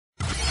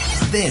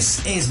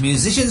This is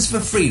Musicians for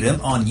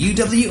Freedom on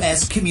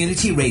UWS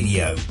Community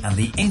Radio and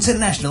the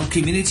International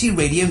Community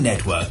Radio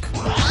Network.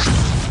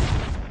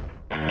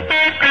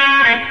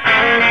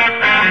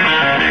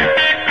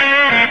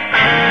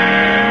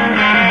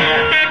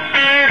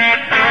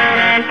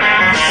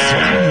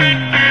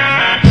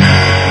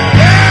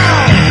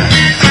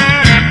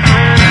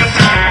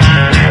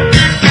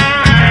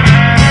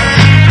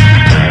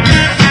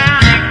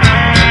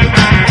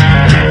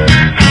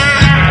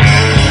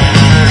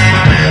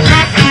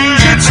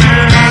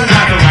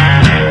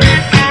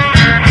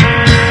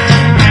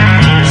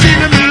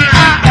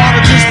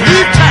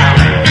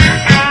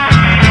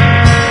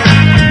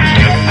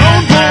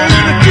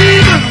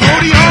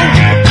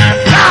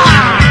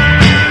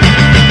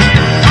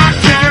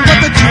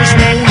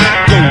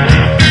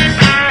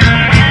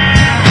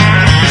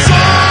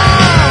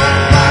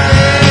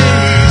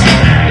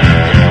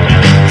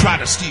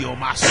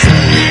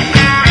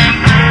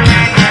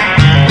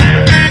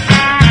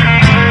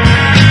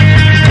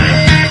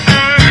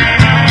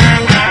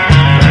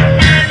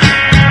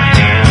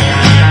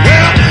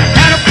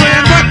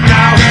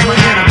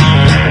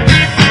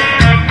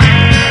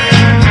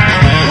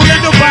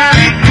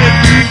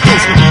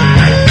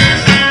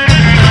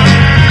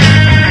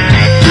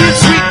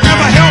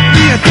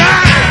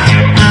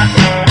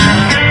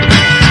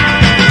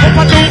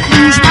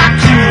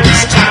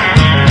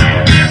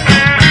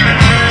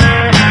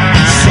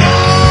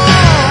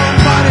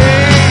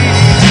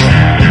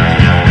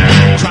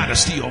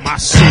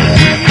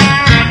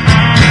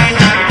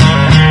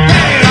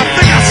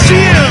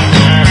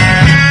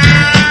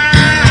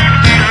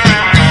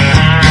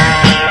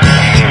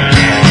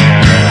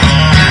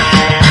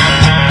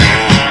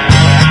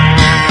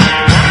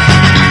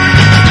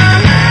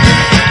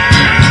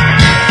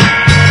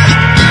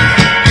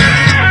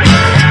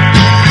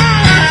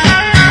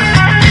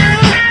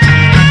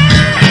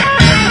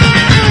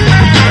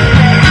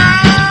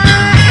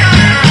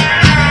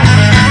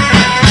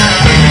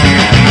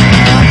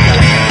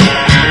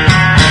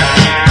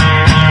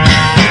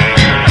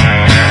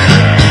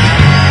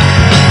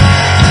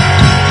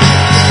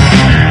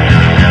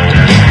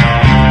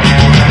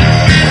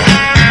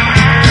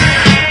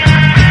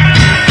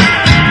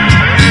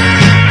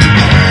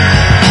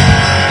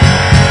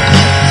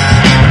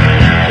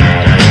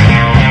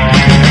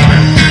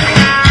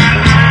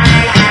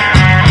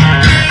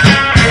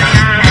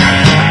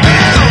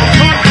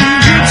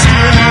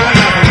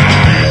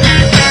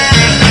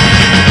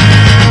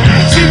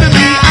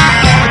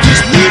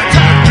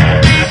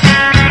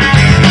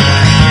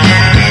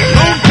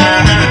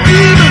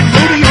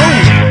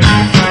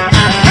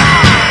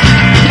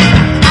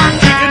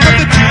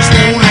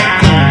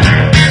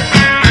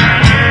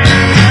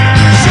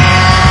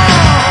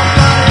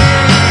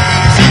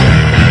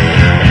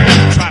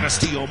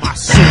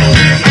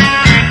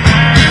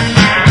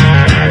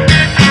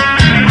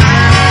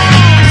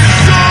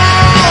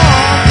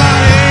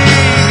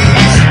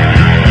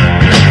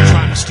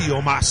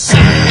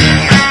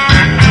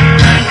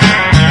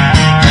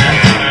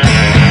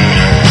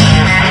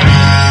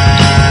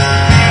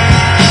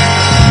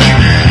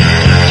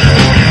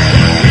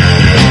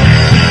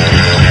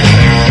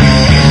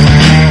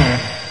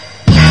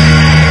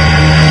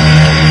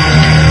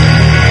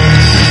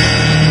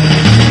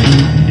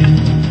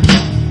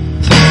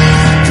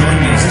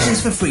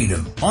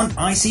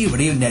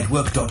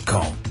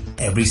 ICRN-Radio.com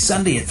every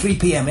Sunday at 3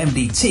 p.m.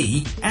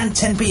 MDT and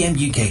 10 p.m.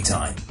 UK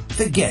time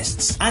for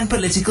guests and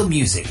political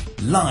music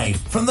live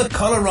from the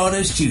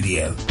Colorado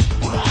studio.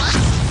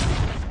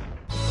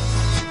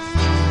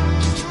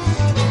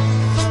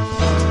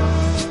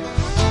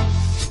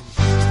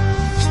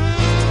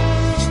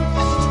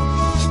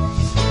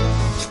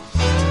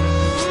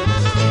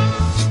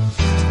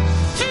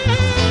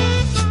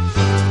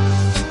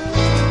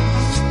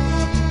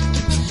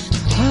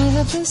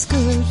 This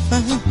good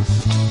friend,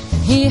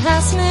 and he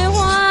asks me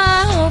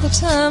why all the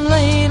time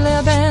lately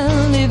I've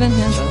been leaving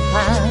him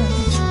behind.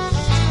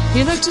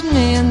 He looked at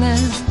me and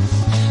then,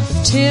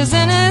 with tears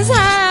in his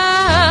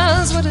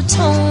eyes, what he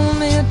told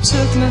me, it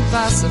took me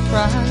by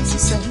surprise. He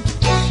said,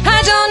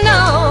 I don't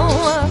know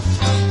what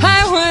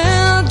I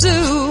will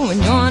do when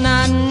you're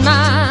not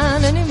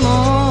mine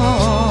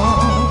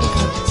anymore,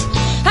 because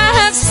I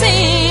have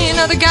seen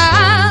other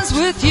guys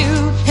with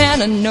you,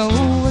 and I know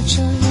what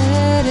you're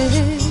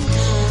ready.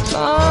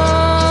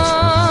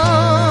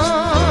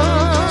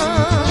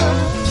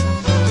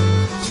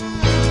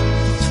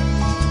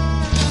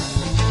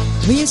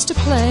 We used to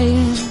play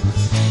in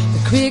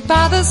the creek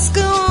by the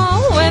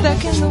school, way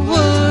back in the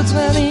woods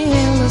where the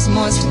air was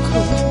moist and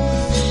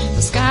cool.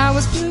 The sky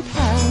was blue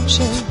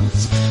patches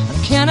on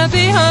a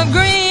canopy of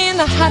green.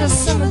 The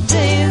hottest summer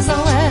days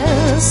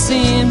always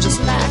seemed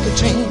just like a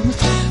dream.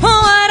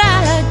 Oh, what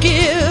I'd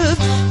give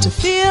to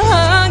feel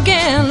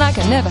again like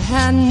I never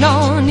had,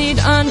 no need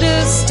to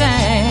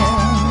understand.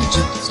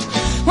 Just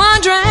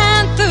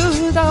wandering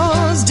through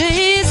those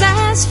days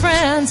as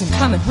friends and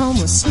coming home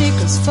with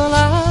sneakers full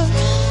of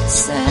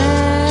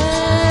sand.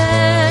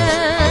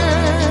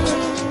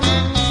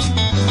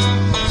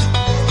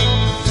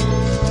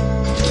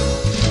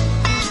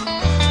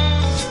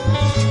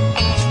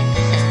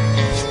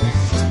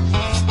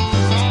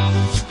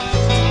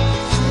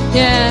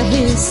 Yeah,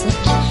 he said,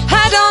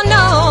 I don't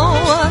know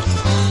what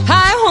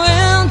I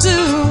will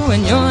do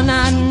when you're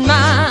not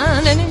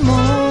mine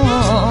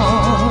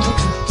anymore.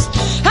 'Cause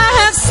I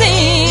have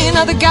seen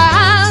other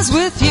guys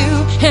with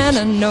you, and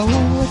I know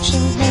what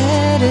you're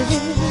headed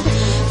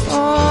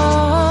for.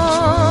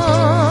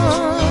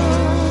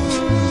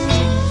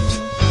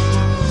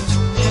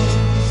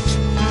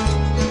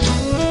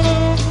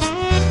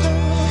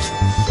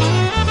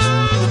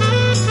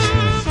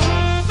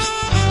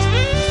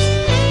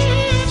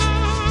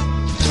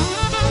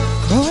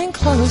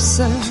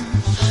 Closer,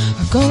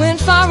 or going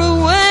far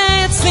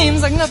away. It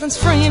seems like nothing's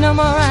free no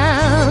more,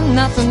 and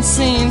nothing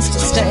seems to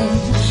stay.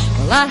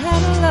 Well, I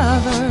had a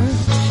lover,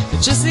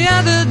 but just the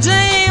other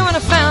day when I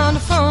found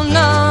a phone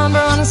number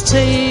on his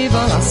table,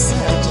 I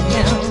said to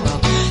him, well,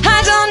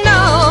 I don't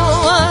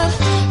know what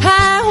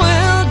I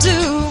will do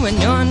when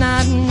you're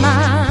not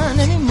mine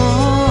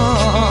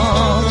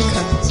anymore,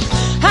 because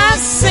I've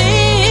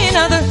seen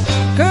other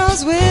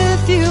girls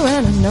with you,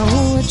 and I know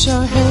what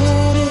you're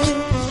headed.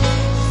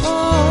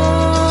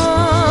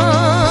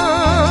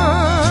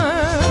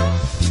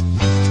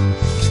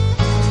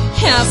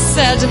 I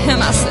said to him,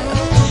 I said,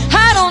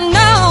 I don't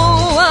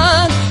know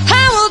what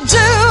I will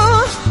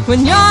do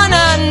when you're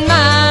not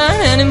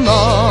mine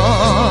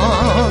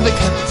anymore,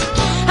 because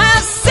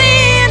I've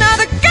seen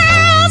other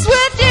girls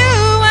with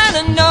you, and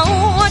I know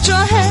what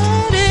you're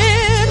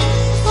headed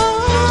for.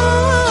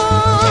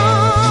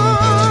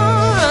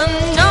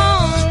 No,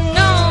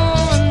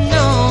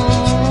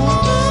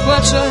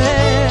 what you're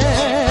headed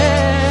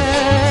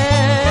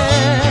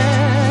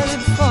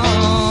for.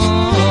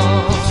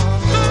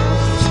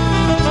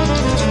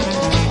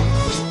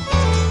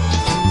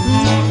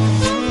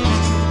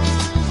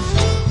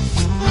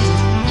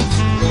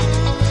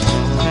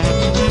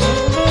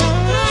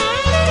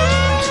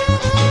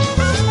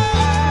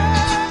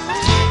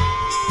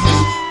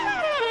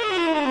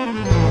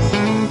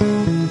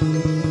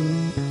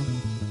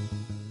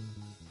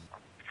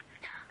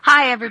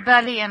 Hi,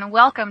 everybody, and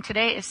welcome.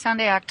 Today is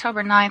Sunday,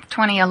 October 9th,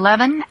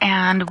 2011,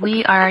 and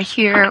we are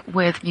here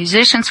with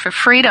Musicians for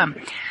Freedom.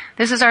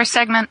 This is our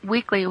segment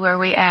weekly where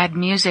we add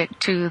music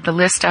to the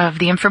list of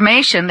the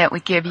information that we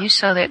give you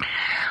so that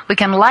we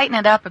can lighten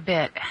it up a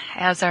bit.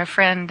 As our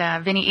friend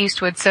Vinnie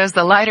Eastwood says,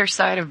 the lighter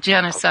side of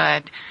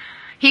genocide.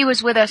 He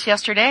was with us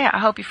yesterday. I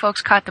hope you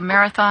folks caught the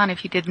marathon.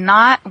 If you did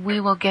not, we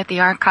will get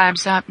the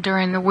archives up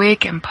during the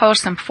week and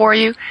post them for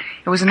you.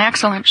 It was an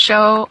excellent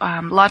show.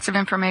 Lots of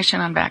information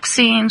on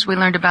vaccines. We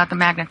learned about the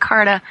Magna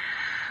Carta.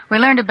 We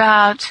learned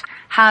about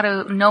how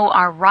to know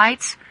our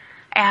rights.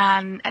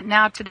 And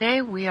now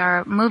today we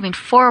are moving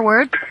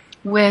forward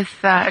with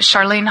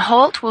Sharlene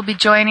Holt will be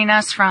joining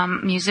us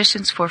from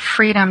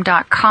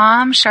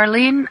musiciansforfreedom.com.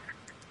 Sharlene,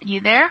 you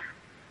there?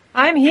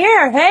 I'm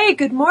here. Hey,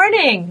 good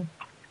morning.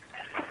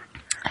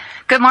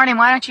 Good morning.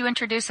 Why don't you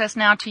introduce us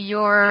now to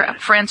your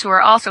friends who are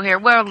also here?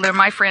 Well, they're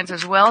my friends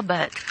as well,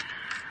 but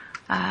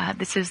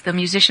this is the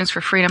Musicians for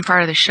Freedom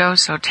part of the show,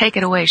 so take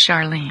it away,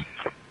 Sharlene.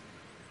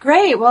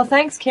 Great. Well,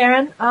 thanks,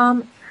 Karen.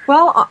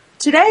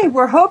 Today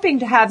we're hoping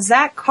to have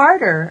Zach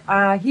Carter.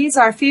 He's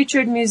our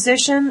featured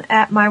musician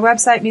at my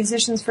website,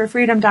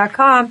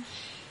 musiciansforfreedom.com.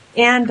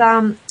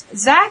 And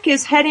Zach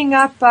is heading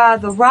up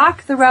the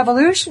Rock the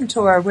Revolution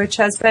tour, which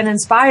has been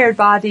inspired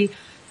by the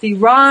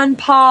Ron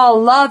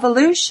Paul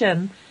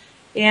Love-olution.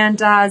 And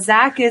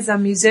Zach is a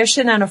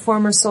musician and a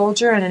former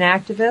soldier and an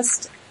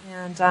activist.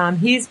 And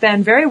he's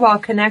been very well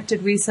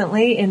connected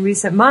recently, in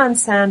recent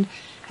months, and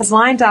has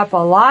lined up a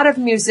lot of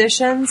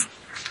musicians.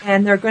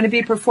 And they're going to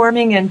be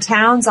performing in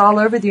towns all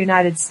over the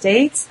United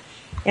States.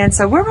 And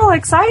so we're real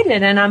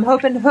excited, and I'm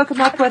hoping to hook him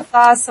up with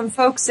some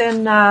folks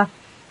in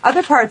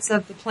other parts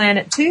of the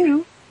planet,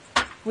 too.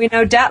 We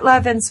know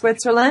Detlev in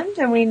Switzerland,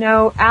 and we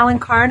know Alan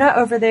Karna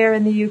over there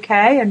in the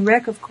UK, and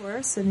Rick, of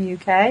course, in the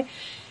UK.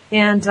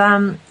 And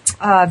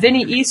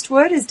Vinnie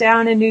Eastwood is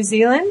down in New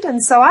Zealand,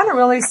 and so I don't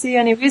really see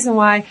any reason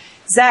why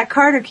Zach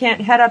Carter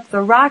can't head up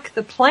the Rock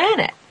the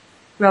Planet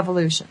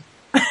revolution.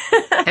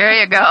 There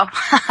you go.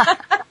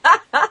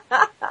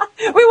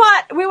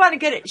 We want to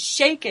get it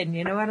shaken,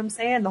 you know what I'm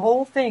saying? The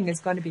whole thing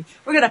is going to be,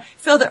 we're going to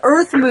feel the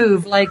earth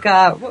move like,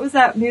 what was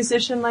that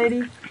musician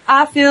lady?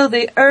 I feel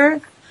the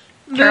earth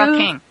move Carole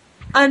King.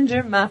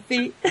 Under my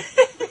feet.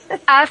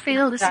 I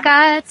feel the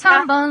sky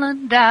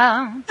tumbling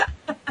down.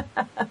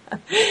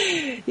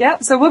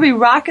 Yep, so we'll be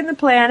rocking the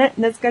planet,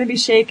 and it's going to be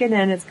shaken,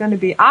 and it's going to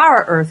be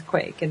our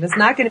earthquake, and it's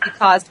not going to be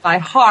caused by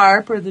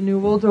HARP or the New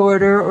World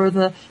Order or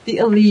the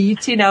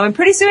elite, you know. And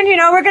pretty soon, you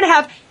know, we're going to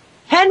have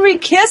Henry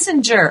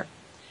Kissinger.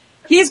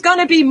 He's going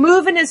to be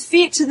moving his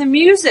feet to the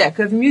music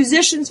of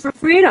Musicians for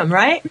Freedom,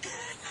 right?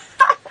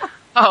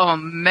 Oh,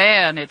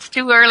 man, it's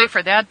too early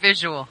for that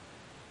visual.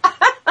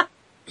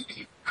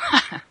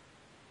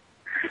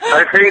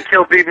 I think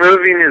he'll be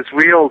moving his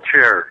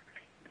wheelchair.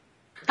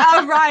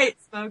 Oh, right,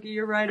 Smokey,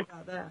 you're right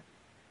about that.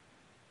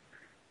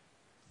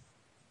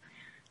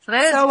 So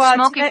that is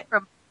Smokey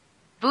from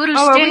Voodoo Stingray.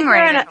 Stingray. Are we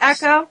hearing an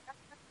echo?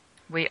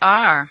 We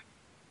are.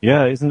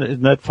 Yeah,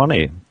 isn't that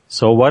funny?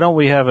 So why don't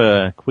we have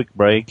a quick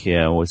break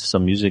here with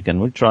some music,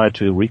 and we'll try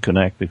to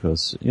reconnect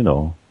because, you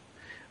know,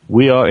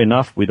 we are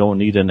enough. We don't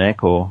need an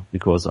echo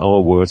because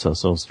our words are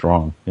so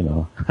strong, you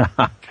know.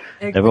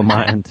 Never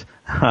mind.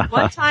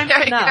 One time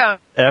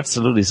enough.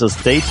 Absolutely. So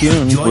stay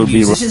tuned. Join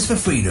Musicians for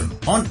Freedom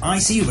on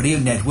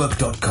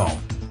ICRNetwork.com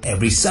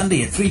every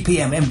Sunday at 3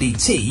 p.m.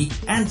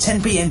 MDT and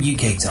 10 p.m.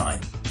 UK time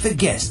for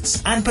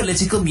guests and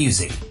political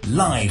music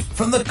live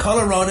from the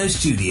Colorado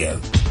studio.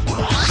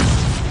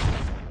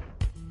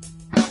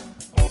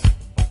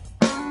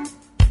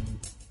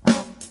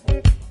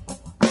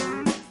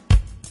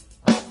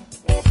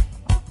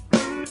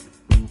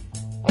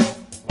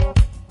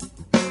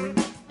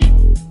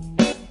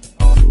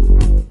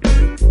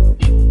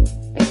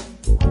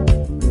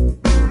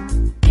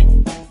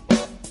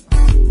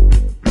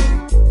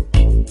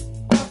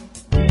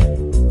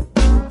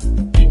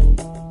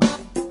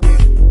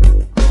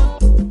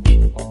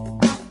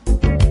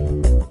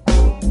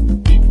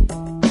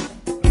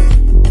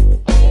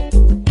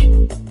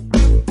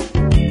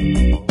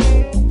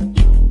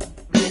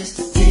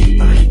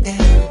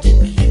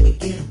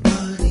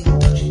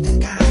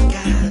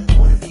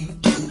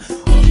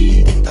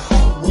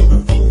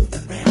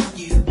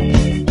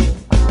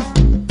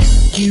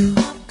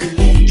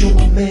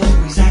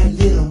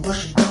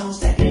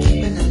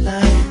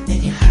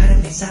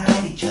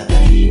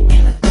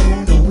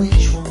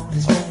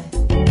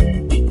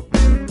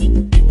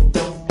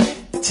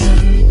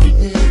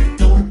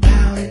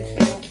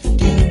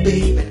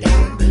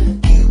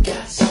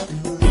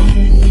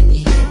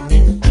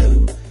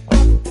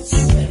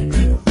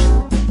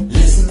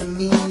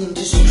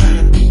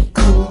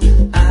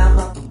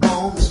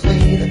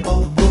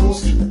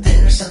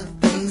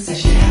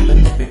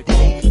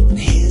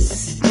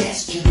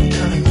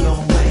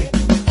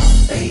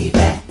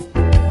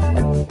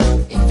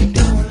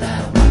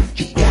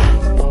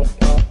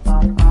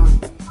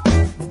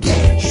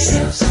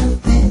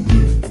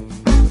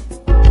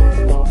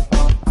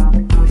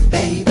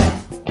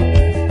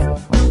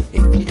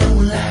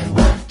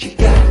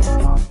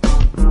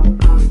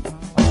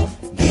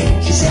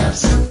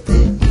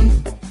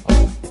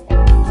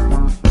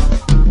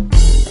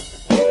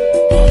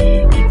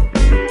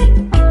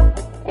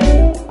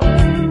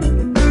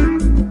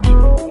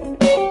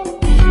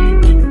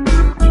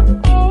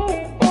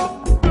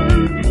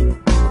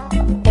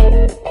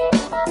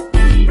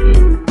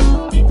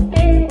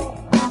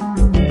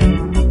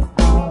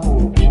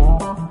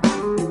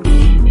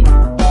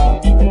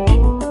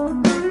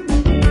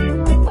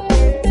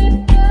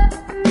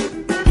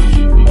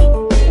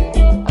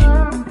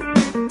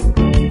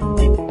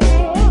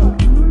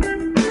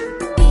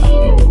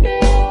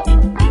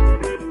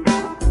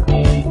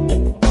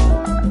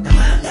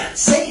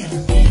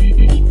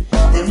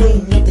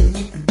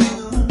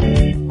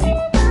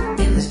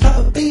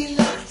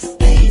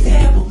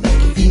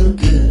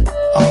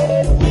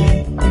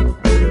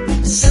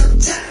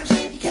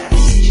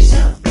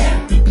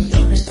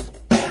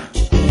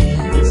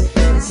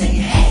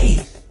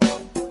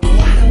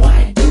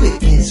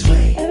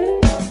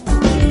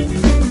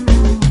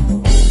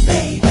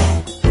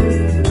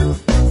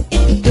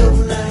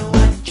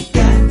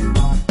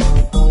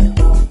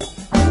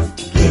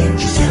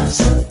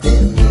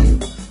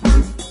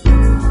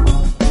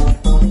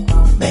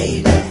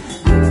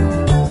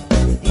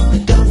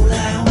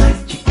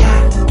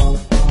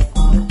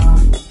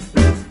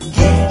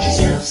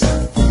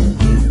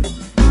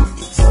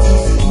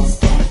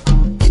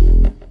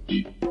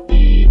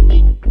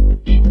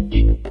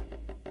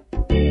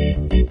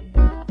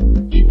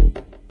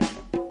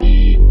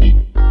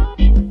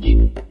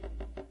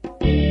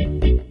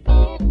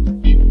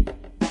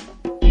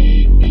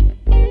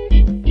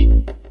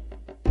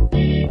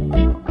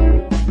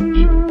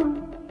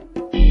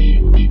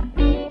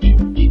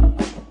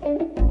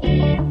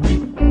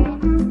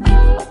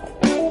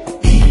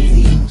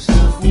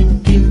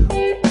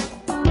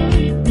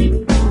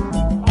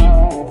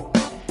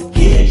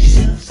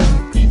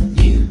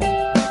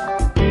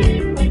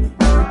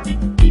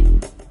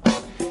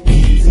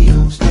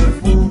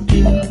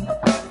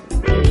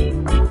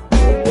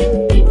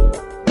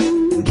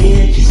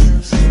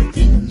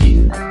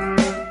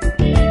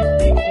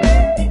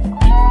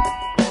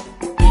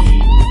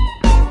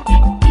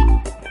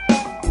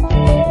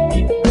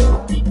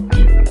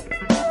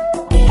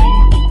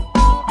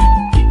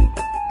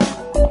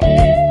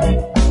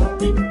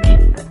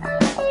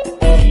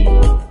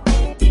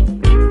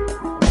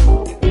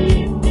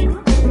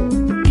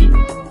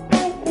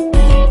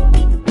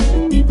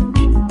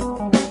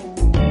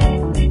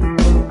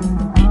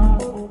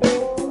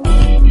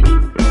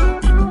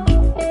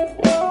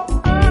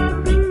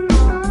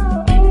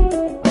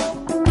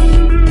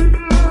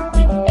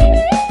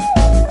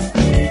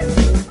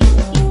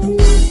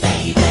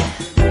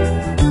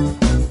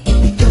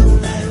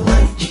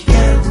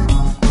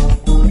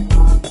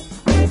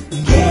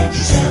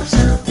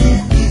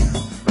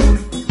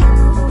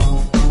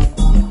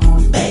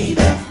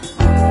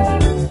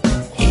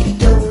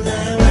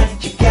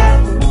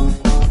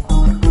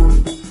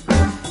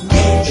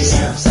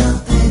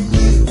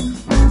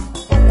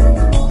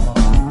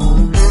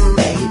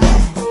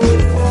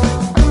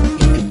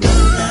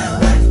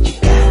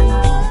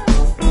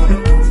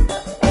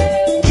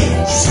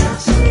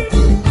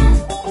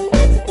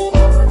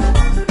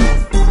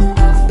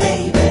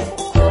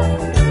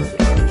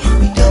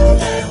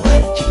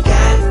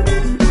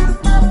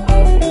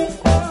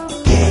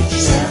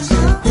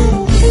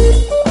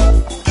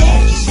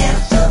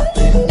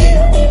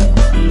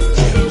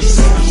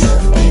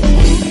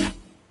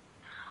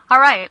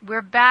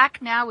 we're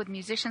back now with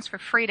Musicians for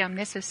Freedom.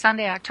 This is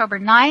Sunday, October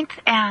 9th,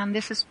 and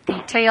this is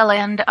the tail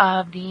end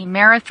of the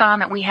marathon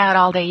that we had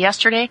all day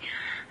yesterday.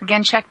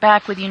 Again, check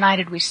back with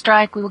United We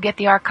Strike. We will get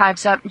the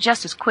archives up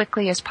just as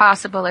quickly as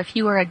possible. If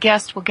you are a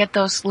guest, we'll get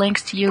those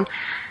links to you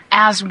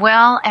as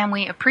well, and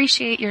we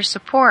appreciate your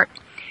support.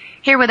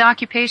 Here with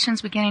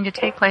occupations beginning to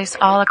take place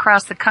all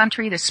across the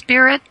country, the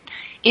spirit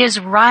is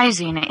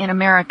rising in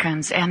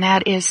Americans, and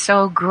that is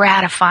so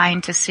gratifying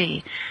to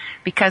see.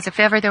 Because if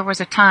ever there was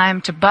a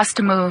time to bust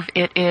a move,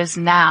 it is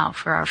now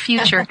for our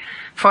future,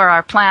 for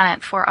our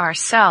planet, for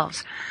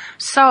ourselves.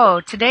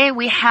 So today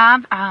we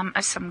have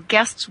some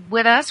guests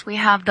with us. We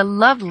have the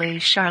lovely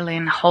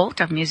Sharlene Holt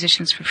of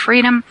Musicians for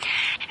Freedom,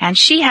 and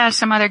she has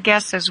some other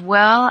guests as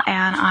well,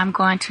 and I'm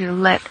going to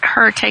let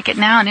her take it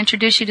now and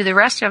introduce you to the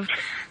rest of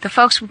the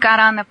folks we've got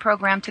on the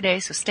program today,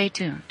 so stay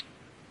tuned.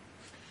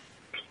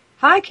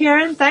 Hi,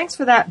 Karen. Thanks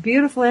for that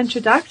beautiful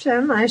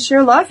introduction. I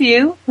sure love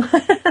you.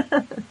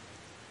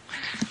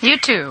 You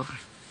too.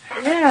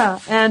 Yeah,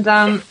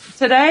 and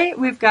today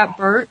we've got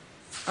Burt,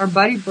 our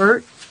buddy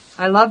Burt.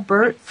 I love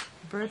Burt.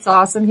 Burt's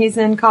awesome. He's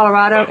in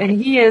Colorado,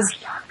 and he's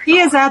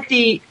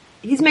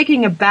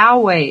making a bow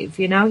wave.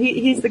 You know,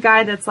 he's the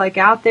guy that's like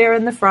out there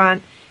in the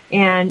front,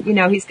 and you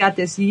know he's got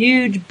this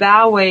huge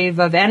bow wave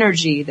of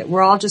energy that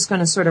we're all just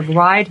going to sort of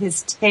ride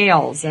his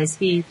tails as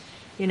he,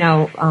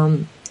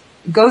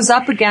 goes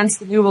up against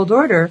the New World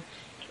Order,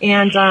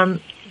 and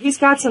he's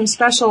got some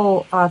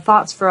special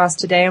thoughts for us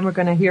today, and we're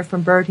going to hear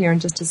from Burt here in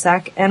just a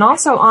sec. And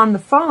also on the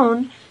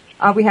phone,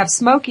 we have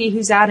Smokey,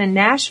 who's out in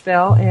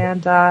Nashville,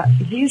 and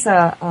he's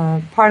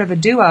a part of a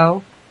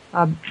duo.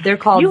 They're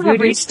called You have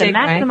Voodoo reached the Stingray.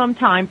 maximum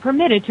time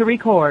permitted to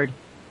record.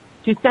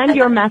 To send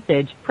your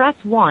message, press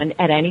 1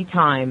 at any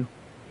time.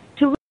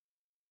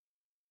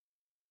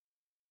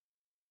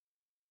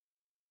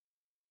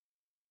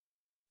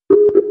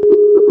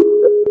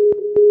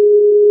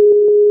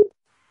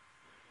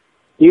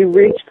 You've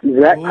reached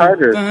Zach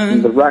Carter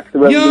from the Rock the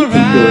Revolution Tour.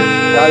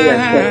 Sorry I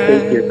can't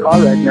take your call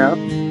right now. I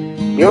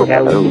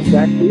will get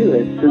back to you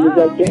as soon as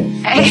I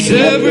can.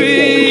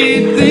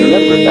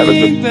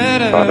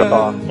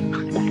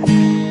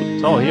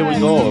 So here we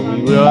go.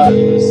 We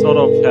sort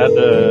of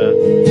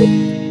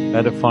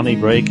had a funny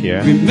break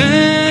here. You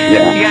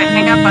gotta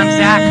hang up on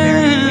Zach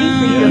there.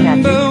 Please leave your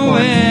message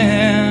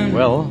for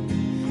Well,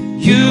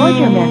 record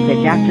your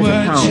message after the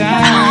tone.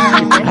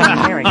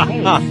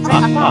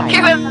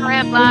 Give him the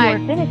red light.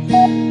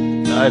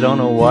 I don't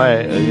know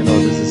why,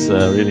 this is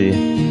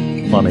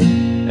really funny.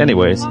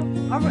 Anyways,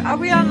 Are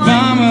we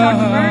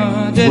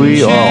online?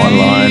 we are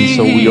online,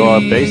 so we are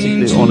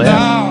basically on air.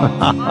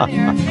 On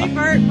air. Hey,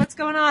 Burt, what's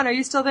going on? Are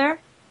you still there?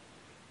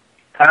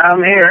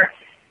 I'm here.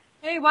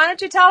 Hey, why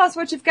don't you tell us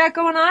what you've got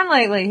going on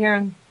lately here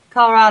in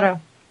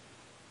Colorado?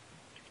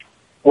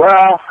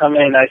 Well,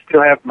 I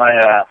still have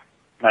my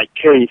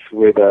case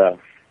with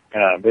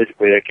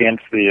basically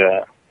against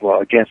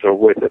against or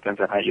with, depends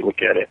on how you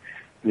look at it,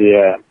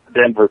 the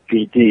Denver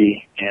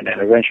PD, and then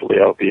eventually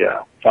I'll be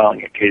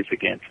filing a case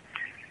against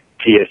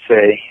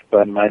TSA.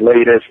 But my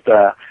latest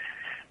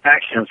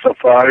action so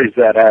far is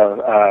that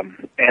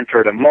I've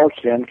entered a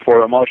motion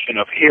for a motion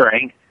of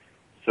hearing,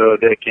 so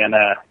they can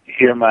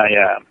hear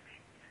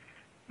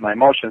my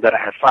motions that I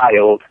have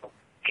filed,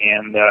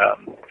 and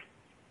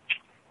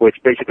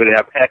which basically they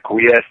have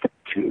acquiesced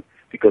to.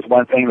 Because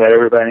one thing that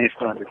everybody needs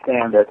to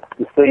understand, that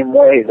the same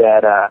way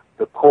that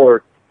the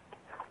court,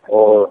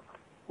 or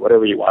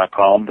whatever you want to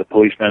call them, the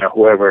policeman or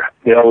whoever,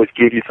 they always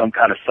give you some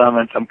kind of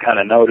summons, some kind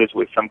of notice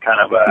with some kind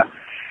of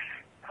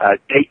a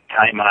date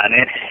time on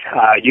it.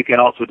 You can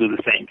also do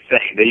the same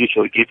thing. They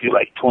usually give you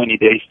like 20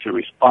 days to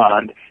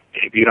respond.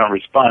 If you don't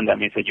respond, that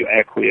means that you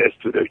acquiesce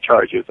to their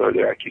charges or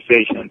their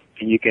accusations,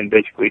 and you can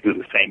basically do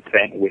the same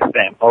thing with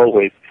them.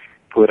 Always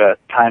put a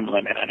time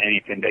limit on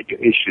anything that you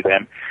issue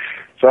them.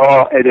 So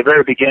at the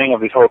very beginning of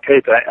this whole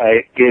case,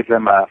 I gave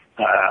them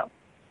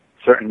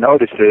certain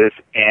notices,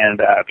 and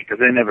because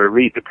they never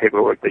read the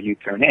paperwork that you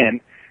turn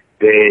in,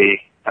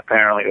 they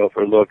apparently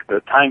overlook the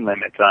time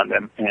limits on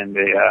them, and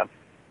they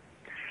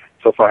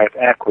so far have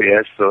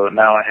acquiesced. So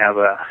now I have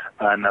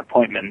an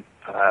appointment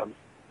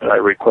that I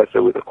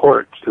requested with the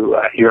court to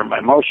hear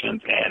my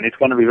motions, and it's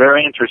going to be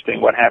very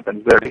interesting what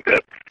happens there, because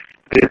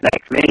this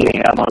next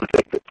meeting I'm going to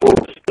take the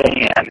full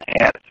stand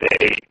as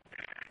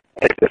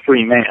a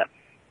free man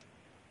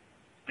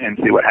and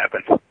see what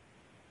happens.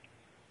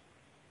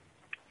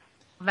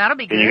 That'll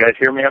be good. Can you guys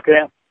hear me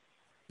okay?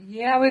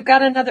 Yeah, we've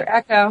got another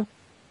echo.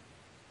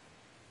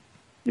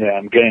 Yeah,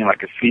 I'm getting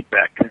like a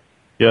feedback.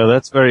 Yeah,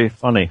 that's very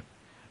funny.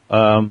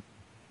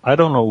 I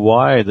don't know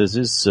why this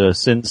is,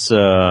 since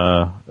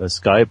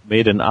Skype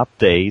made an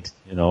update,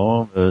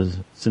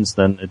 since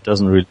then it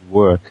doesn't really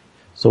work.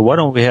 So why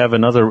don't we have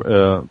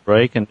another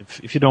break, and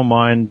if you don't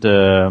mind,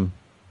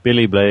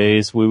 Billy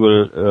Blaze, we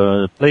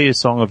will play a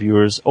song of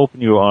yours,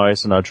 Open Your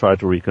Eyes, and I'll try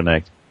to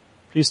reconnect.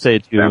 Please stay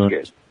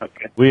tuned.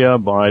 Okay. We are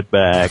right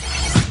back.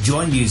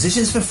 Join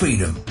Musicians for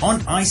Freedom on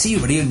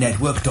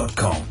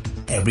ICRN-Radio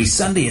every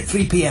Sunday at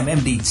 3 p.m.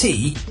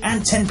 MDT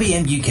and 10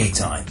 p.m. UK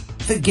time.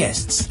 for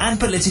guests and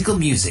political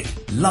music,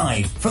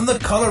 live from the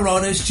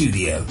Colorado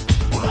studio.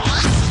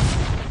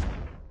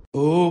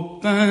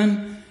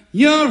 Open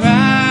your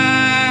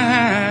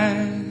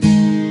eyes.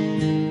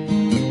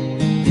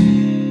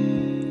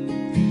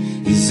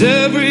 Is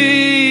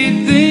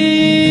everything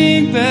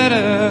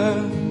better?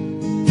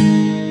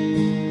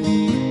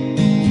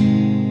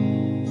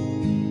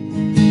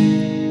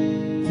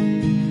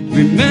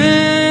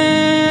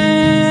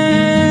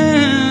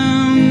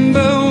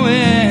 Remember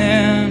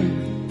when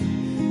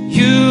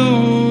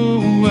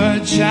you were a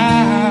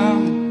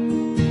child?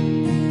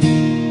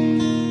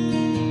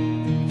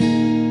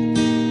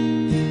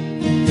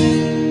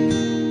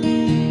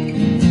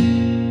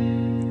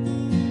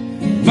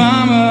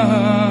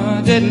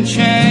 Mama didn't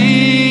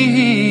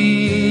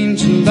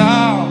change a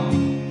lot,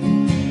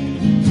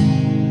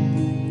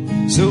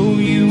 so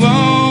you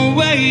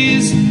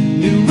always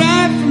knew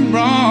right from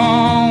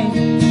wrong.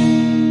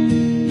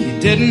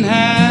 Didn't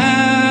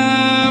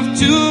have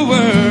to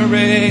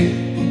worry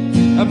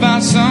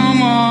about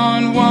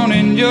someone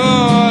wanting your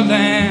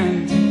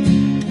land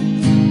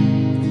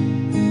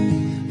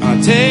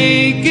or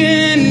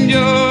taking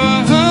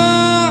your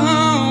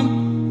home.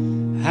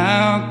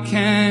 How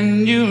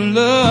can you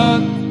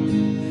look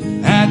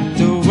at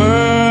the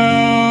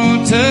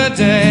world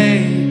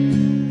today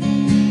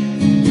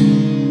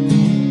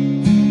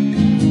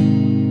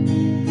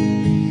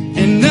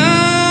and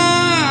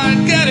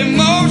not get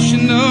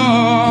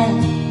emotional?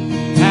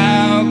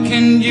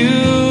 Can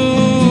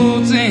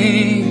you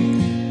think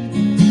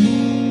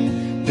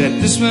that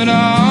this would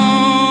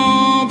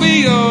all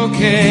be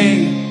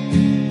okay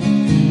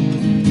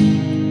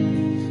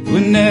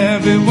when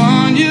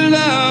everyone you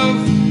love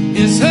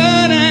is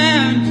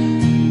hurting?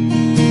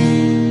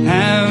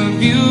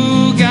 Have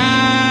you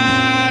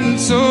gotten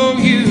so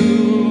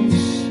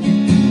used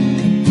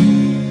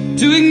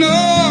to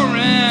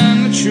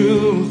ignoring the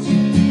truth?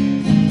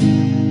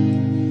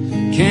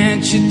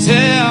 Can't you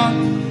tell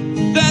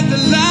that the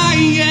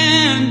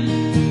lion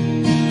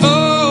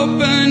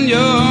open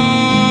your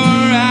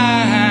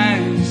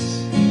eyes?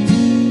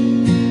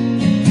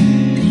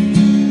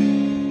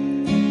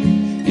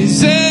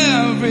 Is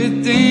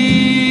everything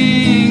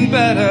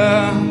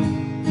better?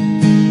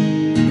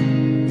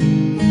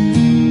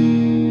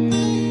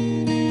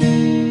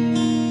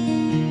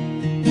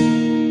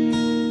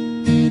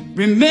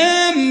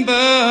 Remember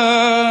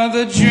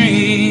the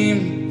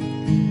dream.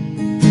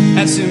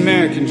 That's the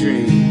American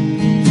dream.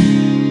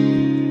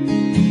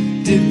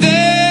 Did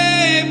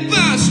they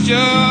bust your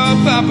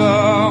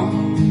bubble?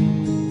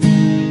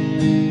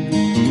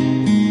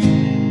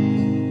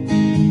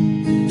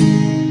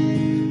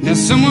 Now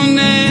someone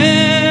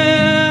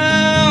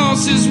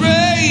else is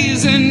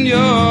raising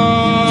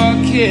your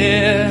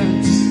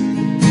kids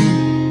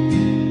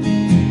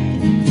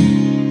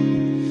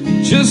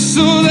just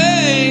so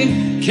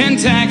they can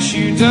tax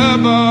you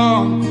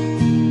double.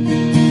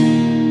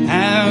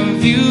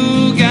 Have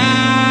you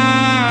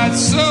got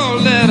so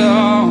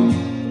little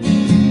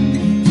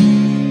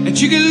that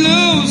you can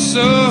lose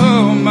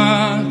so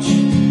much?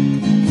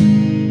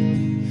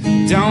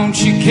 Don't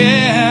you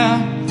care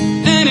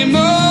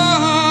anymore?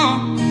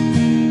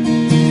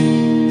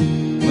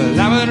 Well,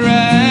 I would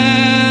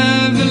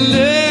rather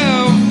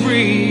live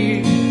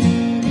free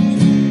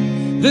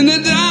than to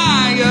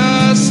die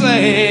a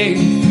slave.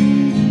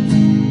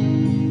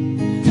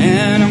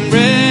 And I'm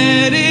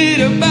ready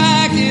to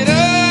back it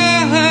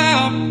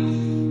up.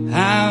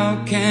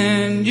 How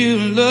can you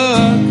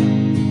look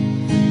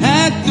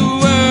at the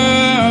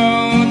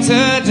world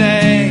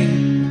today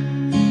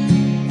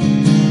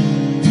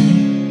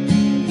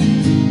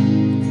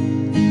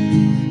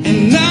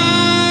and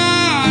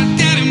not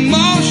get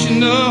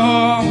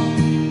emotional?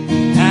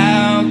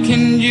 How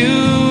can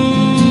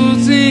you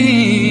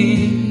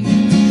think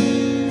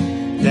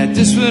that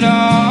this would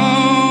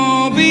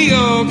all be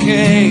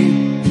okay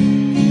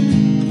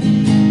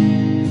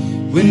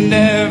when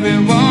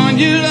everyone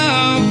you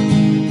love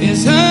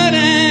is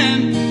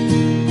hurting?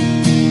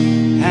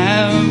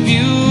 Have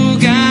you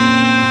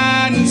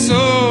gotten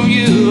so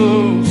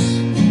used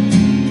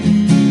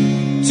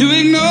to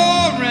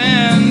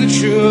ignoring the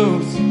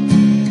truth?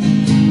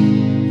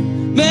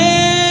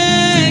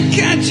 Man,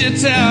 can't you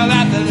tell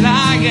that the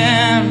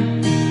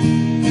lion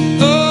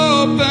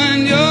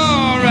open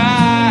your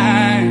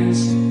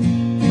eyes?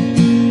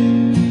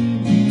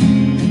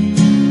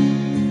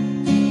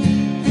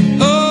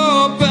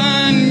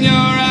 Open your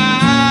eyes.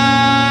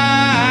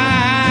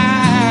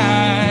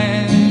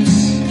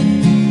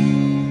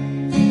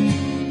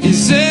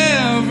 Is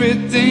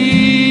everything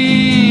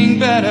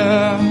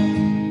better?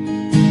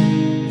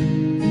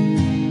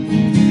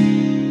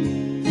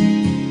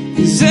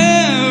 Is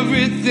everything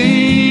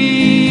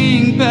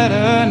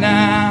better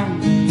now?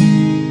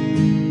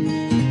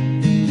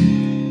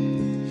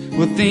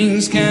 Well,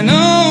 things can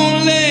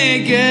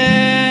only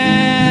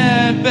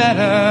get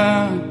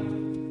better.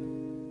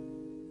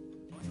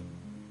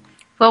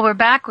 Well, we're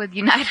back with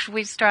United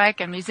We Strike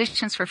and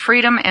Musicians for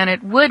Freedom, and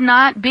it would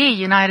not be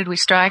United We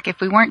Strike if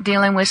we weren't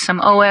dealing with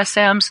some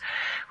OSMs,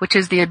 which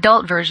is the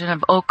adult version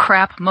of Oh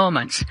Crap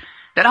moments.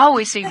 that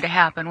always seem to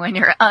happen when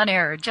you're on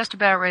air, just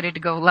about ready to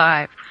go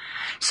live.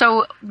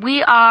 So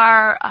we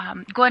are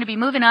going to be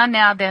moving on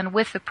now then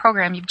with the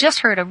program. You've just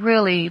heard a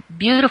really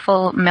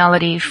beautiful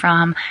melody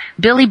from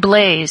Billy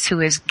Blaze,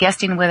 who is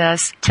guesting with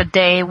us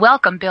today.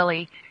 Welcome,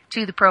 Billy,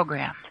 to the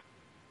program.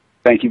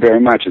 Thank you very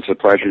much. It's a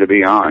pleasure to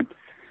be on.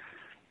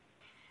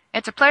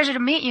 It's a pleasure to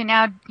meet you.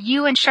 Now,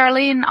 you and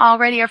Sharlene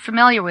already are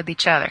familiar with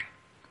each other.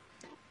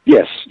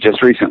 Yes,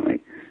 just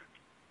recently.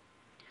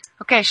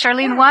 Okay,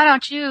 Sharlene, why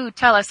don't you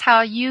tell us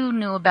how you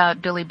knew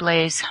about Billy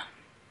Blaze?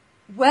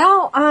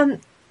 Well,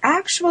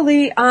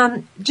 actually,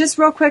 just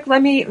real quick,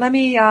 let me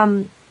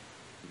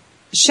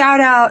shout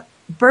out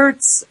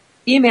Burt's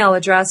email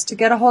address to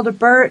get a hold of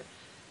Burt.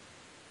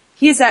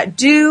 He's at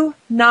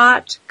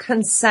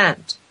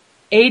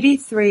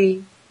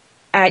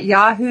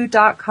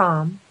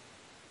donotconsent83@yahoo.com.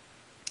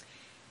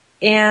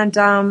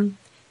 And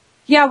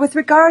yeah, with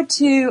regard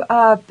to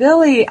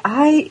Billy,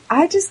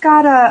 I just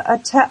got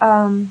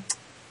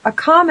a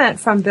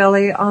comment from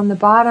Billy on the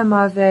bottom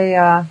of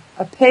a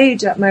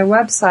page at my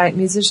website,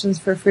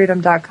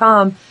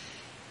 musiciansforfreedom.com.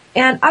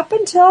 And up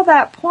until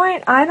that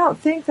point, I don't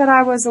think that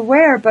I was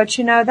aware, but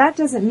that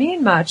doesn't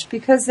mean much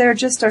because there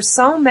just are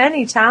so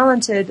many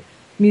talented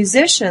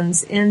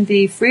musicians in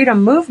the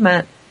freedom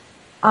movement.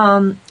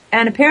 And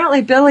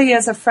apparently Billy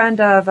is a friend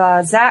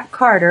of Zach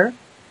Carter,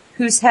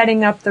 who's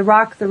heading up the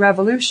Rock the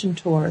Revolution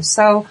tour.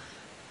 So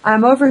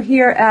I'm over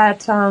here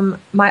at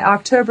my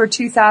October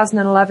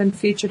 2011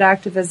 featured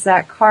activist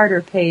Zach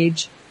Carter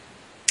page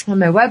on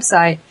my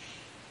website.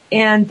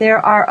 And there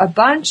are a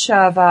bunch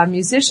of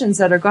musicians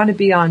that are going to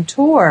be on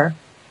tour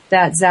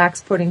that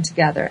Zach's putting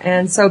together.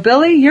 And so,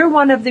 Billy, you're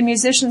one of the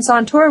musicians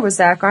on tour with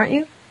Zach, aren't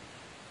you?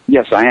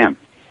 Yes, I am.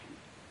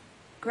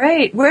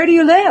 Great. Where do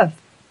you live?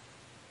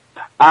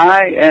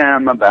 I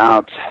am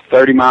about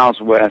 30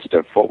 miles west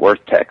of Fort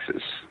Worth,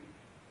 Texas.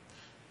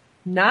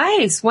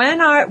 Nice.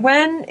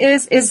 When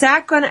is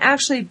Zach going to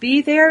actually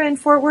be there in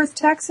Fort Worth,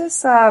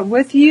 Texas,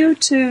 with you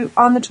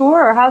on the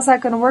tour, or how's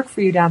that going to work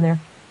for you down there?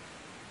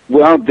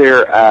 Well,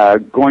 they're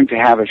going to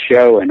have a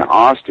show in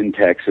Austin,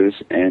 Texas,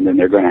 and then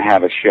they're going to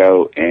have a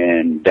show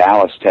in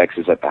Dallas,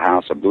 Texas at the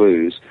House of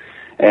Blues.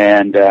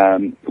 And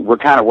we're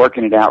kind of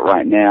working it out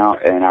right now,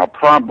 and I'll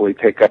probably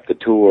pick up the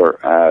tour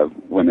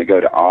when they go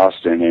to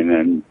Austin and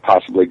then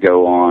possibly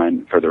go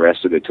on for the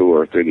rest of the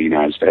tour through the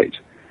United States.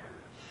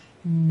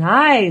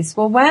 Nice.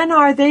 Well, when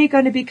are they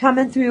going to be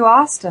coming through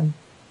Austin?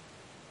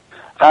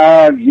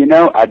 I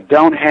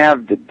don't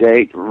have the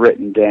date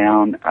written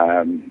down.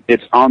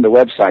 It's on the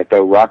website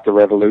though.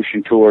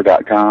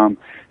 rocktherevolutiontour.com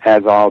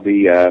has all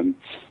the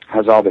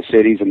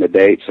cities and the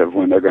dates of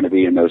when they're going to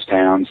be in those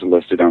towns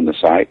listed on the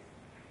site.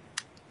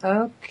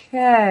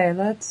 Okay,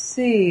 let's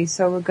see.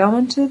 So we're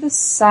going to the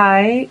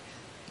site.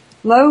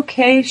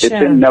 Location.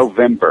 It's in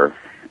November,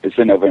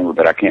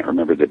 but I can't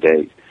remember the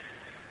date.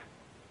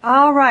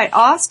 All right.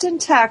 Austin,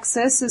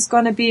 Texas is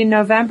going to be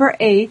November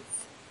 8th.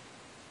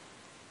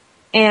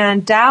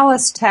 And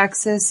Dallas,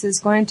 Texas is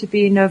going to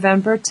be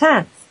November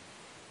 10th.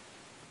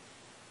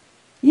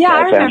 Yeah,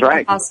 I remember.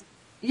 Right.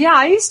 Yeah,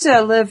 I used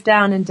to live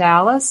down in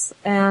Dallas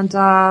and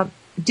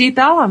Deep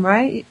Ellum,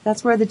 right?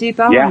 That's where the Deep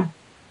Ellum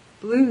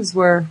blues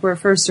were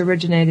first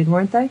originated,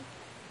 weren't they?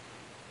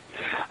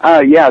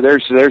 Yeah,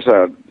 there's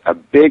a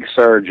big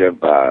surge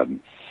of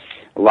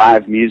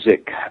live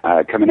music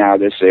coming out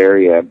of this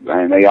area,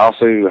 and they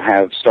also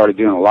have started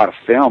doing a lot of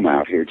film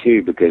out here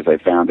too, because they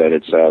found that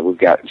it's we've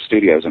got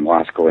studios in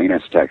Las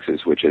Colinas,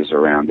 Texas, which is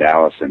around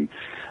Dallas, and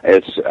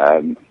it's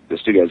the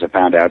studios have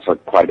found out it's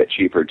quite a bit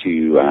cheaper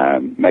to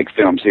make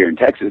films here in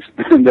Texas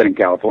than in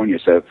California.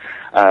 So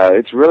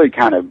it's really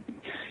kind of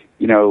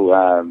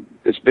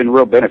it's been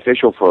real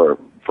beneficial for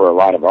a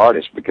lot of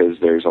artists because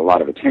there's a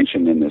lot of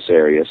attention in this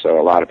area, so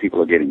a lot of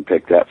people are getting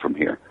picked up from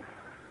here.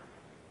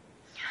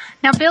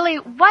 Now, Billy,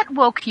 what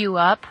woke you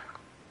up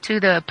to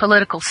the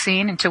political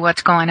scene and to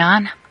what's going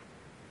on?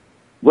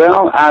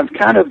 Well, I've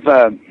kind of,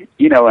 as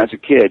a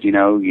kid,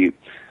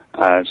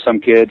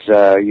 some kids,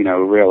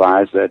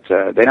 realize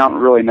that they don't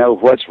really know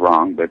what's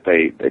wrong, but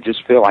they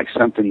just feel like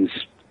something's,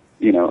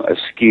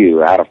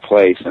 askew, out of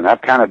place. And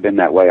I've kind of been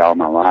that way all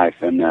my life.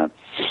 And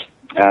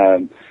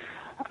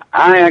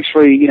I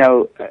actually,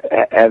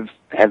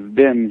 have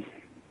been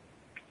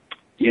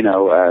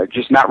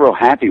just not real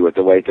happy with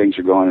the way things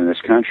are going in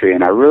this country,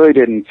 and I really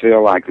didn't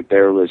feel like that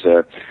there was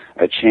a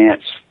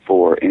chance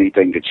for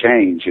anything to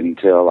change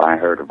until I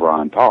heard of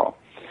Ron Paul.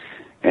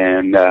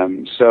 And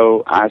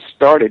so I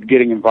started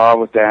getting involved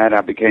with that.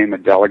 I became a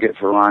delegate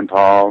for Ron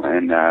Paul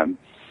and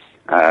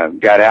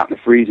got out in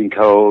the freezing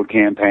cold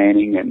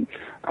campaigning, and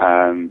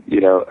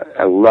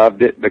I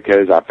loved it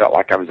because I felt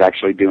like I was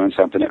actually doing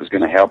something that was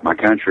going to help my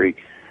country.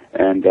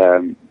 And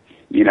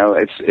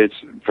it's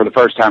for the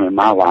first time in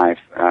my life,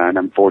 and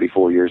I'm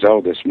 44 years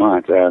old this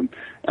month,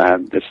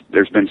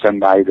 there's been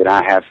somebody that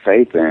I have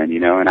faith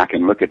in, and I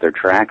can look at their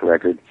track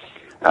record.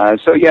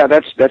 So yeah,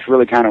 that's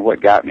really kind of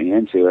what got me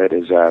into it,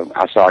 is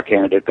I saw a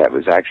candidate that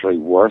was actually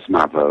worth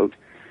my vote.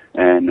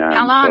 And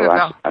how long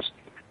ago?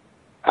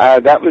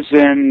 That was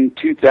in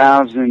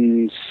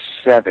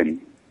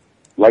 2007.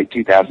 late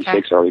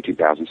 2006, early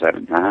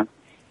 2007.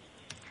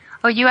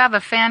 Oh, you have a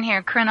fan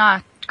here,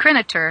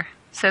 Crinator,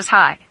 says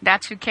hi.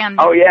 That's who Ken.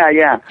 Oh,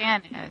 yeah.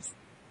 Ken is.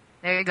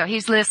 There you go.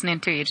 He's listening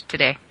to you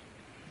today.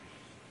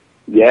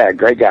 Yeah,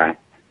 great guy.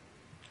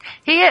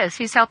 He is.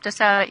 He's helped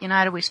us out at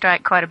United We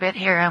Strike quite a bit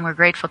here, and we're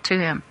grateful to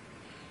him.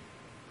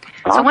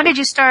 Awesome. So when did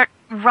you start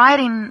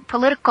writing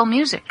political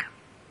music?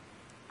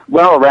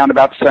 Well, around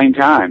about the same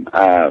time.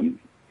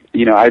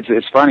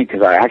 It's funny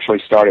because I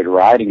actually started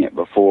writing it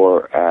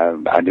before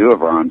I knew of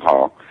Ron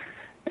Paul.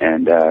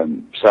 And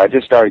so I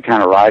just started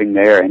kind of writing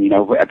there. And,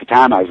 at the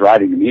time I was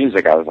writing the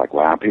music, I was like,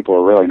 wow, people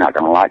are really not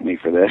going to like me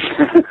for this.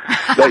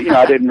 But,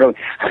 I didn't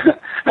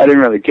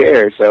really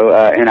care. So,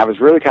 and I was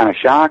really kind of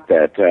shocked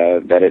that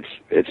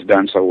it's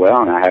done so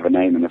well, and I have a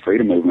name in the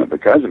freedom movement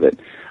because of it.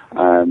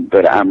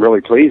 But I'm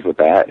really pleased with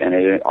that, and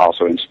it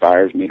also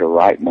inspires me to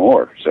write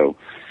more. So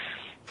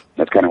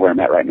that's kind of where I'm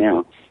at right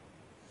now.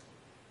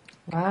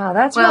 Wow,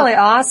 that's really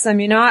awesome.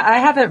 I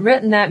haven't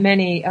written that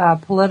many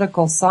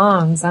political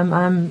songs.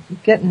 I'm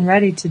getting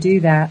ready to do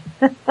that.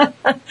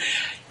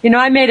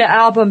 I made an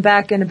album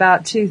back in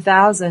about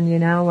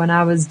 2000, when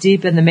I was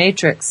deep in the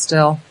matrix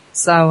still.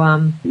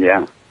 So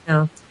yeah.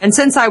 And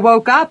since I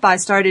woke up, I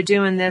started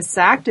doing this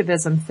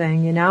activism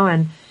thing,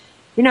 and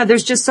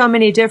there's just so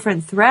many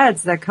different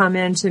threads that come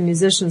into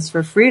Musicians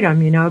for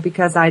Freedom,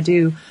 because I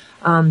do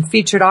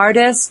featured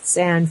artists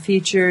and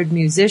featured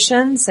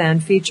musicians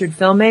and featured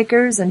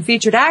filmmakers and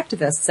featured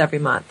activists every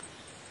month,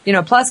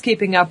 plus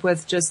keeping up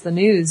with just the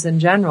news in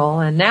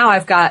general. And now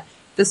I've got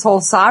this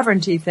whole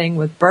sovereignty thing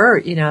with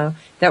Burt,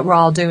 that we're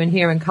all doing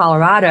here in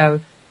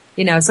Colorado,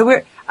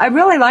 so I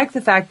really like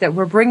the fact that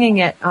we're bringing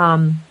it,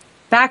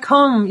 back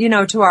home,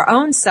 to our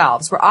own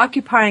selves. We're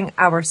occupying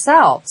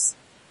ourselves,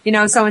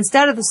 so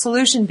instead of the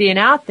solution being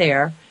out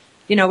there,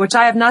 which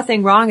I have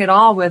nothing wrong at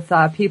all with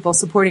people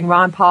supporting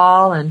Ron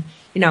Paul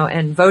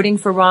and voting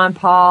for Ron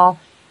Paul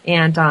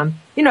and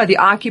the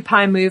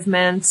Occupy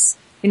movements.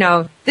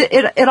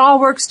 It all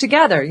works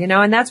together,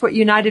 and that's what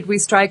United We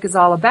Strike is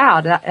all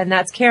about. And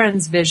that's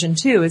Karen's vision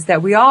too, is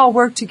that we all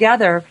work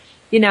together.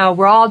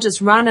 We're all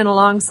just running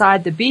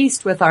alongside the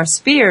beast with our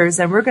spears,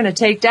 and we're going to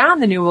take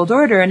down the New World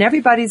Order, and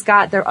everybody's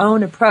got their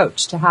own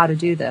approach to how to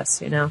do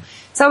this,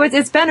 So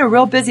it's been a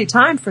real busy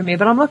time for me,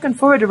 but I'm looking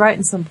forward to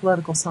writing some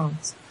political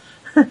songs.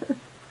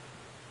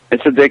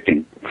 It's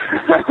addicting.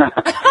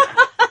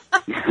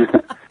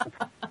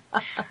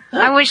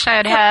 I wish I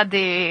had had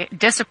the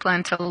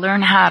discipline to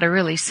learn how to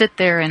really sit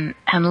there and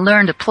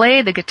learn to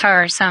play the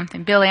guitar or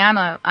something. Billy,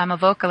 I'm a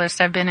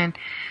vocalist. I've been in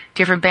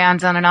different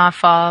bands on and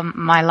off all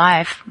my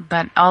life,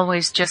 but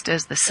always just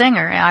as the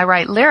singer. I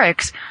write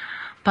lyrics,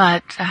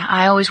 but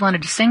I always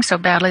wanted to sing so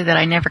badly that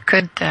I never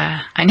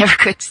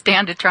could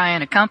stand to try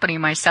and accompany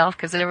myself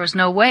because there was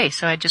no way.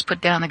 So I just put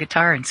down the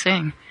guitar and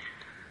sing.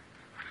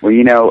 Well,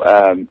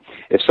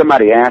 if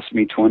somebody asked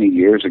me 20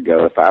 years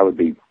ago if I would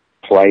be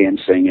playing,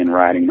 singing,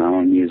 writing my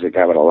own music,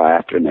 I would have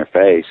laughed in their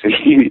face.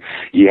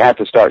 You have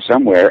to start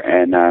somewhere,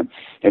 and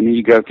then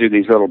you go through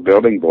these little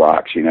building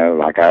blocks,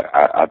 like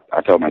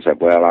I told myself,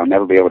 well, I'll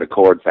never be able to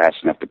chord fast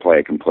enough to play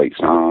a complete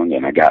song,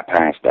 and I got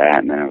past that,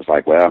 and then I was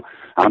like, well,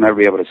 I'll never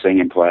be able to sing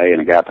and play,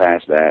 and I got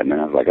past that, and then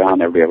I was like, I'll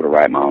never be able to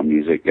write my own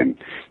music, and,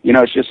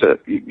 it's just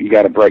you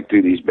got to break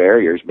through these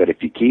barriers, but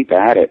if you keep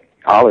at it,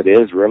 all it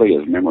is really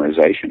is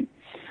memorization.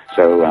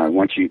 So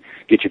once you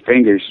get your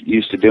fingers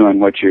used to doing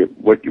what you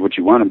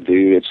want them to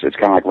do, it's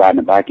kind of like riding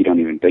a bike. You don't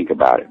even think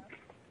about it.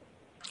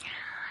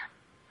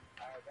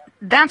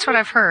 That's what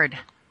I've heard.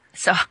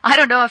 So I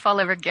don't know if I'll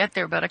ever get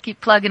there, but I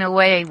keep plugging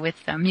away with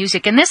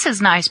music. And this is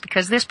nice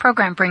because this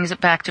program brings it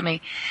back to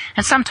me.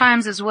 And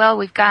sometimes as well,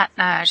 we've got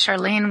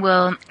Sharlene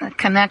will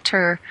connect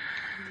her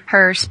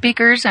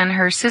speakers and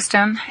her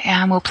system,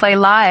 and we'll play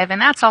live. And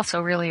that's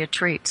also really a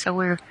treat. So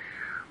we're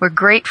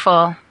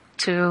grateful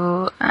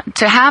to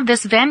have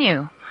this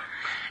venue.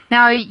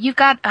 Now, you've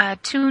got a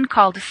tune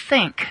called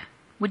Think.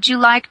 Would you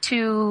like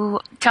to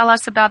tell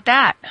us about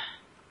that?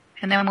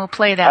 And then we'll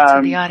play that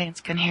so the audience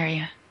can hear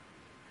you.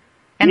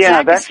 And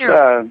that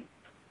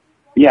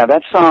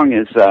song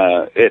is,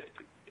 it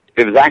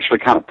was actually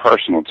kind of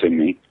personal to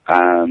me.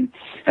 And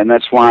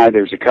that's why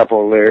there's a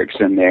couple of lyrics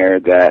in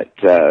there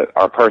that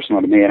are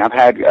personal to me. And I've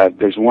had,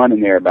 there's one in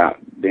there about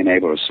being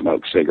able to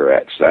smoke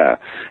cigarettes,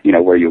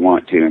 where you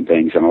want to and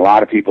things. And a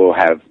lot of people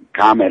have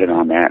commented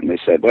on that, and they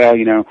said, well,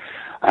 the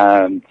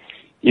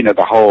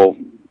whole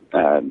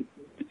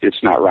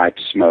it's not right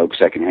to smoke,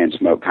 secondhand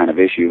smoke kind of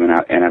issue.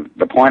 And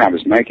the point I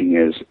was making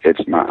is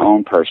it's my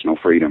own personal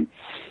freedom,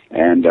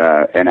 and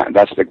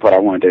that's what I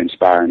wanted to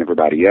inspire in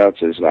everybody else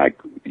is like,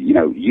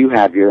 you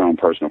have your own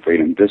personal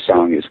freedom. This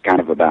song is kind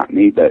of about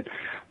me, but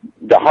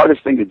the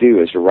hardest thing to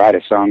do is to write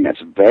a song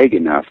that's vague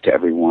enough to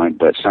everyone,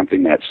 but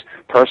something that's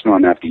personal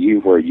enough to you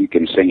where you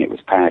can sing it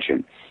with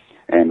passion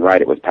and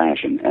write it with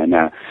passion. And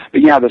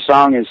the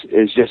song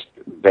is just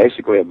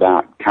basically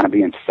about kind of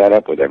being fed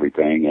up with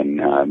everything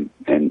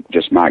and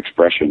just my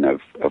expression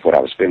of what I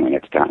was feeling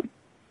at the time.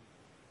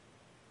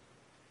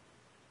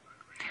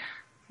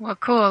 Well,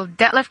 cool.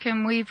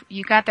 Detlev,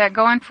 you got that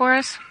going for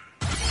us?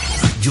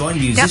 Join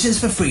Musicians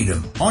for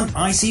Freedom on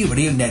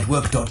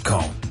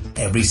ICRadioNetwork.com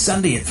every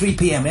Sunday at 3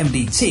 p.m.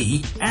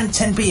 MDT and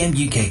 10 p.m.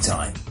 UK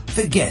time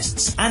for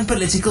guests and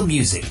political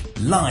music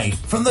live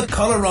from the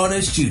Colorado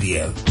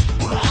studio.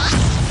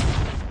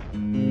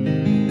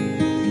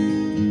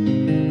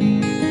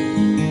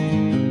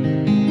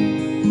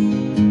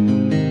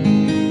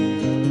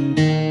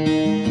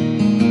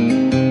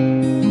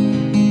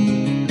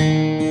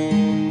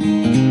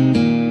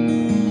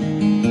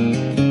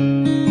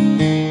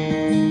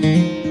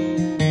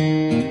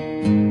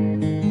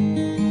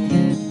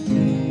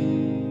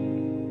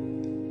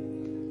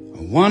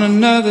 Want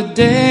another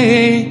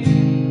day,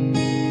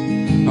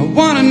 I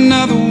want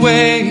another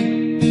way.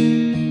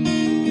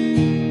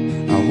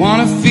 I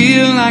wanna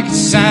feel like it's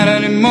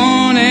Saturday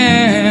morning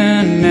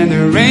and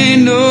there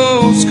ain't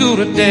no school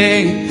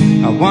today.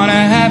 I wanna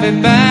have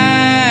it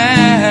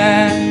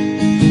back,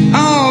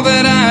 all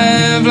that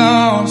I've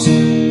lost.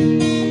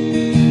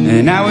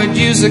 And I would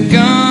use a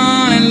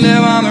gun and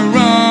live on the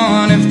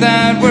run if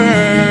that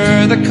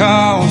were the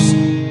cost.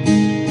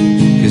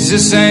 'Cause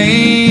this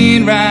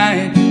ain't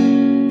right,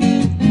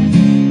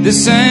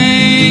 this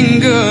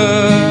ain't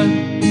good.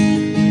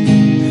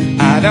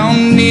 I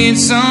don't need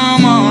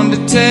someone to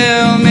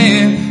tell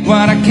me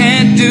what I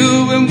can't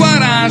do and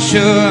what I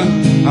should.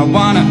 I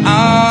wanna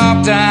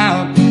opt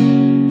out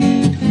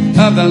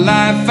of the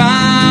life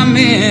I'm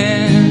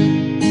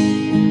in.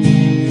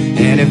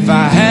 And if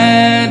I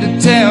had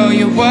to tell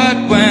you what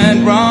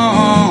went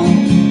wrong,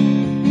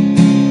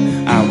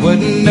 I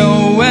wouldn't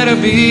know where to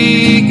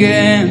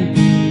begin.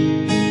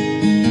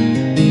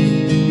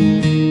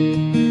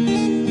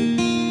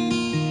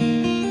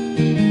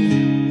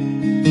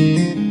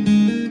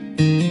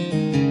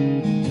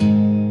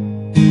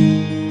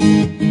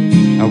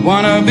 I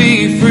wanna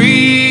be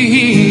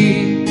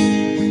free,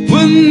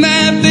 wouldn't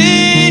that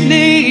be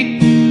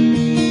neat?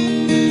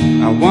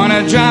 I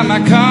wanna drive my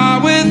car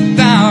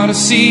without a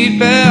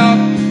seatbelt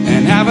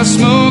and have a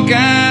smoke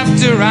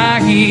after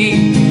I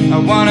eat. I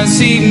wanna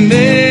see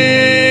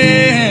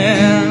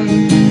men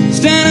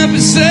stand up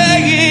and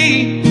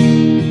say,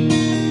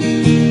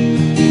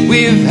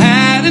 we've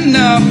had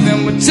enough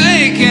and we're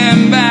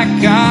taking back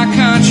our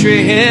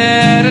country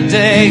here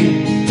today.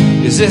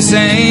 'Cause this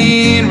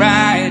ain't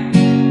right,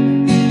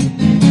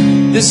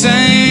 this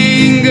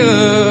ain't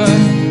good.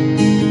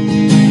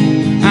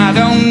 I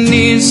don't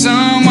need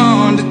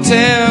someone to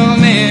tell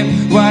me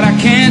what I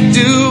can't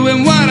do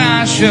and what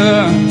I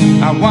should.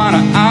 I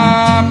wanna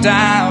opt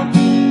out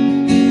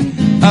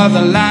of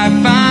the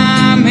life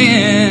I'm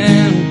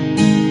in.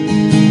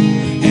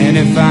 And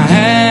if I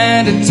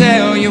had to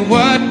tell you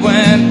what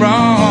went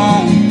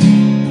wrong,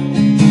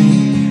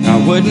 I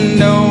wouldn't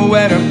know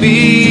where to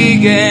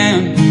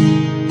begin.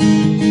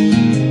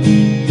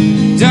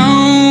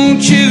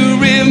 Don't you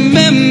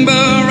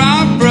remember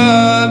our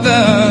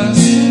brothers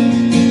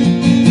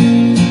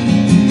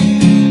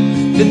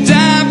that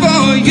died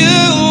for you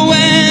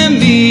and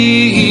me?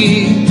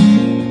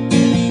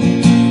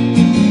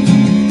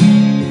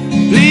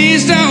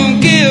 Please don't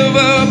give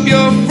up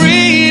your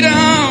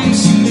freedoms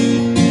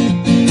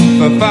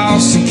for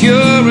false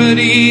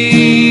security.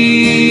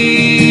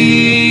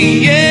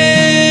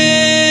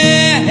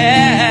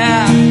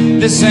 Yeah,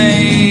 this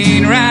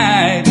ain't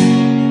right,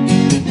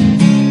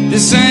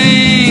 this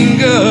ain't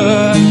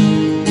good.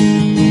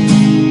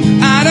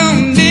 I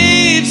don't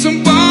need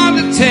someone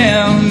to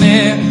tell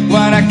me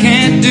what I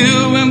can't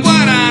do and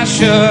what I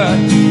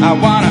should. I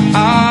wanna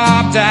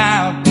opt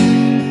out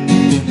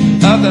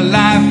of the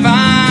life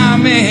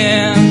I'm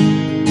in.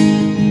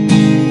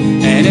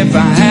 And if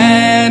I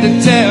had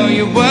to tell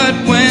you what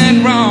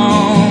went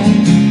wrong,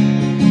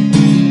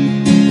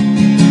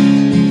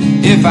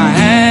 if I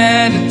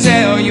had to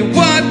tell you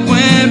what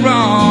went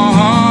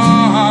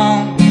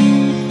wrong,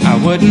 I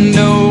wouldn't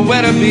know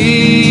where to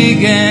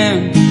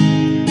begin.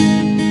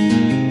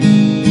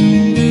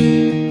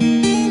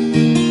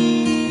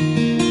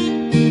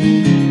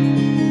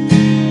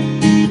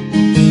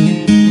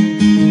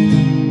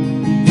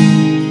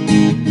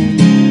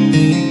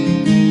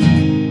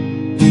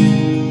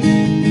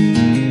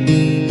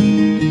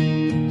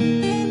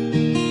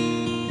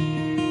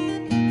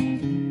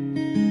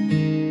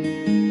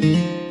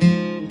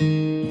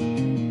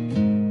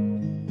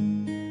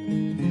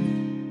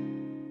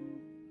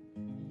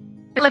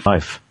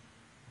 Life.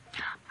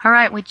 All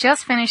right, we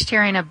just finished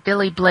hearing a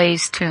Billy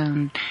Blaze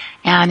tune,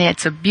 and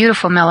it's a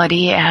beautiful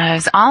melody,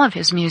 as all of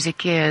his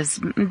music is.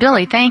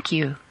 Billy, thank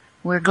you.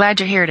 We're glad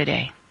you're here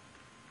today.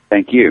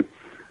 Thank you.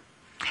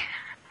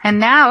 And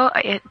now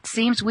it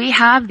seems we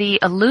have the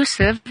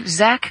elusive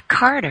Zach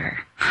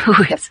Carter, who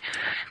has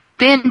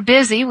been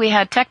busy. We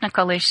had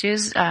technical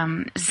issues.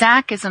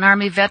 Zach is an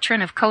Army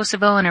veteran of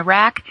Kosovo and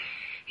Iraq.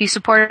 He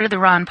supported the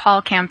Ron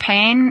Paul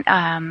campaign.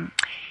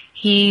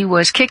 He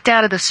was kicked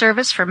out of the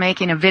service for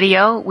making a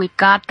video. We've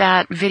got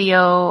that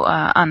video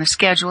on the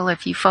schedule.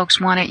 If you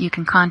folks want it, you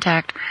can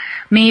contact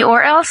me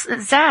or else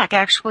Zach.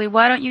 Actually,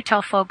 why don't you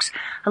tell folks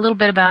a little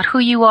bit about who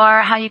you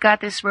are, how you got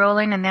this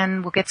rolling, and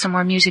then we'll get some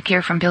more music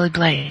here from Billy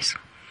Blaze.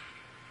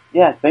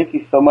 Yeah, thank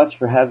you so much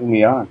for having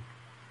me on.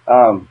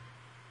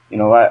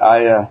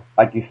 I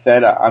like you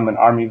said, I'm an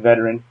Army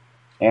veteran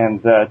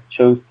and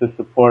chose to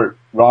support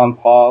Ron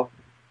Paul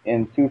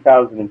in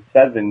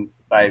 2007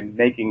 by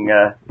making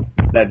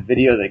that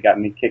video that got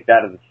me kicked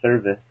out of the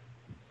service.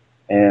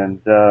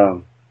 And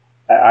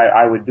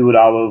I would do it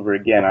all over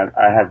again.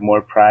 I have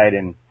more pride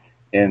in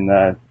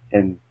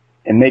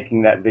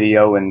making that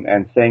video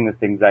and saying the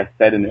things I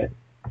said in it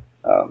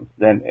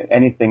than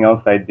anything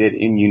else I did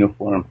in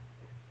uniform.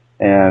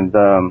 And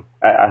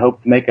I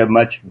hope to make a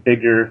much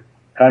bigger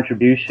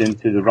contribution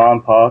to the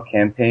Ron Paul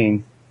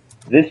campaign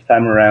this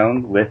time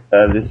around with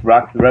this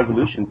Rock the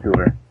Revolution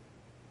tour.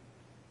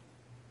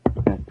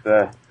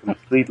 It's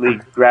completely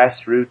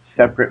grassroots,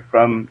 separate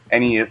from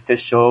any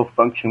official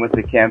function with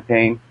the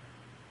campaign,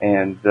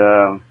 and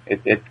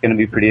it's going to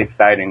be pretty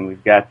exciting.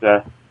 We've got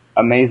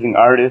amazing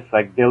artists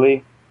like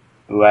Billy,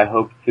 who I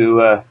hope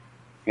to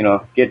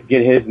get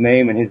his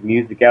name and his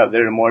music out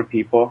there to more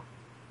people.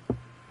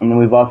 And then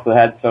we've also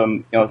had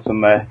some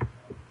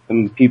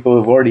people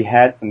who've already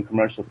had some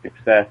commercial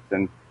success,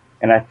 and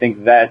I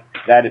think that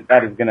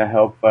is going to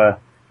help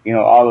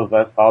all of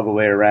us all the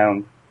way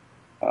around,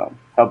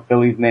 help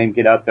Billy's name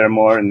get out there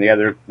more, and the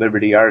other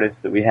Liberty artists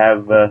that we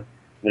have that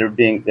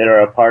are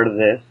a part of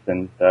this,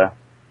 and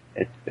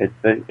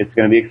it's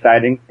going to be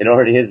exciting. It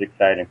already is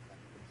exciting.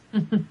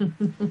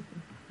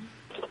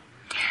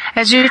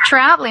 As you're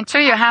traveling too,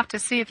 you have to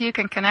see if you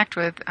can connect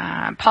with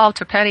Paul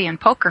Topetti and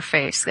Poker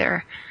Face.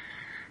 They're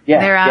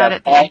out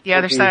at the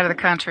other side of the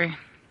country.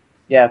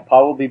 Yeah,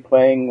 Paul will be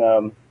playing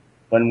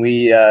when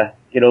we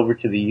get over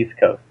to the East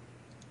Coast.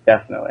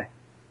 Definitely.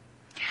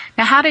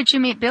 Now, how did you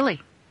meet Billy?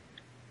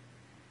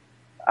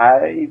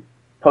 I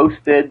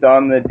posted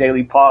on the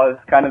Daily Paw.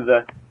 It's kind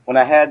of when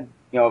I had,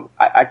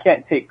 I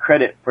can't take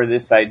credit for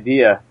this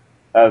idea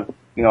of,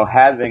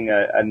 having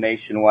a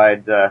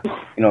nationwide,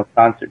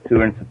 concert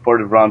tour in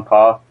support of Ron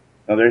Paul.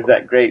 There's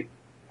that great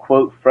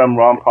quote from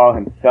Ron Paul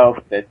himself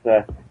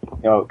that,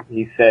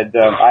 he said,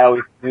 I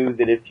always knew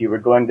that if you were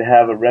going to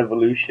have a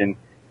revolution,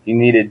 you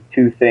needed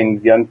two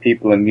things, young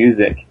people and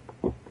music.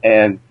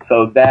 And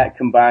so that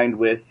combined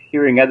with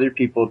hearing other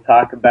people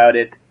talk about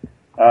it,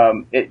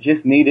 it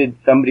just needed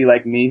somebody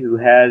like me who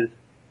has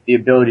the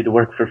ability to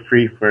work for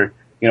free for,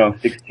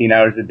 16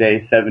 hours a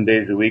day, 7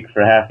 days a week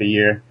for half a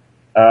year.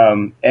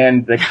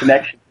 And the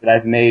connection that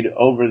I've made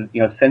over,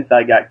 since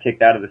I got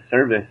kicked out of the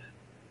service,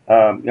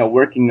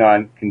 working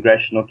on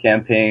congressional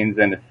campaigns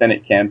and a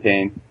Senate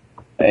campaign.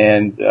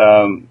 And,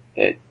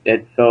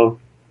 it's so,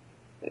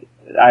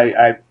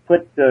 I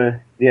put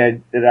that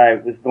I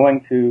was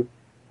going to,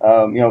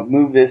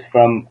 move this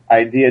from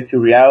idea to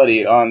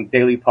reality on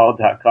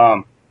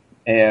dailypaul.com.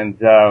 And,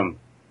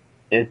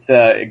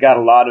 it got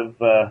a lot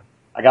of,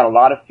 I got a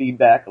lot of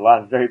feedback, a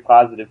lot of very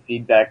positive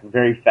feedback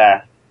very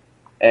fast.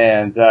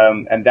 And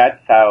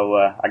that's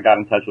how, I got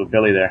in touch with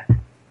Billy there.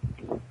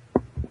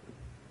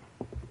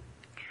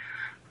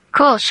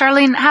 Cool.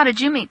 Sharlene, how did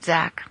you meet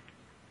Zach?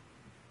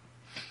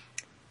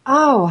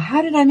 Oh,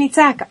 how did I meet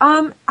Zach?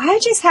 I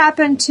just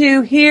happened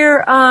to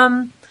hear,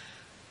 I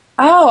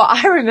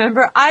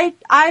remember.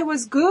 I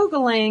was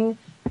Googling,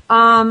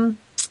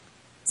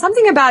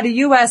 something about a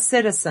U.S.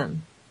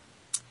 citizen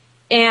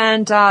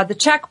and, the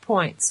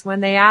checkpoints.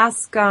 When they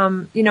ask,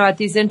 at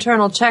these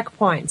internal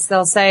checkpoints,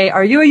 they'll say,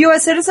 are you a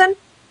U.S. citizen?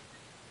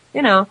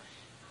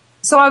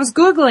 So I was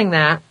Googling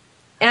that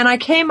and I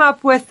came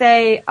up with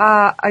a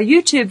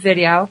YouTube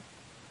video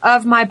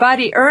of my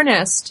buddy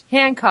Ernest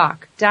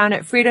Hancock down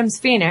at Freedom's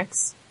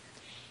Phoenix.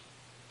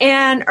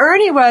 And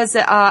Ernie was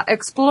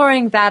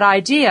exploring that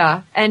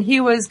idea, and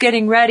he was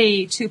getting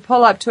ready to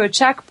pull up to a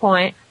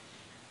checkpoint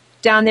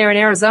down there in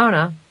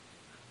Arizona.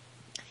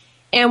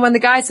 And when the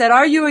guy said,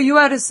 are you a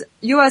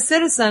U.S.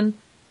 citizen?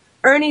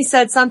 Ernie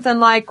said something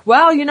like,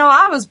 well,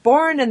 I was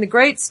born in the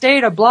great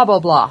state of blah, blah,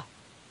 blah,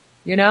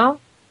 in a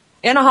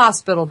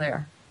hospital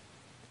there.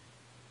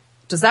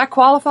 Does that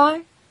qualify?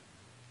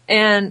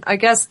 And I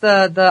guess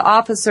the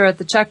officer at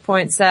the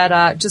checkpoint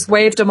said, just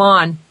waved him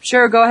on.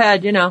 Sure, go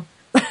ahead,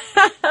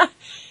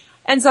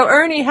 And so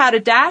Ernie had a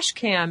dash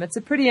cam. It's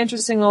a pretty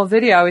interesting little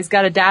video. He's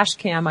got a dash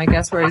cam, I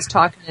guess, where he's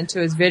talking into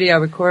his video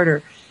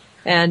recorder.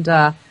 And,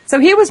 so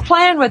he was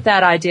playing with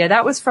that idea.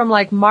 That was from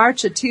like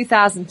March of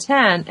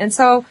 2010.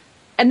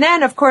 And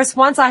then of course,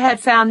 once I had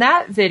found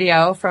that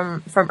video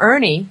from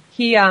Ernie,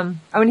 he's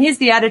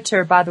the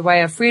editor, by the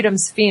way, of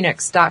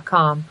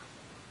freedomsphoenix.com.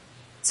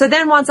 So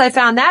then once I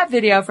found that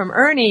video from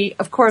Ernie,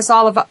 of course,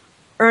 all of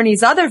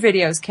Ernie's other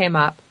videos came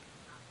up.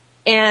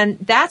 And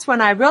that's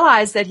when I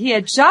realized that he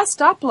had just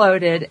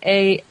uploaded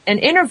an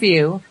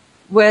interview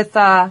with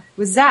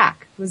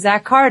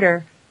Zach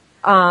Carter,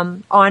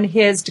 on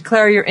his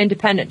Declare Your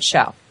Independence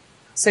show.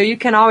 So you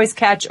can always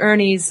catch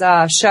Ernie's,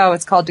 show.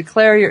 It's called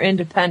Declare Your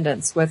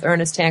Independence with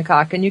Ernest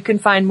Hancock. And you can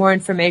find more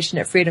information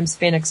at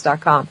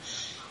freedomsphoenix.com.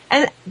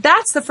 And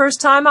that's the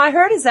first time I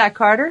heard of Zach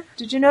Carter.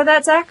 Did you know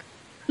that, Zach?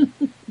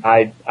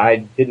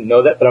 I didn't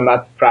know that, but I'm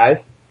not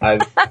surprised.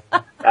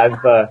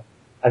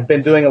 I've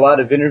been doing a lot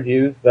of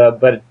interviews,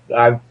 but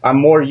I'm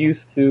more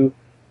used to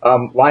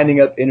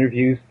lining up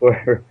interviews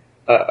for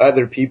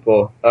other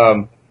people.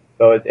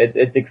 So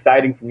it's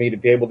exciting for me to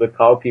be able to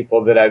call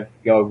people that I've,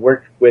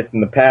 worked with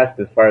in the past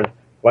as far as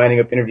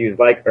lining up interviews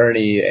like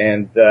Ernie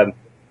and,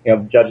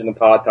 Judge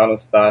Napolitano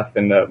stuff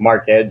and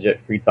Mark Edge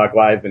at Free Talk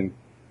Live and,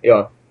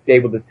 be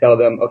able to tell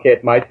them, okay,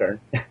 it's my turn.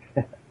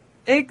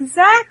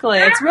 Exactly.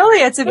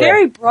 It's a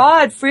very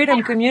broad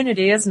freedom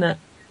community, isn't it?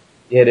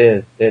 It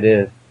is.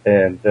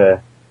 And,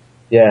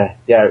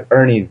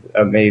 Ernie's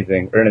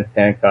amazing. Ernest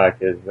Hancock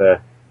is,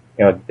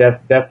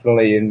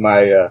 definitely in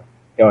my,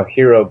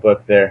 hero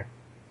book there.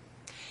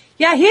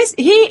 Yeah,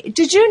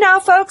 did you know,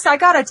 folks, I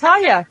gotta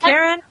tell you,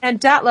 Karen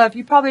and Detlev,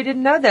 you probably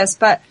didn't know this,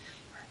 but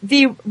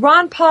the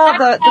Ron Paul,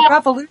 the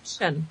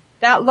revolution,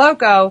 that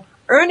logo,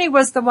 Ernie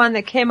was the one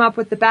that came up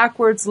with the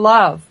backwards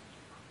love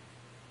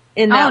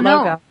in that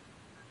logo.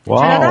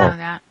 Wow. Did you know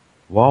that?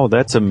 Wow,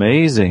 that's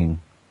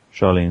amazing,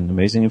 Sharlene.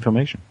 Amazing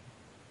information.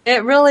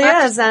 It really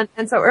is. And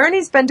so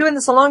Ernie's been doing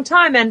this a long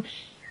time. And,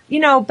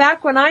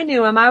 back when I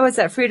knew him, I was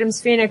at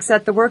Freedom's Phoenix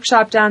at the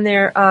workshop down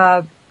there,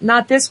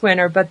 not this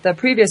winter, but the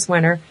previous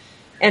winter,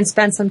 and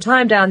spent some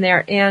time down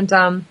there. And,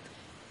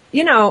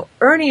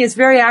 Ernie is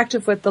very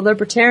active with the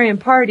Libertarian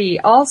Party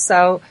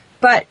also,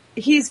 but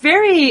he's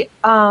very,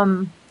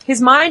 his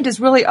mind is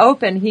really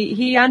open.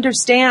 He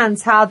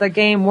understands how the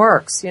game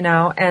works,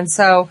 and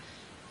so,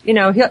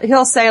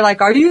 he'll say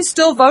like, are you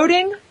still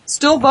voting?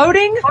 Still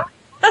voting?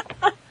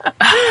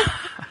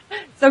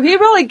 So he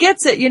really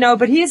gets it,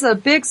 but he's a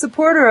big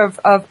supporter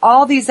of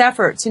all these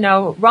efforts.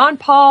 Ron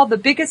Paul, the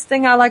biggest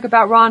thing I like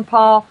about Ron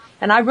Paul,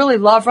 and I really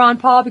love Ron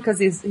Paul because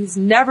he's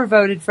never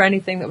voted for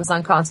anything that was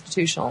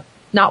unconstitutional.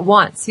 Not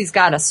once. He's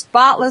got a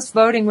spotless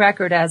voting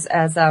record as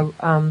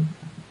a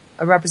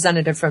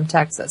representative from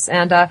Texas.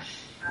 And,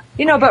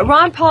 but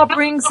Ron Paul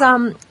brings,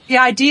 the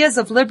ideas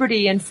of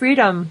liberty and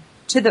freedom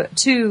to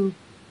the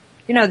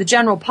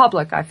general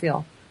public, I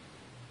feel.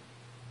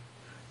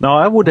 Now,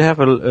 I would have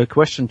a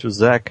question to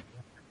Zach.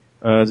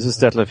 This is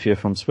Detlev here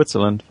from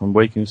Switzerland, from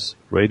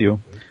UWS-Radio.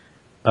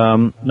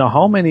 Now,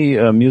 how many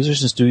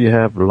musicians do you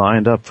have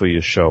lined up for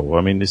your show?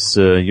 I mean,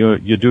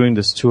 you're doing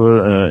this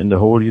tour in the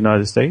whole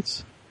United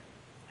States?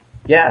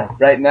 Yeah,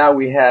 right now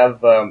we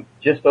have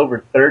just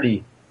over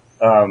 30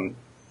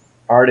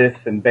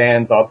 artists and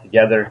bands all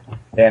together,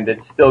 and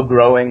it's still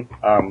growing.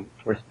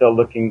 We're still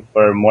looking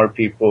for more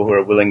people who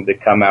are willing to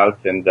come out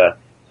and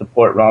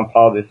support Ron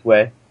Paul this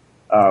way.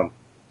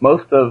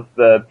 Most of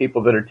the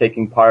people that are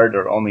taking part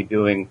are only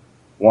doing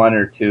 1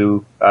 or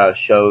 2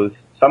 shows.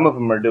 Some of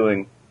them are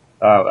doing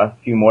a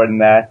few more than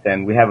that,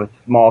 and we have a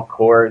small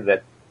core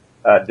that's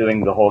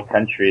doing the whole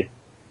country.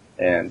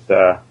 And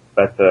we're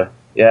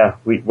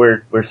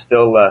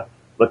still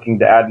looking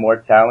to add more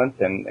talent,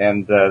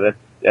 and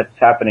that's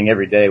happening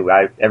every day.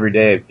 Every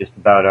day, just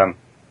about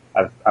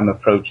I'm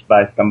approached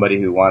by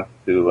somebody who wants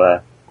to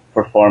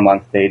perform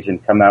on stage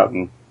and come out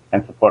and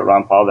support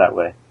Ron Paul that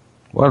way.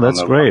 Well,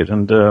 that's great.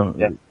 And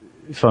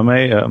if I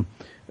may,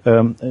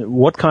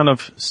 what kind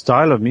of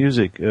style of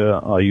music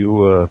are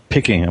you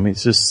picking? I mean,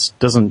 it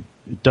doesn't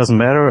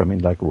matter. I mean,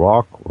 like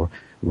rock or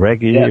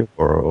reggae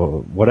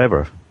or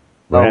whatever.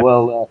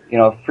 Well,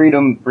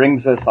 freedom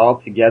brings us all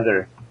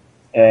together,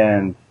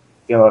 and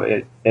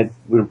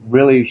we're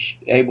really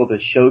able to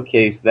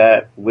showcase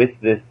that with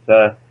this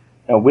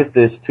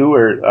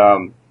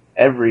tour.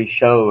 Every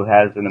show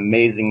has an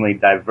amazingly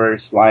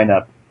diverse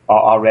lineup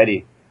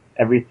already.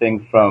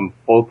 Everything from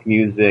folk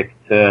music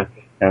to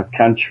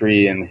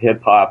country and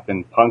hip hop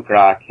and punk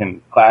rock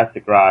and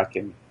classic rock,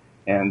 and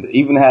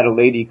even had a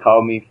lady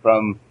call me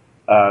from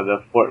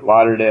the Fort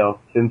Lauderdale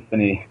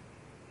Symphony,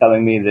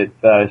 telling me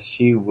that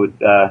she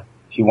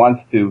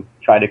wants to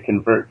try to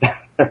convert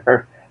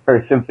her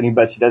symphony,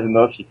 but she doesn't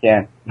know if she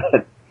can.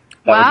 But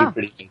that would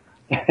be pretty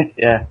neat.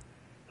 Yeah.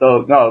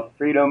 So no,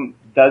 freedom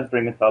does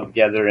bring us all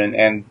together,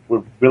 and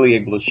we're really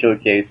able to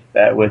showcase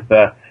that with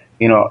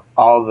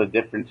all the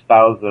different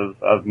styles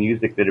of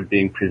music that are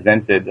being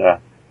presented,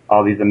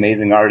 all these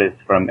amazing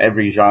artists from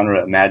every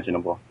genre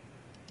imaginable.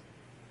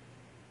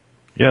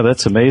 Yeah,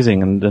 that's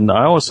amazing. And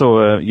I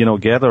also,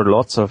 gather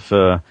lots of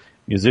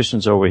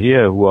musicians over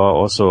here who are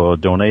also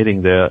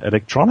donating their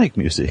electronic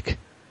music.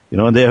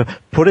 And they're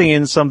putting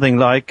in something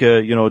like,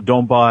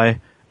 don't buy,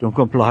 don't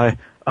comply,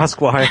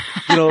 ask why,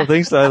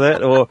 things like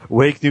that, or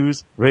Wake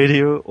News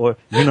Radio, or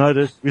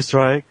United We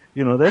Strike.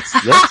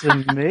 That's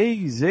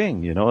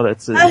amazing.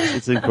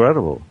 It's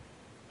incredible.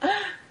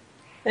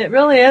 It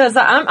really is.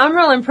 I'm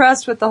real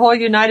impressed with the whole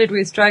United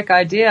We Strike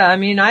idea. I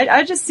mean,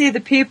 I just see the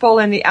people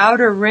in the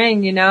outer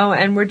ring,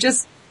 and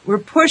we're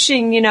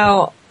pushing,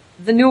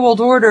 the New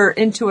World Order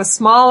into a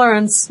smaller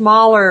and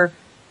smaller,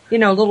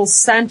 little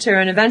center,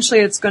 and eventually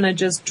it's going to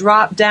just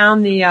drop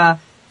down the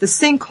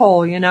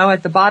sinkhole,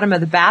 at the bottom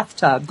of the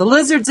bathtub. The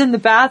lizards in the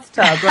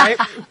bathtub, right?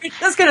 We're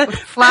just going to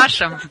flush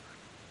them.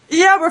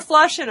 Yeah, we're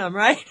flushing them,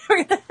 right?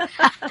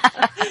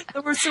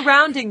 We're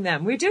surrounding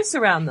them. We do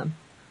surround them.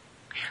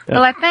 Yeah.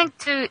 Well, I think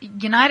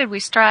United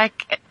We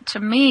Strike, to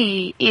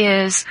me,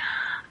 is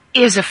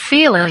a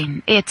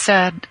feeling. It's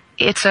a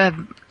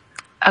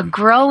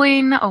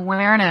growing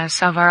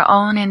awareness of our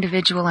own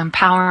individual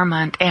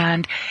empowerment,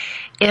 and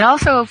it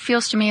also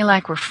feels to me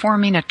like we're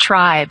forming a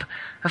tribe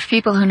of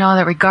people who know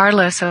that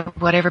regardless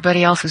of what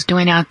everybody else is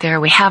doing out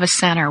there, we have a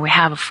center, we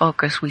have a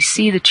focus, we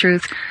see the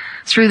truth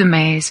through the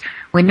maze.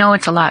 We know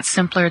it's a lot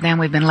simpler than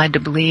we've been led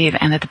to believe,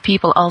 and that the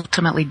people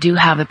ultimately do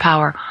have the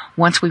power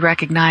once we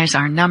recognize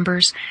our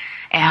numbers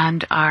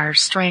and our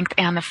strength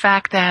and the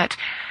fact that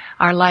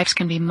our lives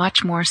can be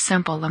much more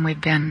simple than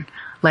we've been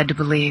led to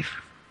believe.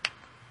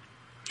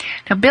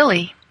 Now,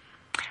 Billy,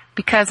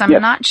 because I'm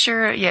not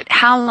sure yet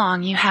how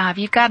long you have.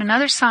 You've got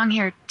another song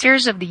here,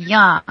 Tears of the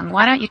Young.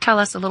 Why don't you tell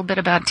us a little bit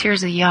about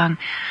Tears of the Young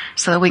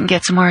so that we can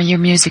get some more of your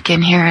music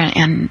in here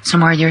and some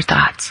more of your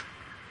thoughts?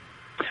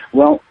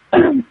 Well,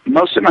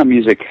 most of my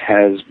music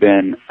has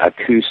been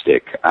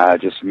acoustic,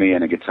 just me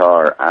and a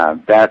guitar.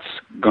 That's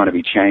going to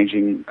be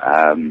changing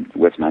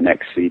with my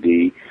next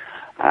CD.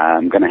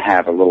 I'm going to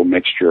have a little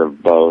mixture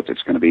of both.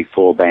 It's going to be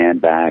full band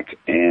back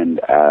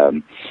and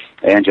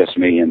just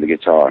me and the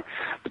guitar.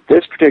 But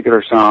this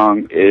particular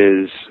song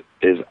is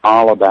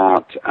all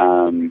about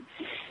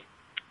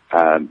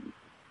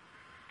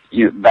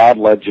bad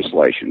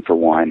legislation, for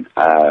one,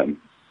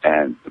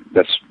 and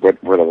that's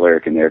where the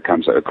lyric in there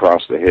comes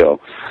across the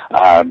hill.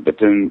 But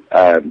then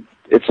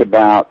it's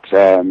about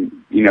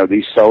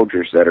these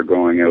soldiers that are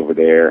going over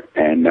there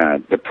and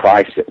the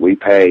price that we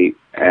pay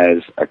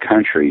as a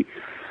country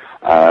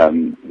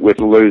with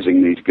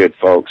losing these good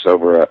folks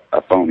over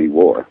a phony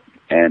war.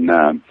 And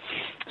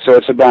so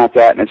it's about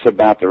that, and it's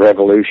about the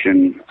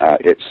revolution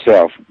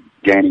itself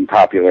gaining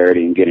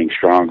popularity and getting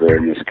stronger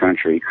in this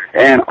country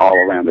and all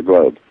around the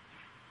globe.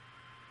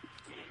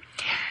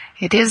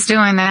 It is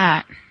doing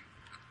that.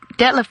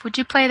 Detlev, would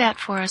you play that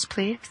for us,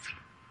 please?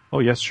 Oh,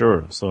 yes,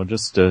 sure. So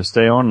just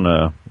stay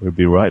on. We'll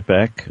be right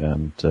back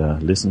and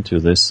listen to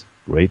this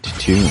great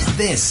tune.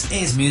 This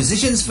is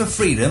Musicians for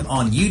Freedom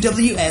on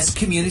UWS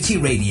Community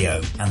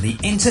Radio and the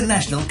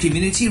International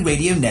Community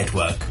Radio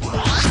Network.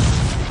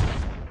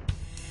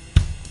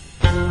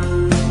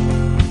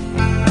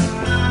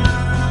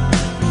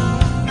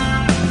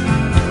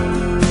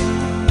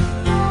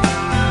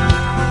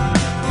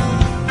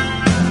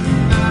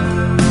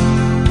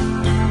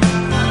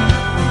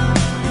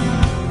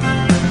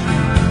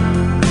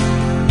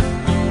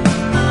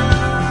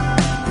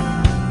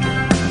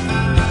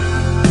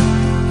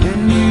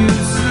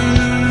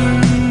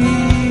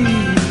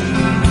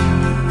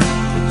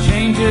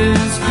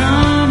 Changes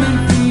coming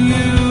for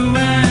you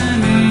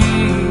and me.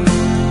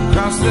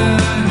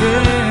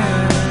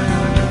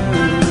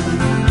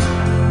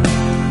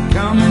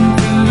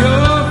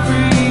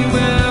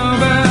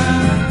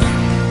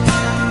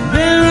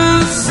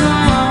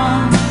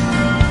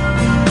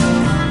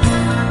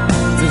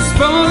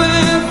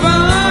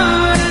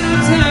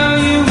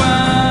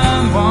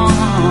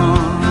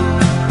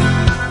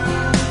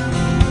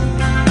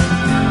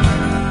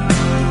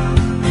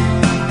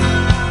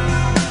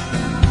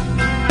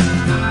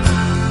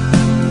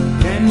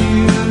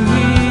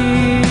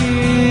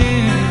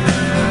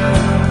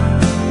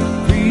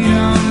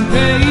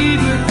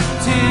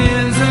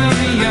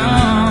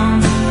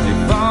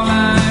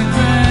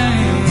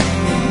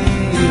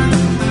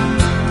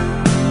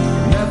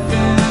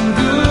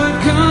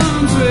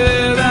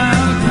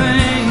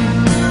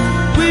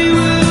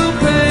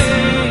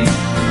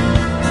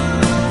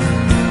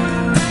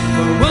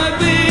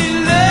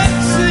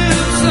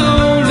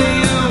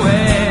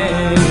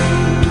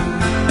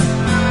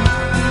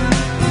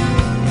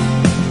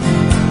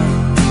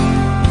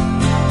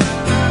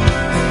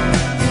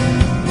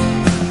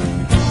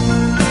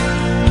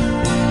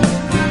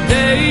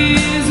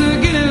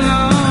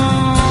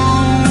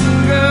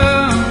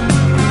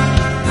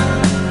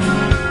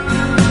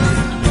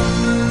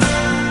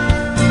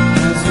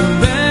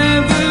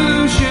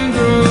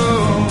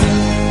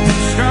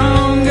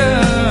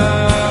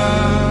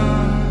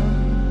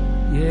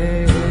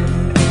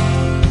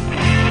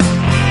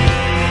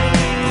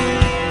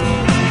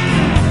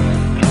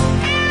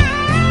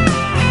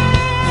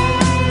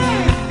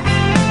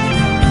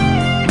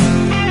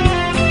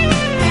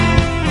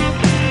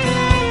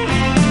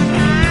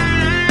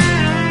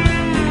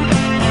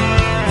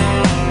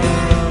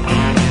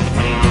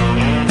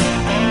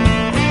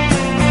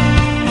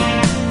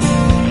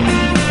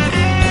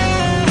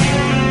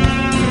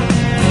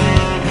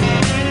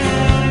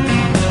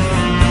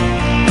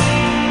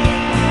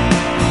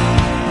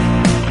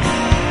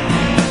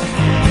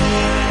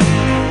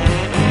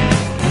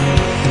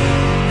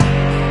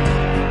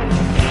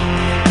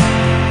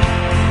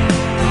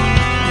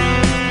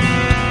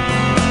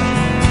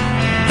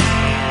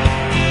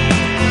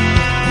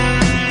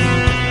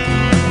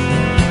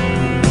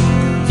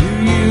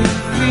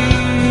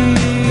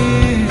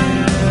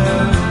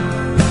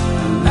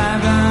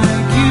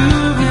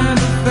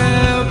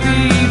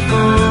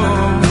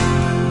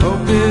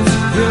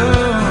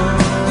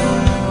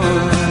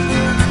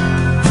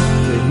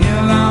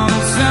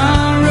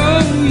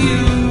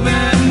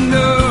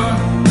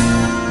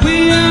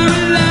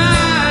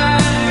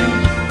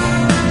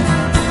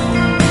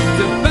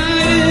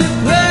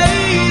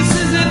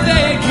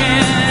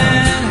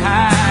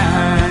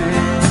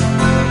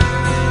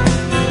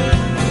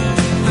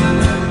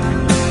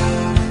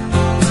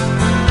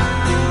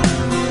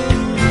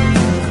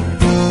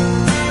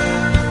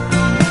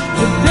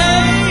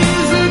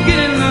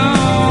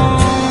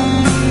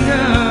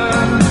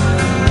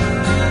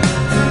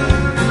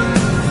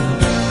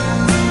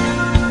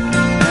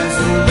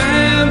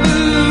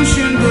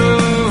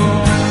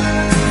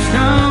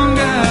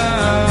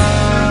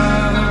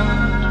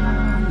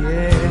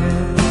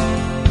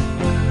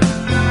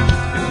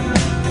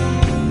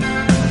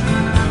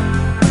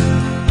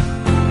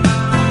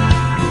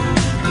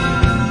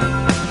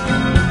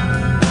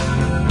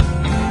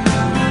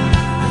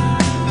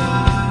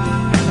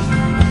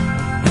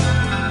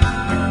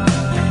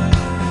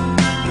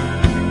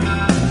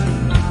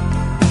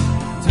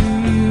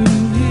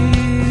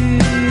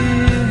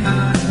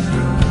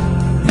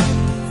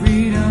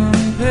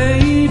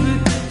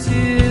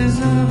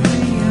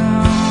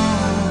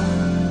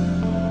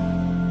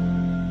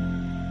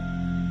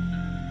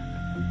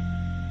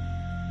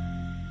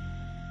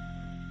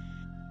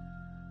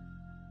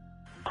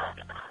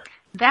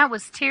 That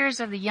was Tears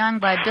of the Young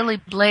by Billy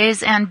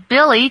Blaze. And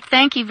Billy,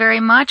 thank you very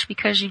much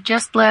because you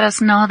just let us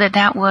know that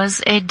that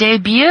was a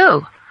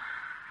debut.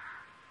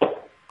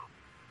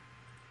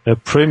 A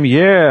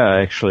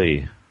premiere,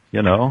 actually.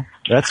 You know,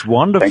 that's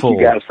wonderful. Thank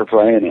you guys for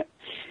playing it.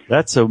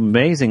 That's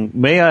amazing.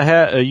 May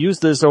I use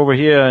this over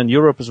here in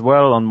Europe as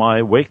well on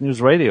my Wake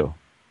News Radio?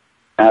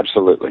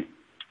 Absolutely.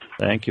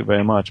 Thank you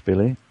very much,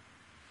 Billy.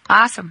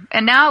 Awesome.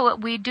 And now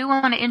we do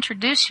want to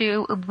introduce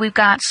you. We've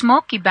got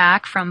Smokey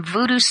back from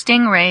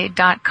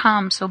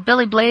VoodooStingray.com. So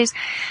Billy Blaze,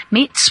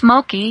 meet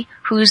Smokey,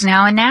 who's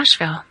now in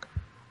Nashville.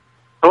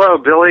 Hello,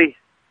 Billy.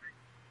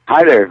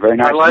 Hi there. Very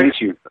nice to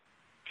meet you.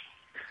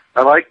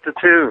 I like the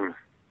tune.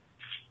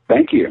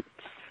 Thank you.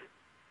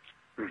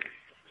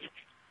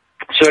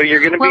 So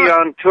you're going to be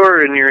on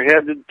tour and you're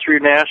headed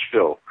through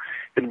Nashville.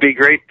 It'd be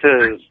great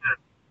to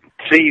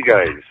see you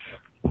guys.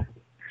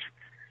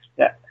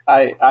 Yeah,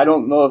 I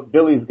don't know if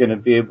Billy's going to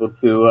be able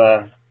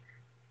to.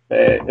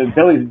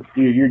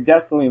 You're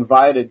definitely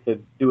invited to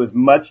do as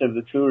much of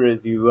the tour as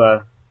you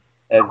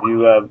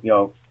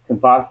can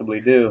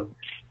possibly do.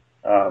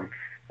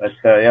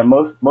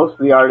 Most of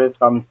the artists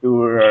on the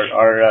tour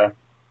are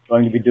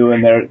going to be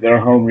doing their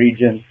home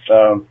regions.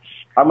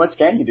 How much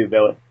can you do,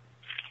 Billy?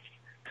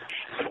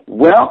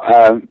 Well,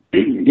 I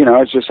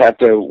just have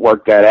to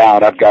work that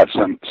out. I've got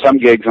some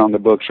gigs on the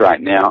books right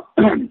now.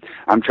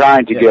 I'm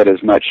trying to get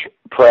as much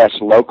press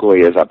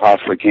locally as I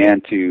possibly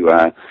can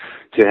to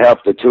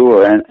help the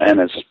tour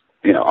and as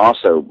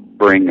also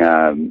bring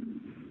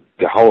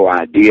the whole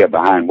idea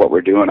behind what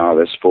we're doing all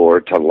this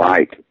for to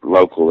light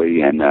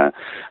locally. And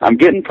I'm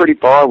getting pretty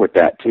far with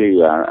that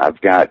too.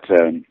 I've got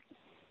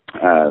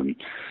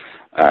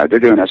they're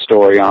doing a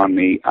story on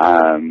me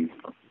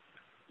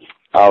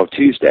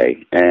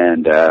Tuesday,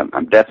 and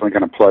I'm definitely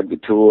going to plug the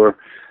tour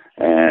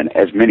and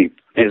as many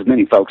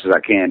folks as I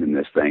can in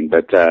this thing.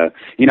 But a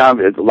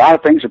lot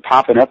of things are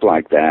popping up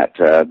like that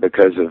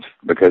because of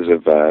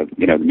the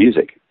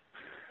music.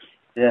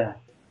 Yeah,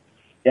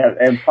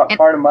 and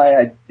part of my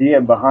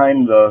idea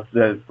behind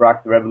the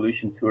Rock the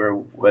Revolution tour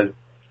was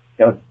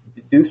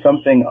do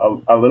something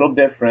a little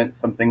different,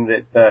 something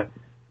that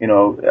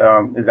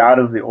is out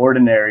of the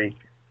ordinary,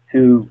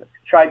 to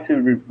try to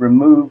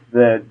remove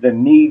the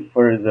need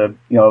for the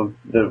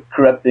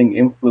corrupting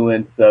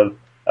influence of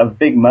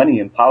big money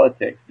in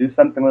politics. Do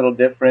something a little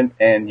different,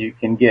 and you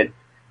can get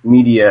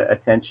media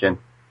attention.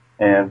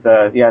 And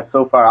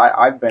so far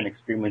I've been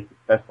extremely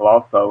successful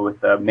also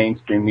with the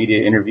mainstream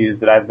media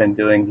interviews that I've been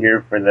doing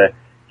here for the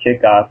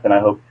kickoff, and I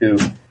hope to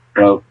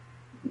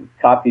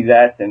copy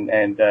that and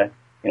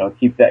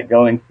keep that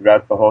going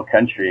throughout the whole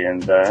country.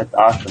 And that's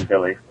awesome,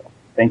 Billy.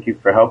 Thank you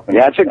for helping.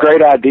 Yeah, it's a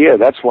great idea.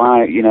 That's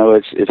why,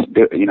 it's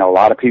a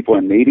lot of people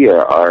in media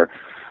are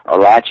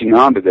latching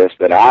on to this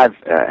that I've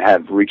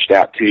have reached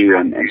out to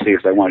and see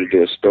if they want to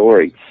do a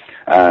story.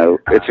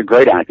 It's a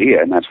great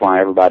idea, and that's why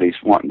everybody's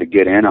wanting to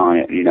get in on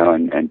it,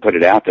 and put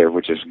it out there,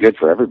 which is good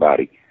for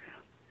everybody.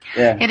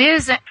 Yeah. It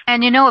is,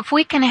 and if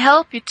we can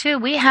help you too,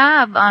 we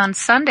have on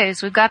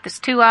Sundays, we've got this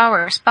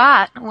 2-hour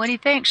spot. What do you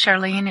think,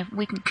 Sharlene, if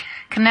we can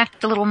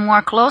connect a little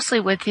more closely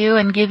with you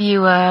and give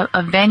you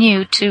a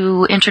venue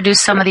to introduce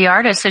some of the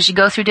artists as you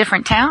go through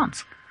different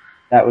towns?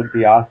 That would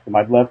be awesome.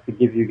 I'd love to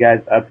give you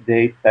guys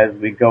updates as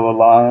we go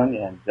along,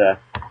 and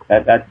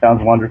that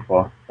sounds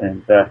wonderful.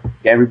 And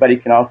everybody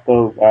can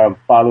also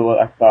follow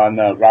us on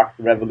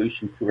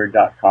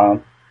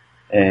rocktherevolutiontour.com,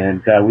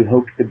 and we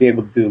hope to be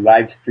able to do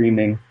live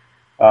streaming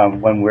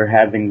when we're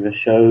having the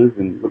shows,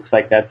 and it looks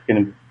like that's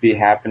going to be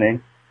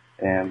happening.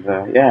 And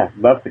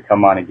love to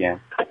come on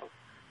again.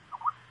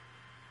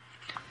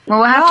 Well,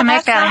 we'll have to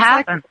make that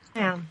happen.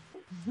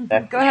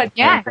 Go ahead.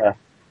 Yeah.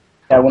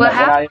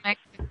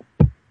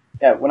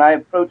 When I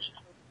approach,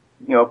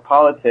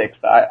 politics,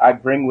 I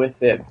bring with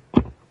it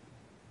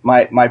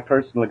my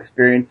personal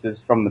experiences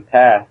from the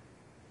past.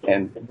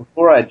 And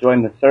before I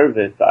joined the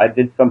service, I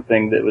did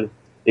something that was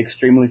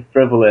extremely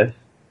frivolous.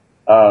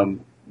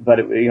 But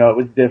it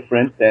was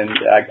different, and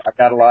I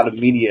got a lot of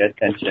media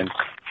attention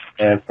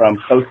from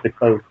coast to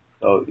coast.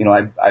 So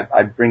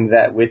I bring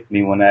that with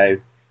me when I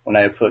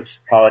approach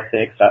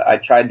politics. I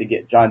tried to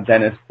get John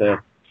Dennis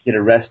to get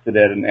arrested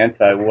at an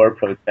anti-war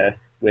protest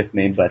with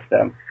me, but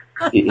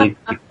he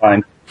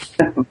declined.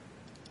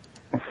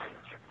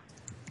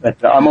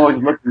 But I'm always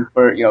looking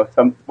for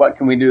what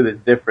can we do that's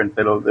different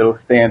that'll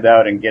stand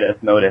out and get us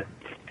noticed.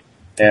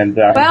 And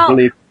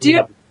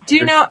do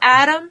you know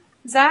Adam,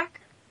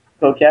 Zach?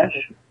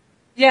 Kokesh?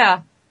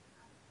 Yeah.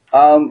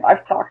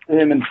 I've talked to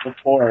him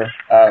before.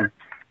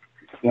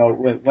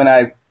 When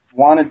I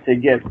wanted to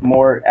get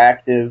more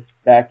active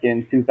back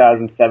in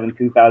 2007,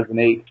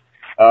 2008,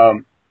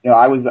 I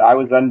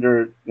was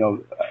under,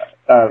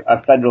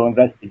 a federal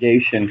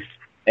investigation,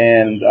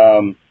 and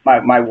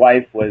my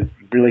wife was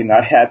really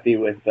not happy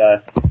with,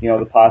 the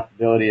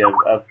possibility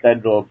of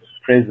federal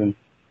prison,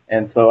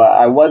 and so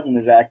I wasn't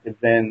as active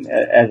then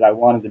as I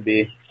wanted to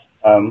be.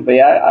 But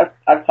yeah,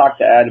 I've talked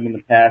to Adam in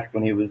the past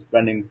when he was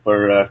running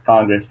for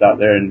Congress out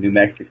there in New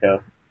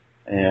Mexico,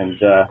 and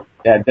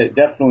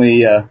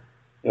definitely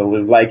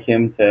would like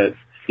him to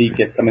speak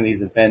at some of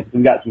these events.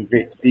 We've got some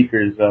great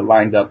speakers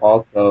lined up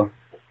also.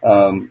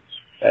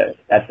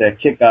 At the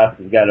kickoff,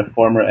 we've got a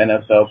former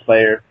NFL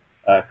player,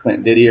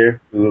 Clint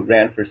Didier, who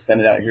ran for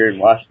Senate out here in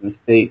Washington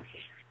State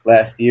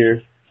last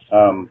year.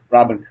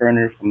 Robin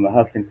Kerner from the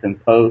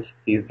Huffington Post.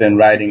 He's been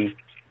writing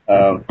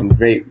some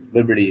great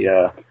liberty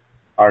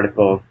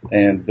articles.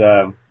 And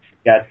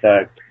got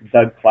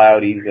Doug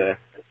Cloud. He's a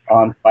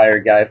on-fire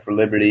guy for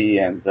liberty.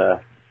 And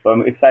so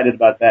I'm excited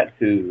about that,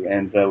 too.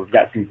 And we've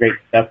got some great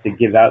stuff to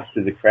give out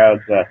to the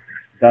crowds.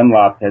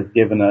 Dunlop has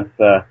given us,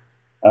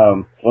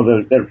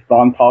 there's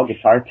Ron Paul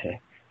guitar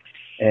pick.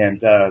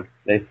 And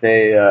they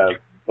say,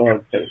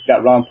 it's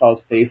got Ron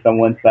Paul's face on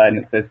one side and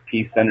it says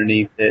peace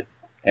underneath it.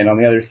 And on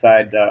the other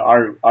side,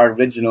 our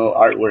original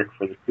artwork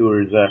for the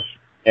tour is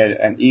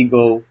an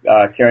eagle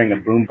carrying a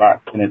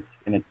boombox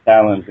in its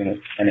talons,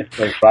 and it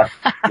says rock.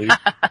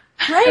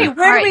 Great.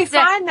 Where do we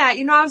find that?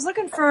 I was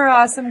looking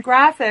for some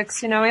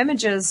graphics,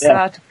 images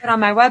to put on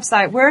my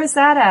website. Where is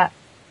that at?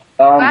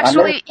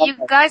 Actually, you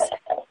guys,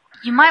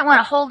 you might want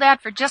to hold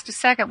that for just a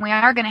second. We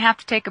are going to have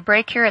to take a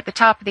break here at the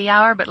top of the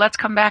hour, but let's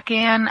come back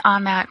in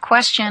on that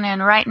question.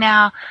 And right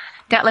now,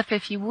 Detlev,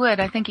 if you would,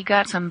 I think you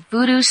got some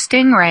Voodoo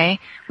Stingray,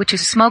 which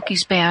is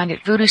Smokey's band,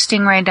 at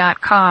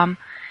voodoostingray.com.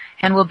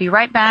 And we'll be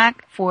right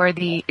back for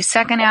the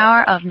second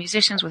hour of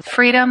Musicians with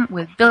Freedom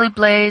with Billy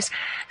Blaze,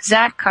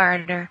 Zach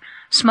Carter,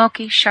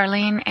 Smokey,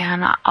 Sharlene,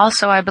 and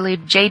also, I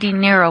believe, J.D.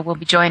 Nero will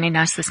be joining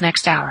us this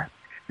next hour.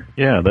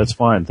 Yeah, that's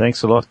fine.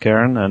 Thanks a lot,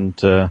 Karen.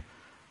 And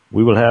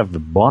we will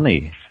have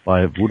Bonnie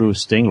by Voodoo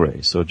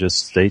Stingray, so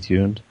just stay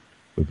tuned.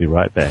 We'll be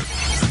right back.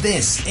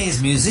 This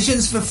is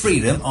Musicians for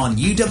Freedom on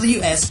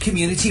UWS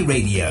Community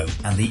Radio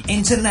and the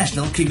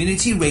International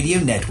Community Radio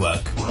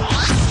Network.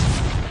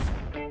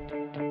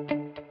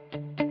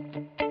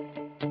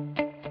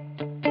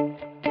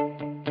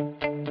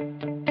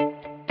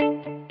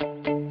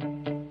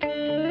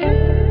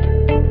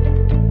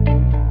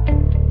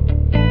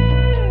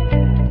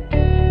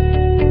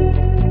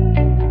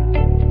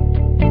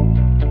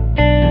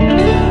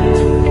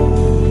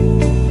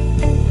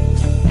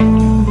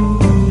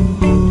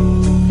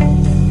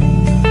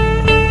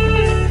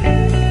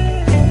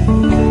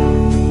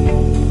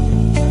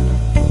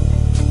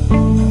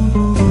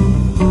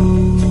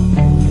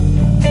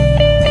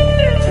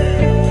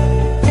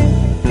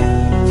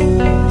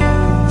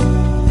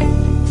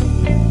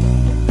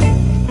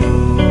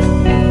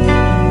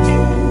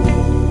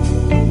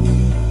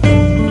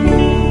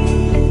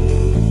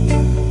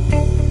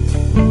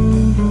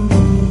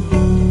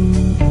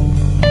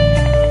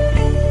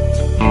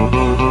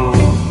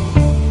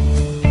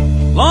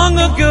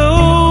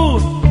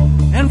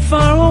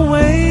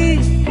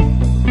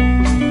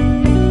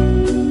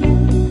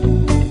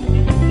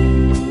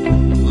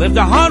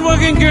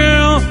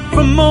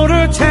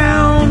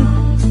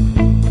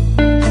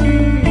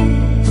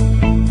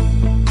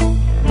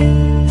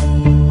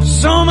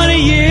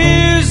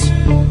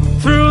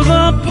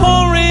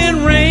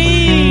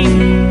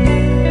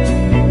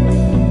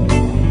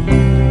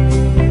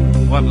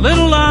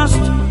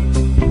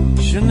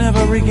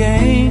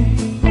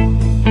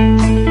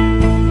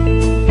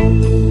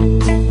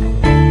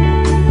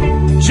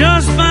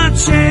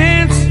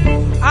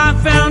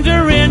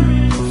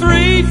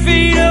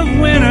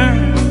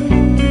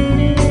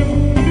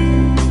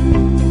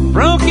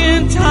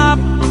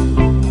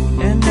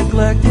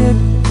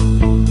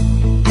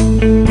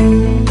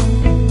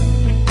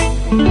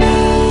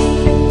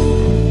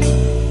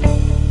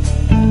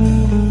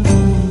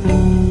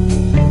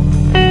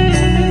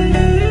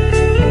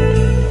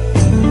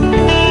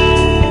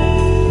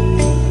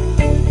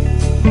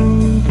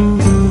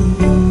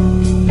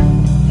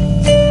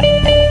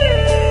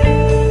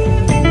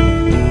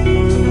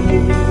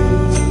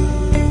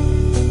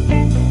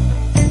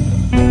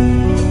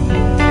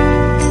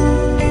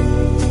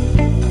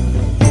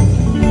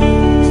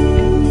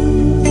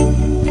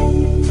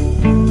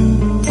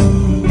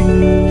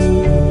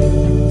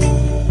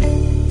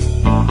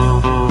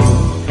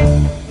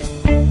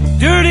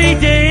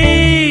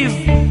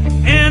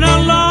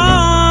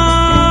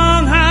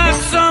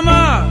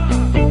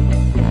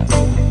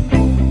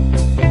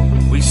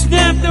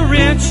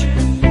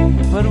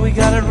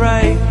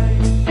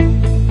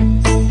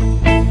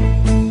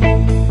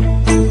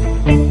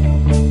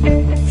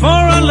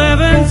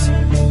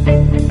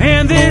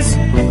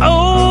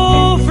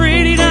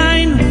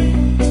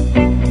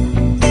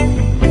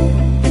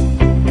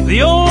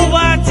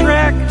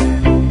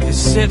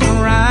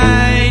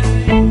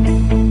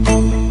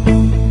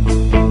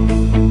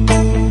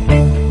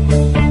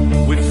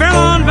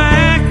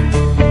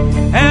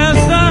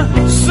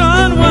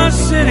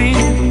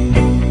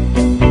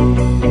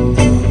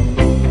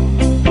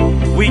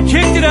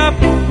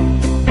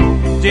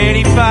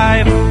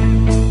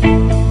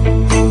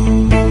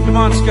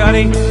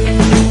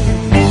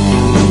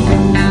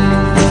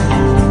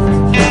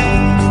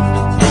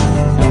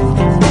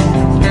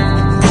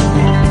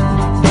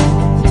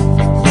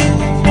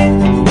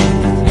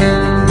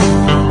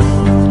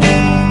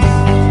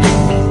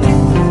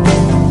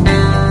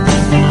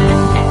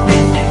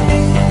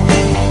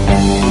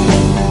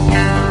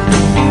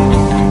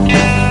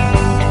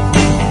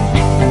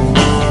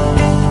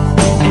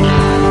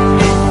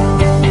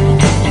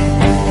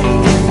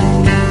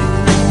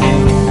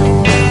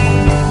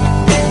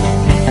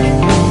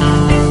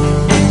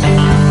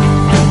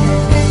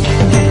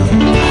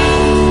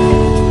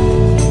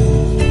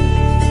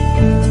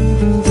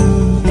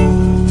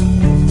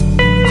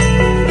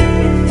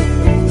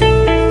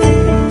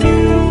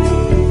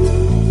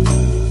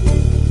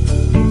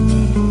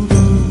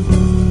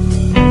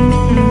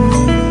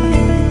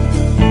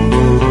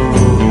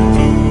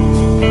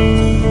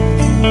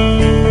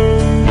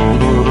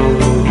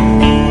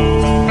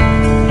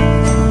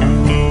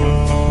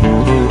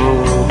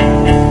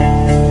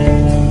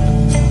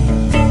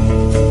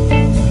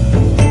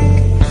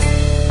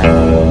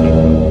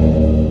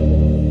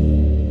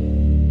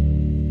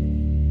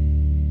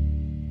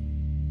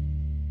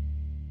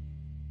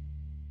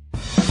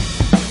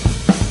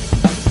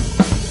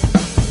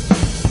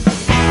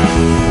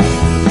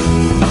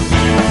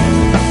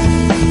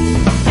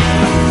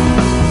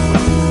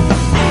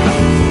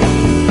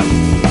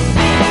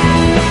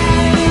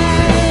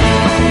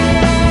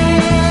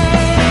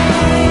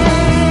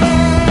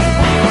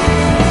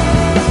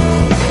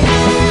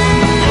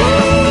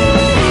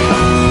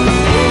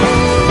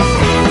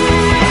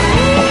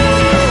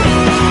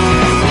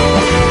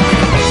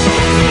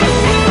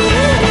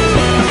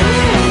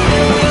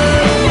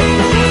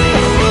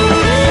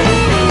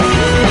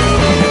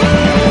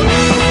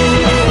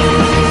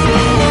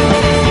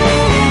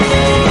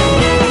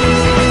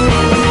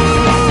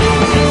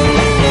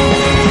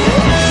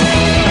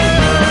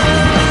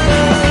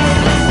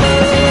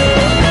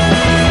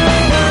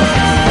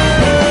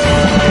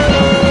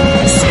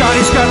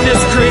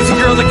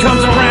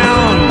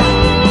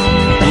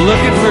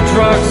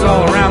 drugs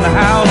all around the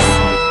house.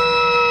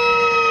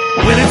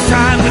 When it's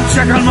time to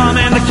check on Mom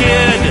and the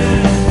kid,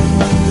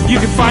 you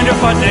can find her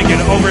butt naked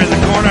over in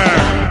the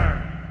corner.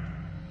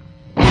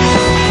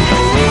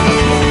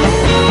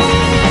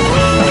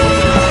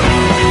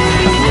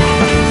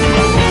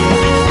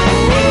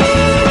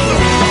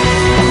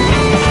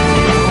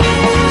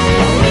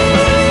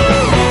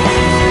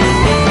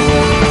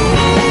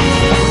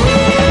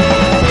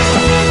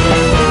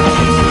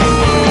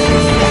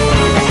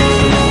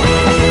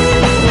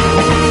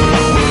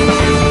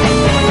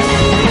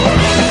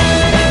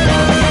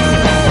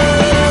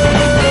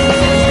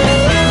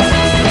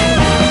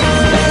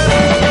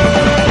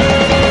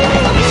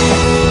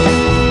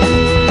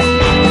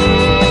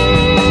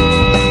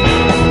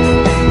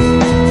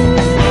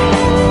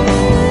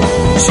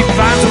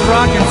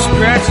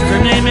 Scratched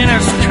her name in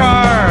his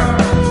car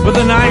with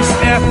a nice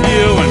F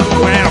you and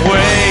ran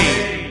away.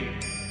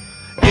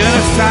 When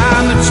it's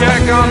time to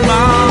check on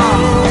Mom,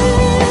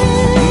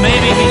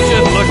 maybe he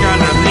should look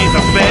underneath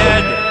the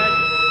bed.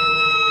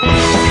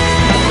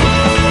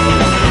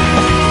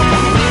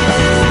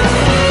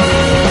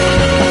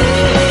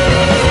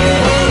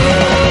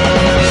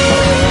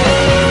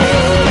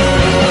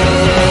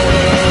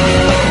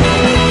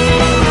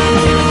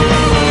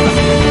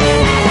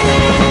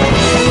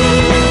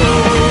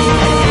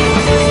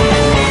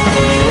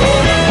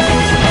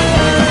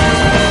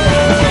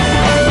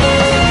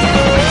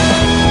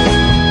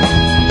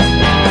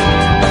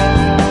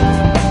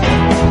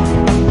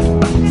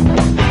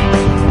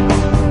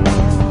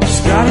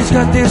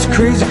 Got this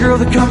crazy girl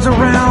that comes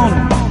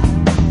around,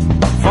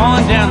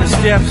 falling down the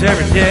steps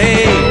every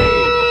day.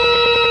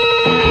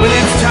 When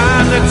it's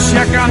time to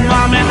check on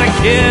Mom and the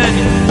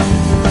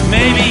kid,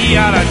 maybe he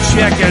ought to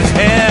check his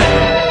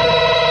head.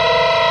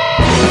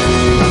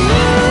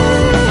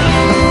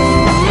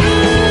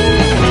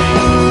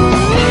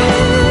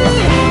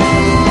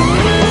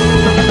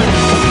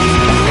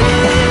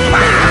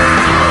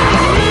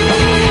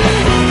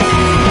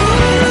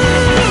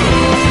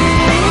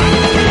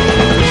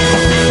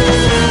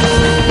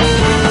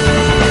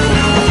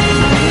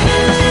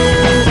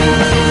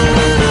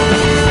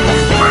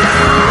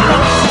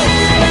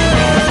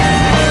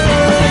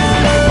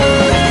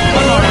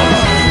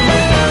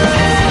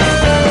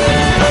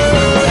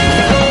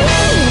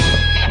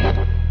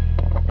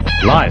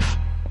 Live.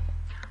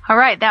 All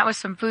right, that was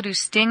some Voodoo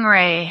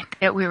Stingray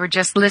that we were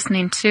just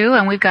listening to,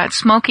 and we've got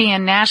Smokey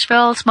in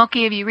Nashville.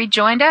 Smokey, have you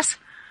rejoined us?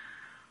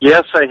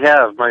 Yes, I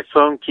have. My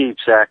phone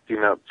keeps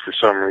acting up for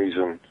some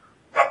reason.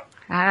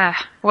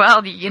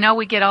 Well, you know,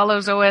 we get all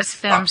those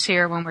OSMs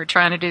here when we're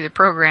trying to do the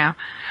program.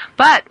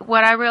 But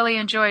what I really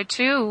enjoyed,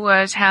 too,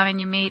 was having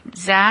you meet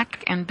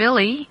Zach and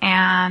Billy,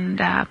 and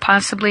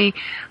possibly,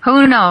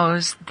 who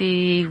knows,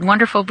 the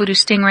wonderful Voodoo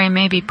Stingray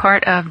may be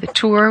part of the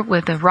tour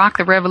with the Rock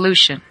the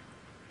Revolution.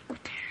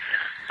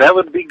 That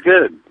would be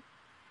good.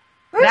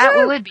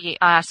 That would be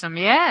awesome,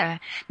 yeah.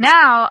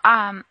 Now,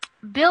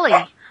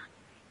 Billy,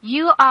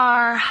 you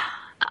are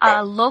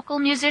a local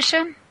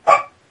musician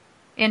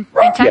in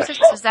Texas?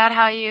 Yes. Is that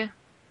how you...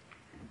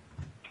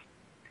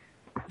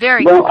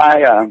 Very well, cool.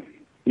 I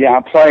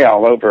play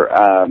all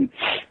over.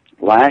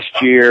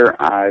 Last year,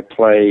 I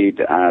played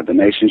the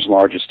nation's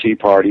largest tea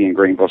party in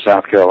Greenville,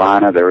 South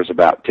Carolina. There was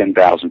about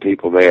 10,000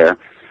 people there.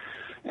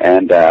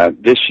 And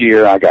this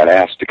year, I got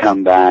asked to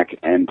come back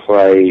and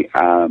play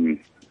a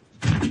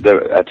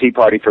tea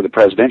party for the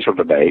presidential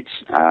debates.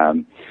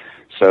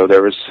 So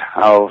there was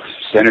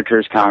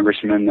senators,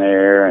 congressmen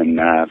there, and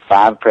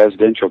 5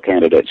 presidential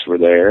candidates were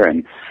there.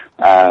 And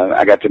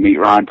I got to meet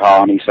Ron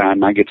Paul, and he signed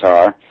my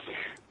guitar,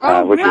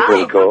 which was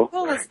really cool.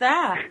 How cool is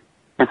that?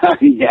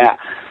 Yeah.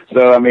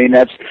 So, I mean,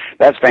 that's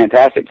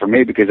fantastic for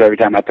me because every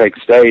time I take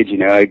the stage, you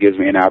know, it gives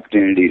me an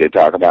opportunity to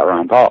talk about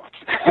Ron Paul.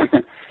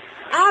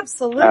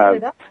 Absolutely.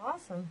 That's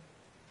awesome.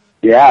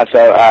 Yeah.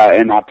 So,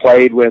 and I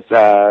played with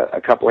a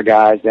couple of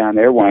guys down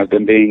there, one of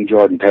them being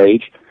Jordan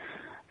Page.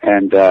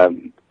 And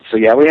so,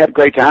 yeah, we had a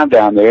great time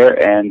down there.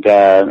 And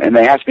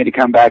they asked me to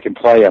come back and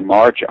play a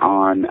march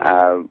on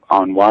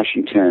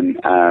Washington,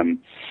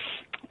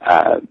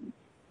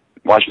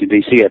 Washington,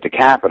 D.C. at the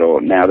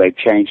Capitol. Now they've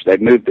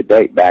moved the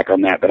date back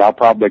on that, but I'll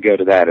probably go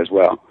to that as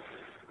well.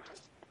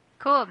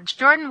 Cool.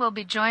 Jordan will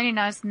be joining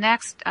us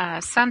next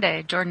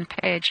Sunday, Jordan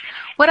Page.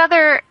 What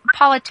other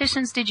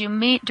politicians did you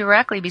meet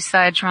directly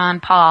besides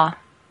Ron Paul?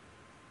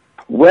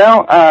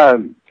 Well,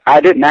 I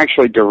didn't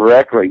actually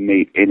directly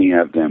meet any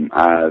of them.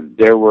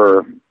 There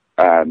were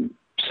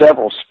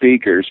several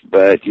speakers,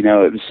 but, you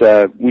know, it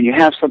was when you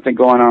have something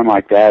going on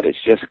like that,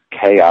 it's just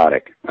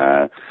chaotic.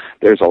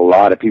 There's a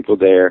lot of people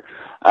there.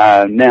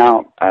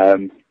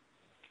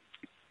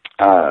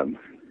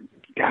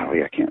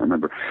 Golly, I can't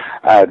remember.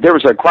 There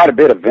was quite a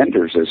bit of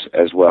vendors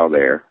as well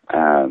there.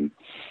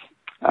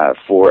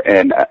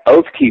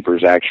 Oath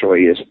Keepers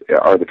actually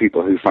are the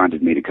people who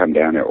funded me to come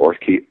down there,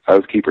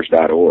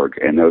 oathkeepers.org,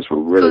 and those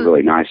were really,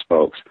 really nice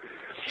folks.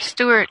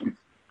 Stuart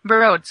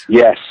Rhodes.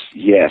 Yes,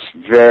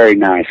 very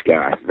nice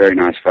guy, very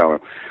nice fellow.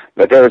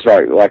 But there was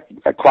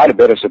quite a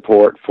bit of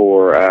support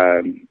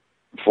for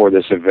for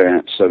this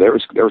event. So there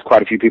was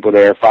quite a few people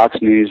there.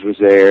 Fox News was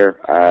there.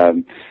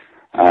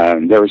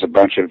 There was a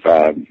bunch of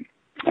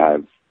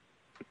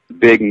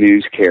big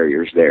news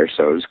carriers there,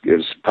 so it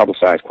was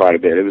publicized quite a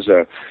bit. It was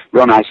a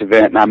real nice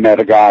event, and I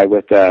met a guy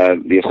with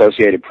the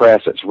Associated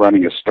Press that's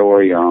running a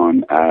story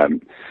on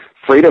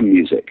freedom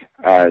music.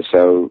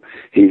 So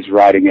he's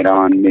writing it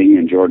on me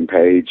and Jordan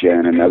Page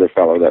and another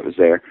fellow that was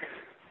there.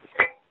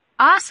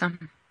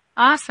 Awesome.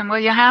 Well,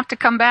 you'll have to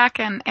come back,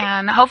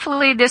 and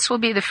hopefully this will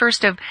be the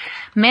first of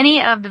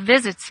many of the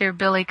visits here,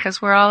 Billy,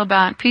 because we're all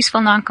about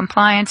peaceful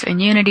noncompliance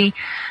and unity,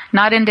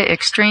 not into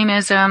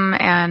extremism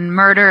and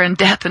murder and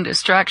death and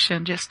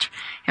destruction, just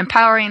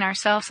empowering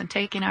ourselves and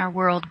taking our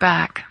world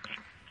back.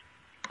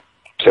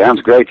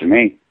 Sounds great to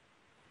me.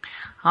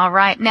 All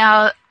right.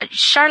 Now,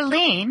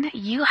 Sharlene,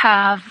 you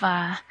have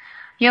a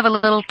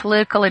little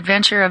political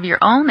adventure of your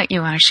own that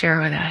you want to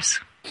share with us.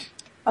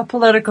 A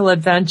political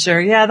adventure.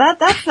 Yeah,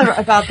 that's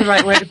about the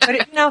right way to put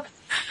it.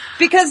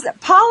 Because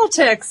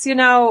politics,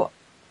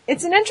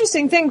 it's an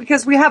interesting thing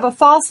because we have a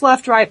false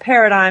left-right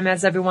paradigm,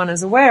 as everyone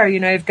is aware.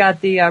 You've got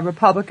the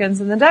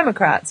Republicans and the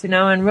Democrats,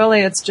 and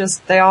really it's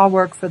just they all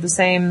work for the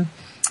same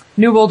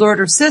New World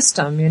Order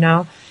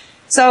system,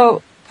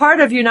 So part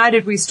of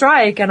United We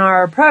Strike and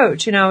our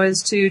approach,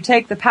 is to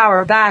take the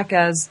power back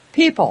as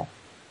people,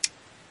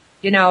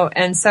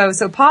 and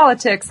so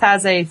politics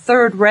has a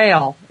third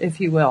rail,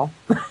 if you will.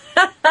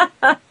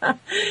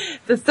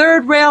 The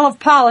third rail of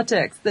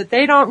politics that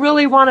they don't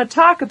really want to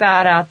talk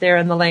about out there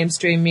in the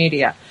lamestream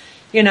media,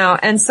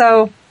 and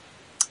so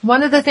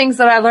one of the things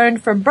that I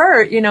learned from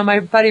Burt, my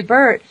buddy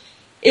Burt,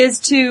 is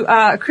to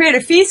create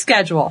a fee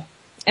schedule.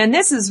 And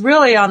this is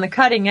really on the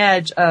cutting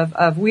edge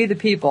of we the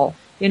people,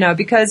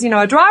 because,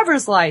 a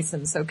driver's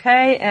license,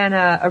 okay, and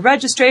a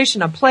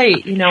registration, a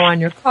plate, on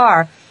your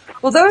car.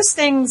 Well, those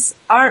things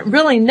aren't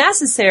really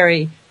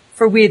necessary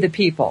for we the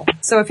people.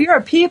 So if you're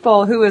a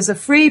people who is a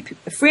free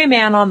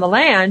man on the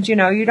land, you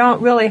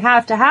don't really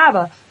have to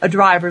have a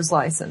driver's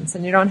license,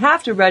 and you don't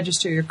have to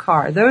register your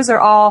car. Those are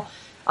all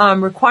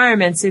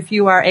requirements if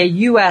you are a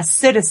U.S.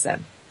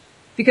 citizen,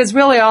 because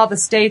really all the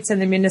states and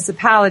the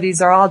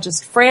municipalities are all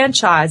just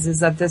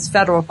franchises of this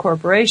federal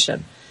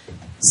corporation.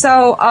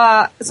 So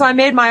I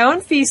made my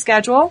own fee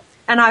schedule,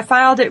 and I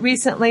filed it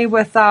recently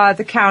with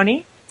the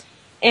county,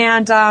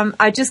 and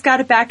I just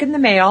got it back in the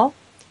mail.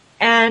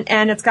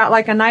 And it's got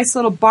like a nice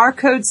little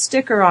barcode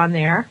sticker on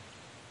there.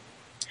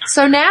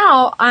 So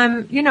now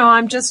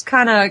I'm just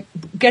kind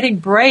of getting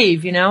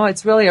brave,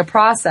 It's really a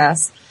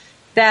process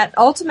that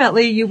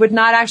ultimately you would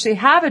not actually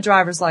have a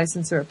driver's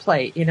license or a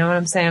plate, you know what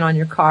I'm saying, on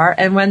your car.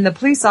 And when the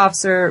police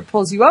officer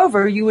pulls you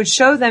over, you would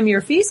show them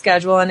your fee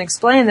schedule and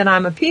explain that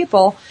I'm a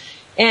people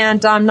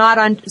and I'm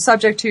not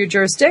subject to your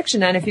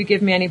jurisdiction. And if you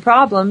give me any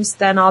problems,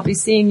 then I'll be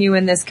seeing you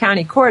in this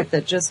county court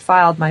that just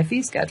filed my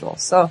fee schedule.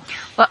 So,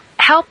 well,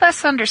 help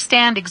us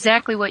understand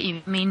exactly what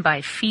you mean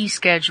by fee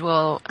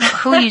schedule,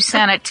 who you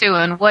sent it to,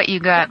 and what you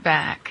got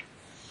back.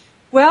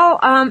 Well,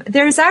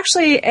 there's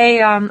actually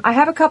I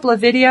have a couple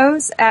of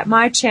videos at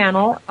my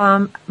channel,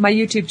 my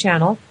YouTube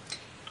channel,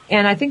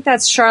 and I think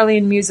that's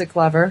Sharlene Music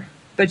Lover,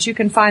 but you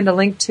can find a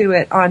link to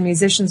it on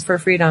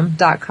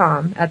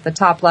musiciansforfreedom.com. At the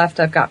top left,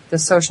 I've got the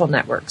social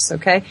networks,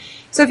 okay?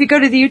 So if you go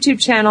to the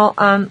YouTube channel,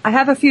 I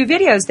have a few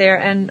videos there,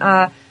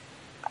 and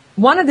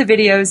one of the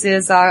videos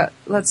is,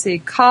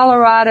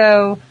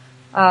 Colorado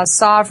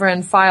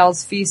Sovereign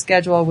files fee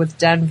schedule with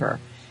Denver.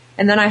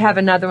 And then I have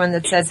another one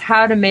that says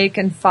how to make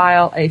and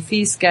file a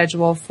fee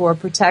schedule for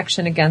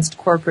protection against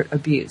corporate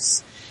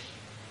abuse.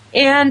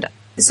 And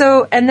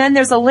then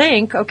there's a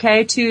link,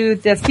 okay, to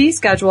the fee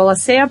schedule, a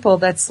sample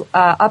that's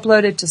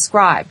uploaded to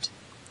Scribed,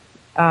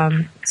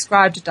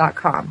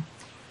 Scribed.com,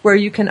 where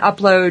you can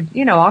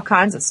upload, all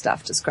kinds of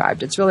stuff to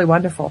Scribed. It's really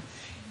wonderful.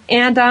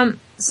 And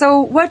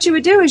so what you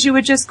would do is you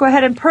would just go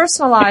ahead and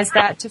personalize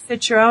that to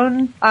fit your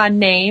own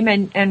name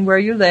and where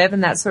you live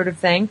and that sort of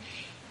thing.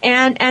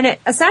 And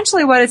it,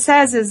 essentially what it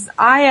says is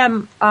I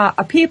am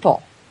a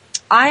people.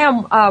 I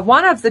am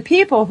one of the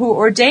people who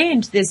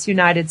ordained this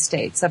United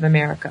States of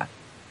America,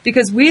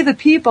 because we the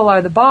people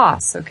are the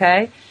boss,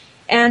 okay?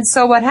 And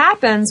so what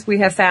happens, we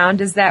have found,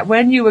 is that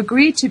when you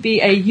agree to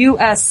be a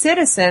U.S.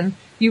 citizen,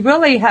 you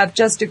really have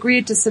just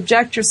agreed to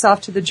subject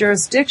yourself to the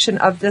jurisdiction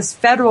of this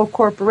federal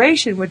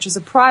corporation, which is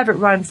a private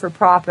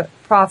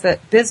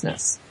run-for-profit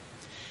business.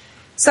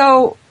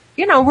 So,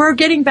 we're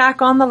getting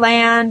back on the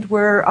land.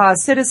 We're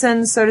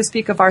citizens, so to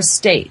speak, of our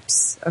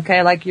states,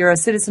 okay? Like you're a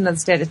citizen of the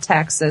state of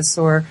Texas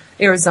or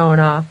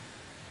Arizona,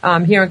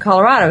 here in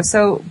Colorado.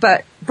 So,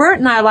 but Burt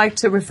and I like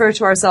to refer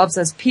to ourselves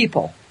as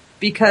people,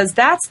 because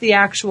that's the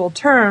actual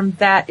term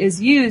that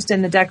is used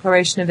in the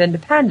Declaration of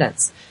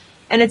Independence.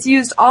 And it's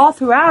used all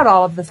throughout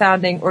all of the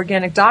founding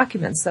organic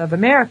documents of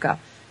America.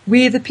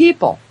 We the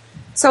people.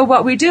 So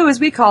what we do is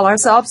we call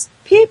ourselves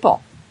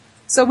people.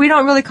 So we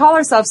don't really call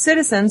ourselves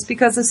citizens,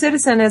 because a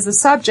citizen is a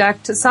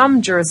subject to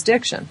some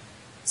jurisdiction.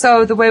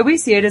 So the way we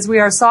see it is we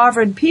are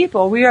sovereign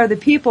people. We are the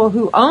people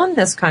who own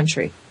this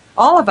country.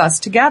 All of us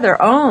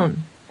together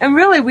own. And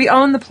really we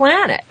own the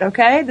planet,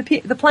 okay?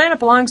 The planet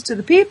belongs to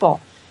the people.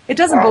 It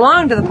doesn't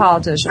belong to the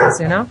politicians,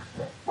 you know.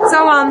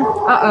 So,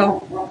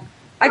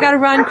 I gotta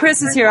run.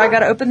 Chris is here. I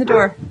gotta open the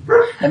door.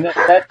 And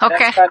that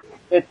kind of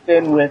fits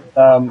in with,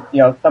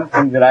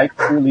 something that I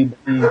truly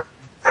believe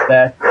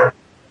that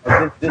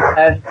this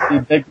has to be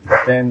bigger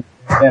than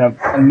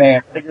a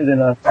man, bigger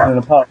than a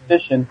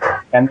politician,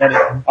 and that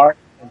it's art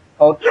and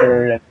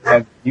culture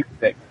and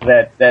music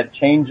that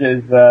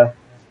changes,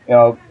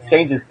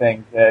 changes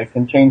things,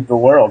 can change the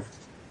world.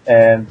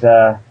 And,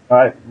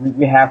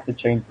 we have to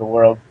change the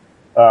world.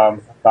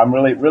 So I'm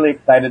really, really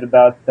excited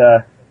about,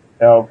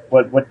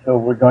 what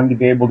we're going to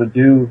be able to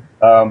do.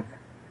 I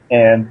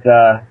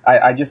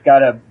just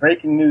got a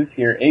breaking news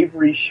here.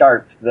 Avery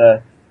Sharp,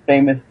 the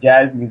famous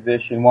jazz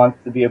musician, wants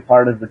to be a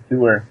part of the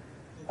tour.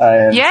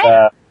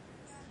 Yeah.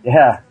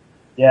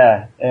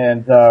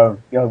 And,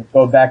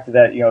 go back to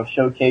that,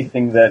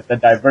 showcasing the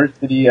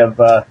diversity of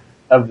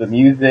the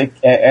music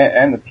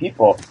and the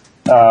people.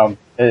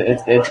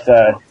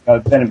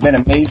 It's been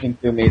amazing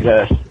to me,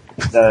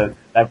 the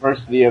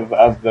diversity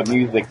of the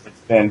music that's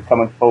been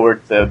coming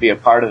forward to be a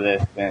part of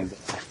this, and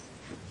it's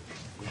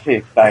pretty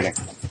exciting.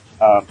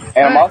 And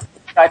I'm also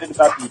excited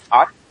about the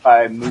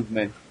Occupy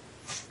movement.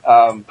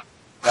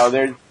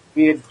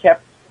 We had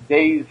kept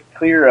days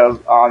clear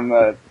on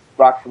the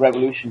Rock the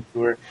Revolution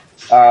tour.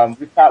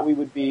 We thought we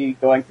would be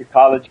going to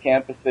college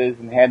campuses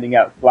and handing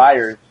out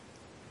flyers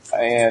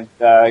and,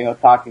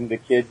 talking to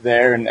kids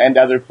there and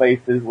other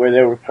places where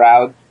there were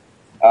crowds.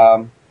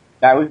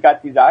 Now we've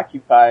got these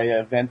Occupy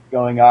events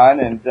going on,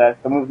 and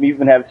some of them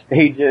even have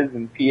stages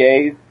and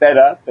PAs set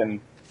up,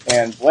 and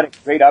what a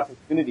great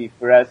opportunity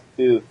for us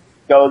to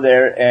go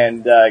there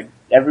and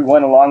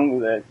everyone along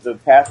the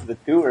path of the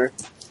tour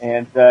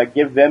and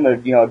give them a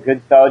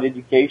good solid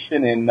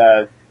education in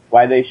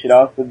why they should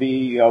also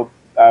be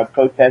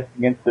protesting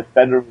against the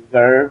Federal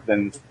Reserve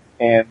and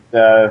end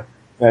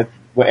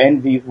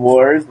these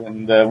wars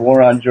and the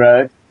war on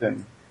drugs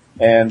and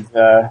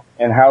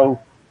how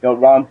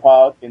Ron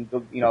Paul can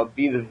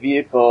be the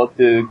vehicle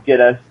to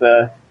get us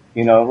a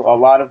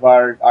lot of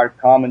our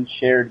common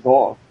shared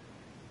goals.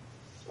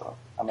 So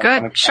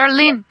Good.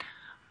 Sharlene.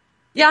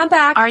 Yeah, I'm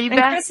back. Are you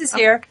back? Chris is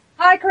here.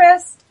 Hi,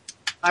 Chris.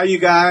 How you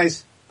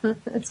guys?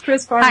 It's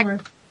Chris Farmer.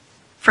 Hi.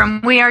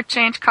 From We Are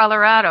Change,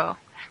 Colorado.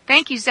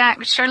 Thank you, Zach.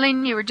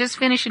 Sharlene, you were just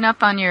finishing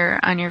up on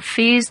your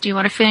fees. Do you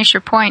want to finish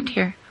your point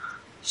here?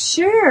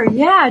 Sure,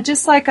 yeah.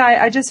 Just like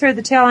I just heard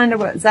the tail end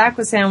of what Zach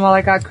was saying while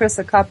I got Chris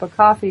a cup of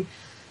coffee.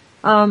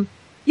 So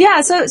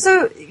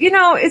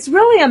it's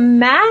really a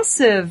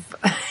massive,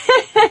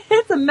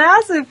 it's a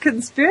massive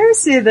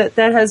conspiracy that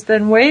has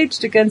been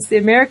waged against the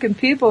American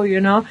people,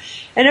 and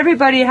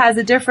everybody has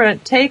a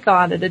different take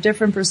on it, a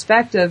different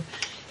perspective,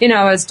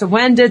 as to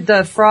when did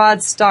the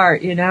fraud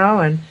start,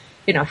 and,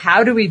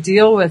 how do we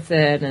deal with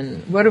it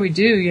and what do we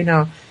do,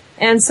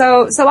 And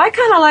so I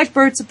kind of like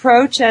Burt's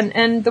approach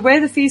and the way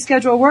the fee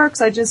schedule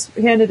works, I just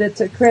handed it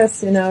to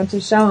Chris,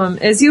 to show him,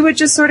 is you would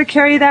just sort of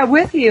carry that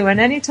with you. And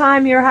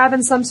anytime you're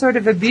having some sort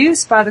of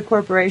abuse by the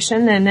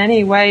corporation in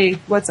any way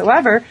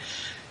whatsoever,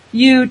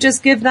 you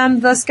just give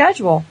them the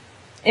schedule.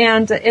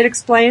 And it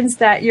explains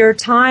that your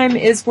time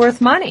is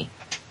worth money.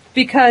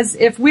 Because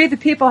if we the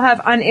people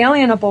have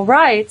unalienable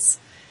rights,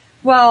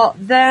 well,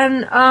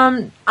 then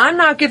I'm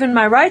not giving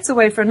my rights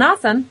away for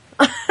nothing.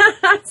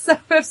 So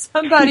if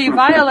somebody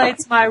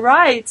violates my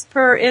rights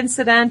per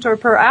incident or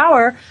per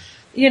hour,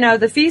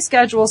 the fee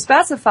schedule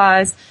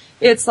specifies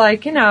it's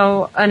like,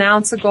 an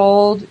ounce of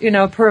gold,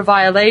 per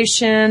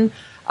violation.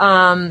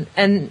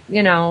 And,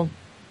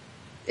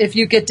 if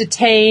you get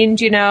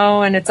detained,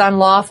 and it's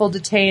unlawful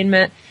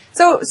detainment.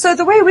 So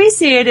the way we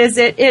see it is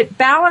it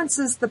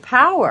balances the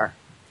power,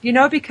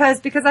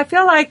 because I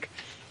feel like,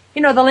 the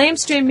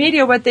lamestream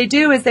media, what they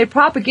do is they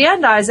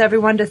propagandize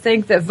everyone to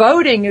think that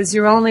voting is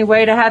your only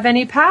way to have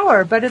any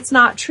power, but it's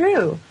not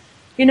true,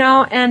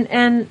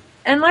 and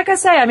like I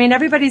say, I mean,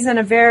 everybody's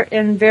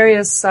in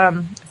various,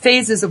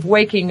 phases of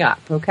waking up,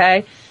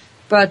 okay?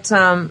 But,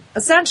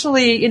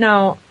 essentially,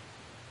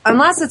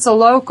 unless it's a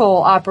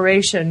local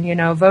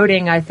operation,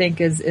 voting, I think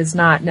is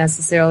not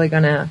necessarily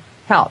gonna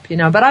help,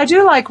 but I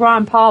do like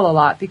Ron Paul a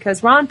lot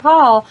because Ron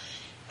Paul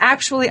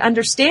actually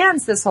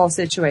understands this whole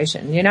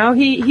situation.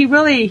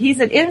 He's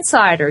an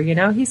insider,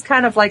 he's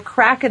kind of like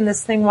cracking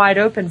this thing wide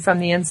open from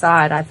the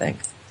inside, I think.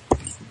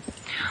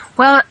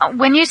 Well,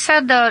 when you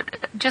said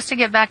just to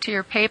get back to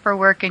your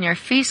paperwork and your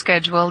fee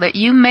schedule, that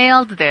you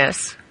mailed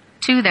this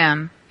to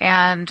them,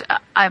 and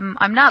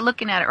I'm not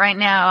looking at it right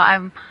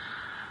now,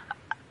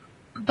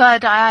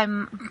 but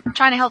I'm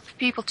trying to help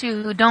people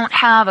too who don't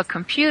have a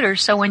computer,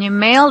 so when you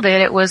mailed it,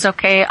 it was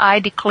okay,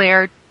 I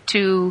declare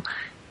to.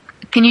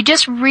 Can you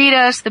just read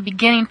us the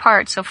beginning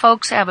part so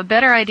folks have a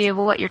better idea of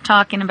what you're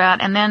talking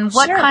about and then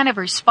what kind of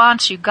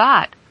response you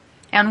got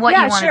and what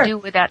you want to do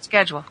with that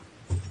schedule?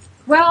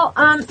 Well,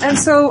 and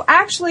so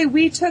actually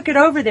we took it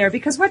over there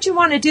because what you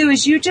want to do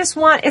is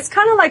it's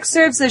kind of like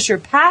serves as your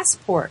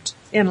passport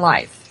in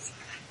life.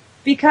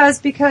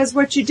 Because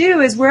what you do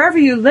is wherever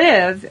you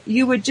live,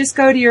 you would just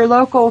go to your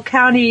local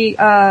county,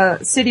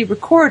 city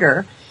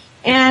recorder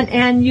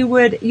and you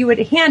would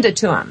hand it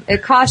to them.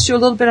 It costs you a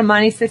little bit of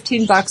money,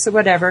 $15 or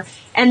whatever,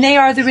 and they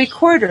are the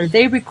recorder.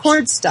 They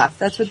record stuff.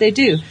 That's what they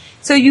do.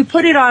 So you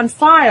put it on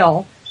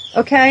file,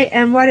 okay,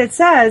 and what it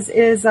says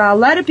is,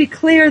 let it be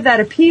clear that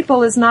a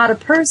people is not a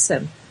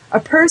person. A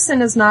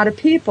person is not a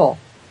people.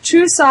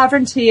 True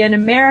sovereignty in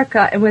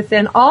America and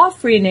within all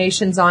free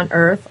nations on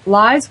earth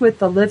lies with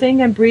the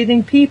living and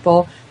breathing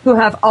people who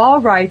have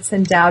all rights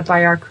endowed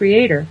by our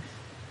Creator.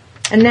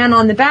 And then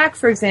on the back,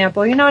 for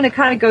example, and it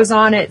kind of goes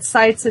on, it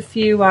cites a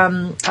few,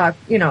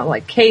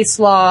 like case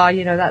law,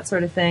 that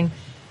sort of thing.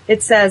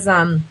 It says,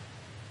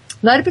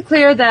 let it be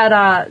clear that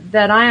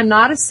I am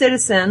not a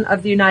citizen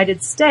of the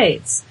United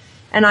States,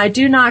 and I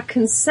do not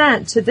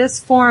consent to this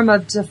form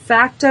of de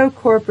facto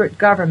corporate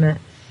government,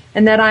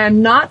 and that I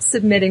am not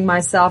submitting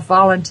myself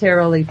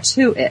voluntarily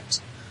to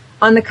it.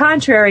 On the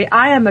contrary,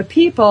 I am a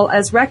people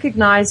as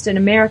recognized in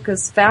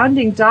America's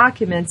founding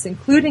documents,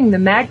 including the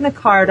Magna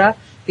Carta,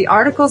 the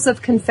Articles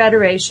of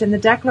Confederation, the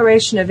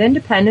Declaration of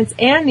Independence,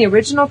 and the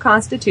original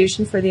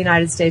Constitution for the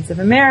United States of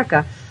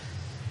America.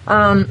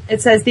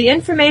 It says, the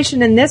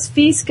information in this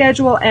fee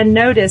schedule and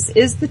notice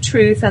is the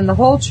truth and the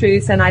whole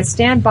truth, and I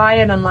stand by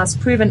it unless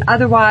proven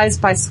otherwise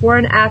by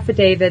sworn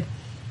affidavit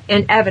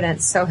and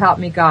evidence, so help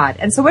me God.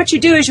 And so what you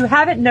do is you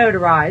have it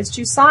notarized,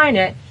 you sign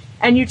it,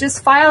 and you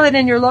just file it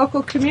in your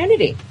local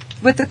community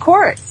with the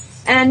court.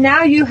 And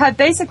now you have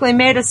basically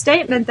made a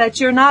statement that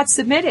you're not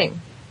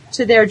submitting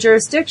to their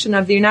jurisdiction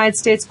of the United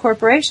States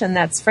corporation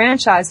that's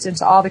franchised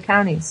into all the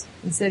counties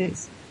and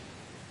cities.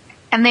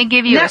 And they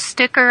give you a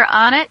sticker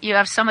on it? You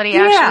have somebody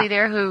actually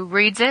there who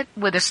reads it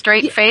with a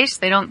straight face?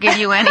 They don't give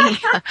you any?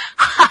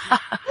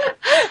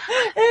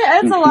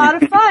 It's a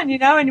lot of fun,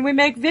 and we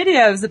make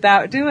videos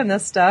about doing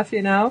this stuff,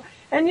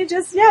 And you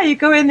just, you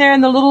go in there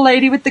and the little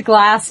lady with the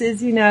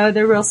glasses,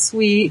 they're real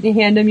sweet. You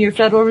hand them your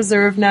Federal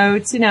Reserve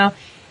notes,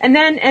 And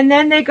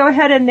then they go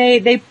ahead and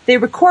they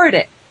record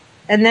it.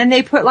 And then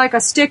they put like a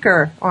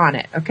sticker on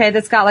it, okay,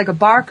 that's got like a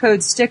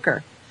barcode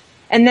sticker.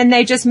 And then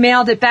they just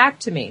mailed it back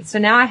to me. So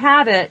now I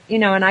have it,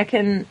 and I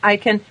can,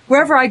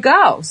 wherever I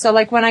go. So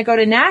like when I go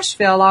to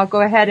Nashville, I'll go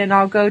ahead and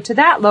I'll go to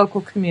that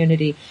local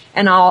community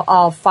and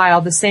I'll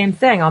file the same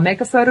thing. I'll make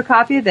a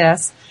photocopy of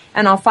this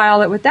and I'll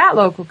file it with that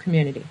local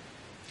community.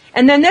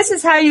 And then this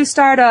is how you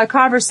start a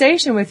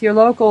conversation with your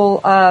local,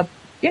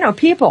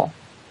 people,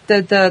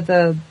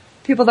 the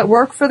people that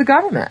work for the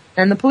government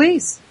and the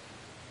police.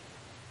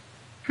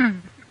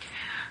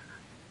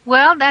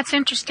 Well, that's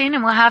interesting,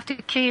 and we'll have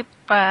to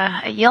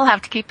you'll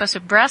have to keep us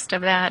abreast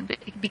of that,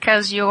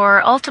 because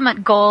your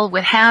ultimate goal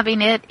with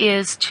having it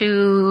is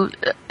to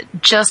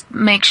just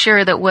make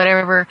sure that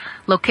whatever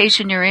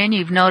location you're in,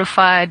 you've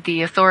notified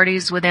the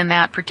authorities within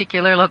that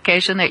particular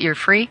location that you're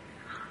free.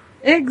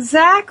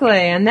 Exactly,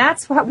 and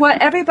that's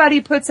what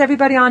everybody puts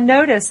everybody on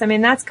notice. I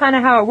mean, that's kind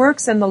of how it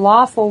works in the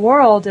lawful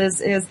world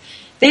is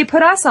they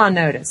put us on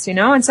notice,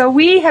 and so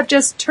we have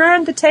just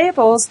turned the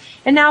tables,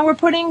 and now we're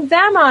putting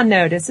them on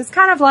notice. It's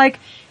kind of like,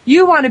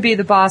 you want to be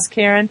the boss,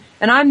 Karen,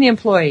 and I'm the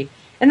employee.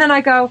 And then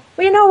I go,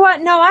 well, you know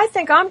what? No, I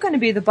think I'm going to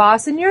be the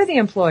boss, and you're the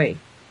employee.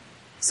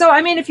 So,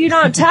 I mean, if you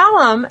don't tell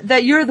them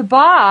that you're the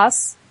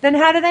boss, then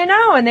how do they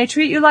know? And they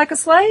treat you like a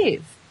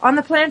slave on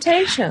the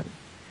plantation.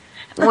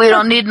 We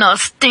don't need no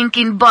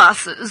stinking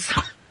bosses.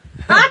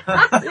 You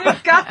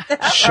got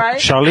that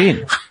right.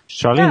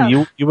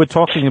 Sharlene, you were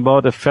talking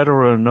about a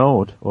federal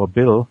note or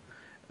bill,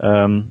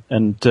 and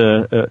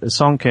a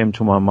song came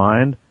to my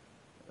mind.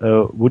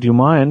 Would you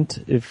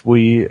mind if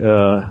we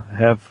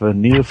have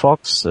Neil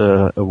Fox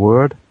a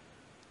word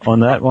on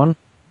that one?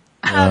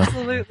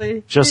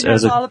 Absolutely. Just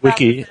as a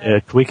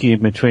quickie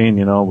in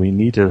between, we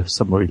need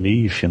some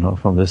relief,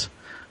 from this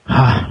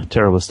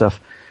terrible stuff.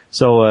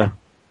 So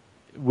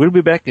we'll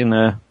be back in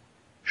a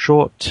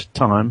short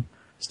time.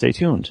 Stay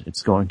tuned.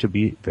 It's going to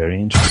be very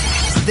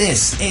interesting.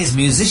 This is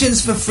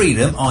Musicians for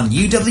Freedom on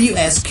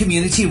UWS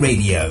Community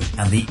Radio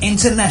and the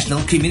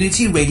International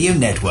Community Radio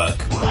Network.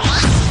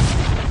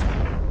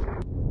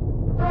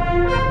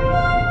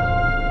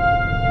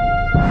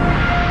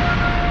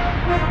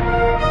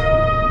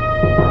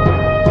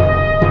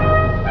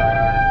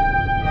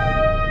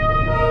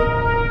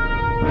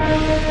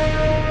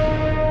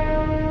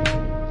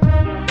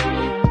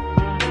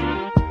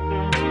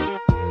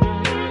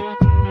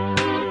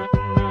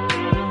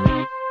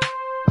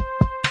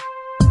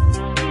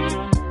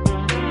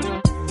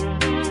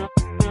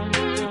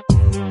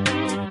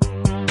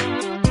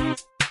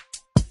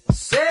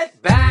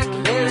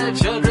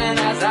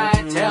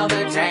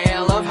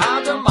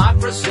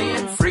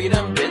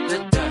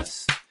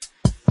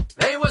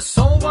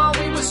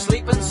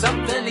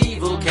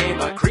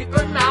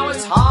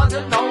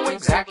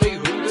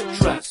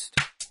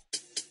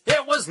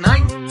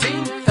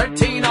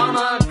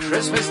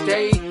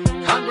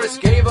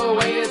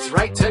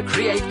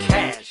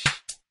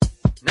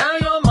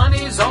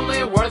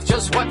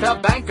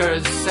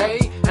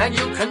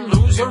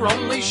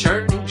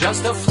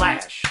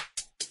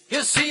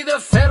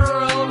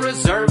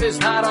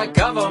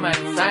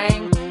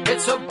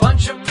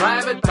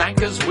 Private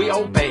bankers we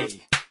obey,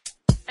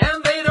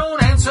 and they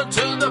don't answer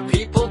to the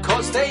people 'cause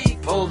because they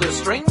pull the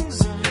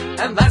strings,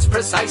 and that's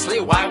precisely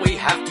why we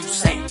have to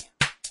say,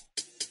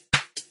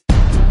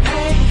 hey,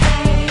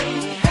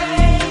 hey,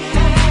 hey,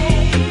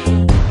 hey,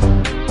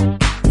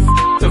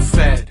 the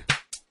Fed.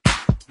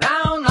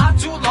 Now, not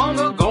too long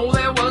ago,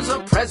 there was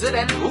a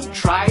president who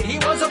tried. He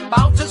was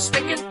about to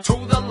stick it to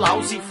the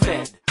lousy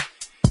Fed.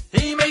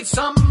 He made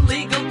some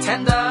legal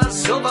tender,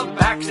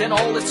 silver-backed in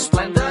all its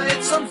splendor.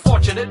 It's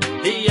unfortunate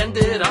he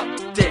ended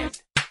up dead.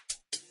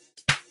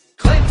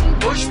 Clinton,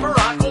 Bush,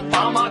 Barack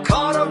Obama,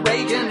 Carter,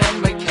 Reagan,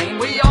 and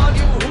McCain. We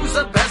argue who's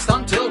the best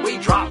until we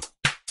drop.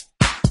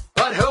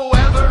 But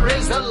whoever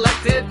is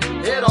elected,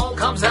 it all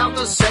comes out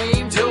the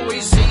same till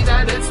we see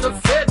that it's the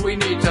Fed we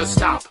need to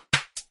stop.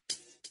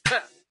 Hey,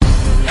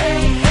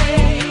 hey,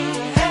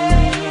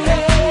 hey,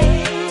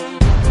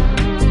 hey,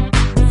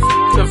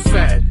 the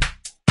Fed.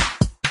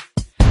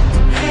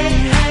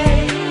 Hey,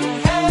 hey,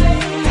 hey, hey,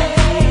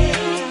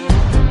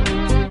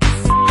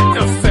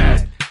 the Fed.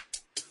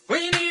 We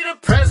need a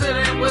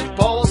president with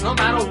balls, no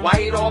matter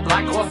white or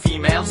black or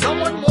female.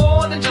 Someone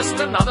more than just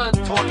another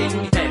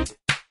talking head.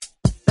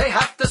 They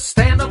have to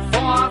stand up for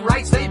our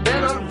rights. They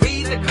better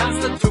read the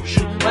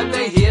Constitution when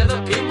they hear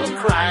the people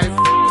cry, F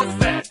the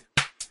Fed.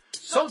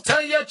 So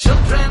tell your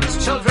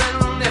children's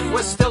children, if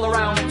we're still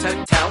around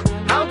to tell,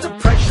 how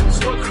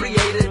depressions were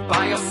created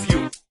by a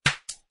few.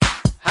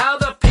 How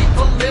the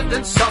people lived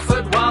and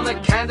suffered while the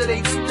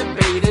candidates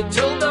debated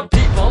till the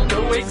people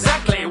knew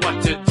exactly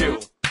what to do.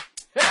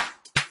 Yeah.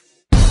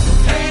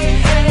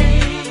 Hey,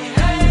 hey,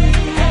 hey,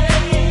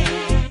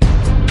 hey,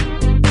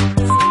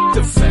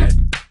 the Fed.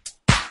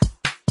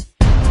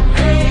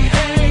 Hey,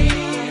 hey, hey,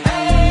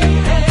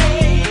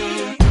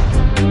 hey,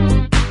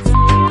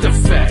 the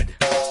Fed.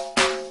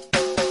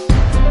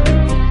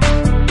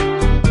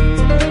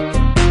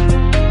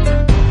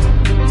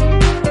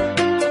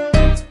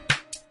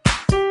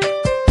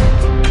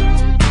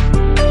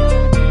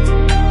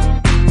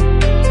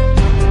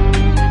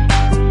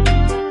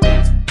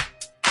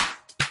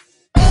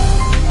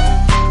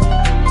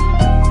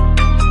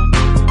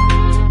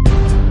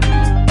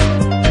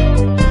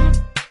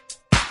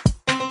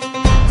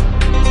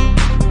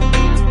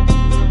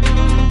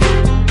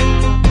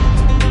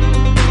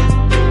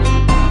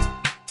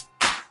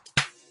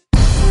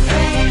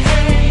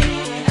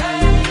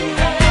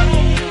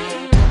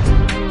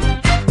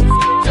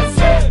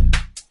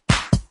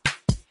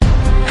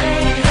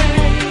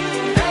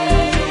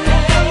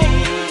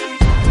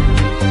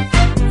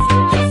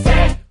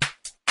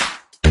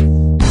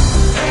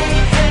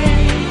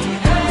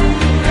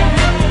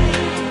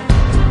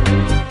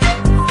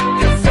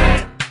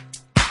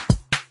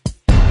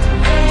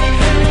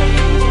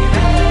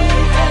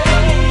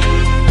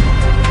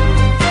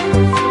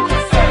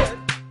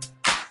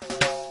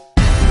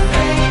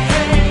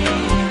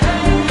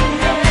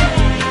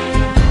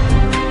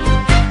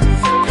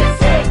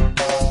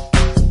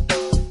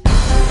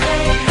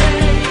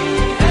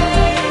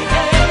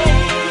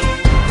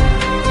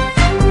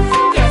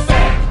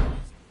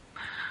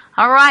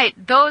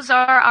 Those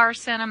are our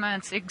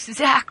sentiments,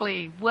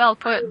 exactly, well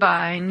put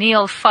by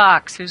Neil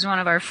Fox, who's one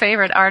of our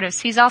favorite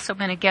artists. He's also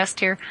been a guest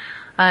here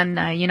on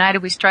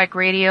United We Strike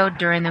Radio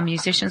during the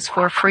Musicians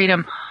for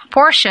Freedom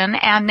portion,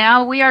 and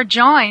now we are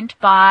joined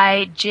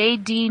by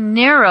J.D.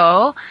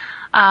 Nero.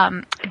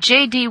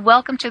 J.D.,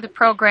 welcome to the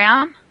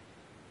program.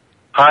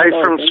 Hi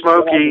from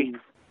Smokey.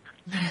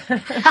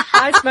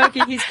 Hi,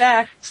 Smokey, he's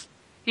back.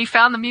 He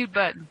found the mute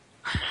button.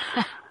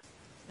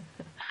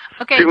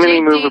 Okay, Too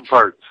many moving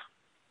parts.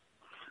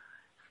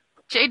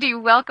 J.D.,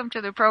 welcome to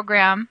the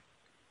program.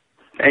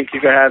 Thank you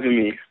for having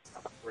me.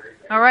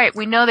 All right,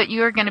 we know that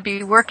you're going to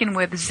be working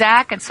with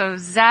Zach, and so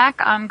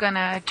Zach, I'm going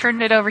to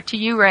turn it over to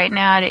you right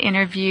now to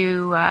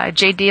interview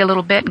J.D. a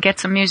little bit and get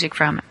some music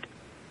from it.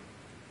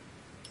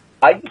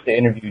 I used to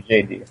interview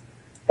J.D.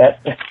 That's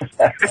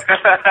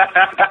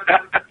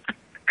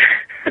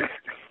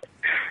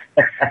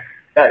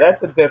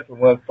a different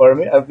one for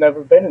me. I've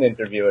never been an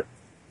interviewer.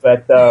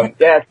 But,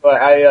 yeah,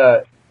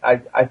 so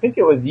I think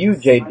it was you,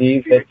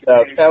 J.D., that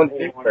found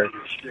me first.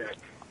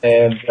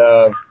 And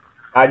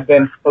I'd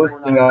been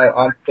posting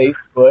on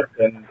Facebook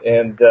and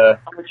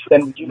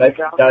sending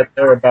messages out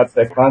there about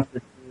the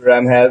concert tour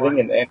I'm having.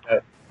 And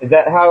is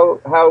that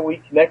how we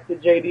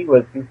connected, J.D.,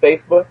 was through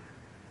Facebook?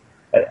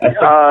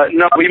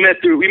 No, we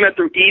met through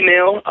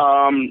email.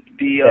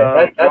 The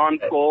Ron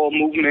Paul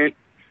movement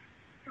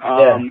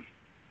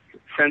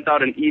sent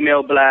out an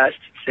email blast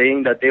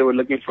saying that they were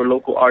looking for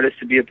local artists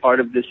to be a part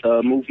of this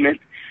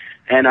movement.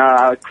 And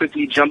I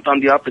quickly jumped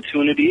on the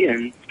opportunity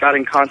and got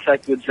in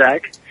contact with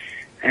Zach.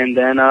 And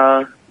then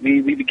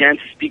we began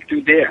to speak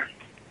through there.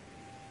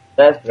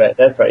 That's right.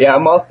 Yeah,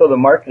 I'm also the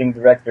marketing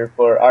director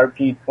for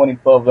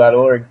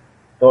rp2012.org.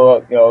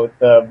 So,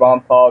 it's a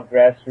Ron Paul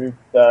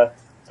grassroots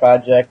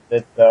project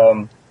that's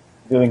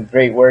doing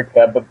great work.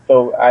 But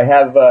so I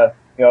have a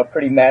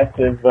pretty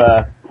massive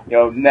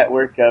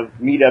network of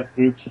meetup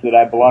groups that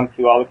I belong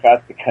to all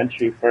across the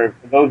country for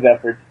those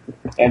efforts.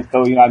 And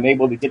so, I'm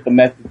able to get the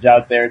message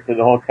out there to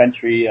the whole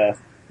country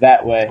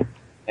that way.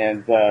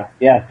 And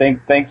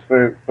thanks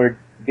for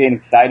being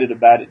excited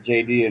about it,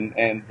 JD,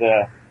 and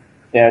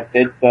yeah,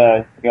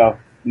 it's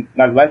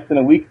not less than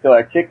a week till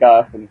our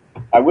kickoff, and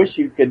I wish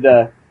you could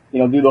do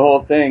the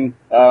whole thing,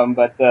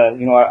 but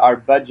our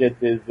budget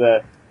is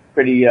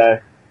pretty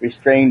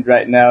restrained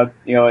right now,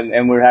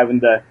 and we're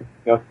having to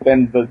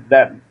spend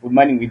that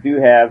money we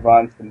do have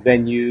on some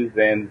venues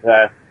and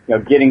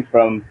getting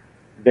from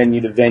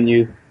venue to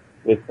venue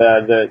with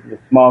the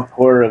small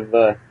core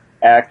of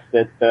acts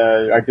that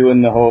are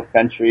doing the whole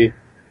country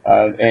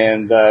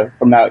and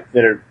from out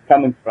that are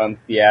coming from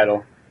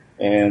Seattle,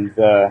 and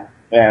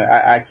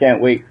I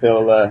can't wait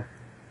till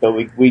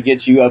we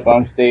get you up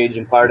on stage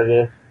and part of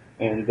this,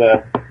 and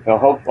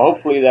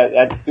hopefully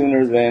that's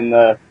sooner than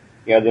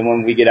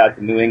when we get out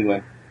to New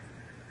England.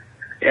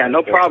 Yeah,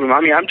 no problem.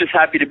 I mean, I'm just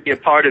happy to be a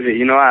part of it.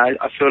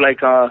 I feel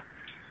like I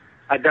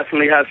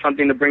definitely have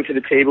something to bring to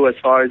the table as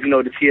far as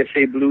the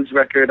TSA Blues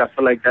record. I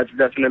feel like that's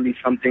definitely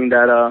something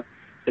that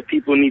the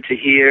people need to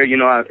hear.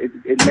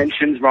 It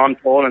mentions Ron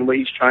Paul and what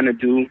he's trying to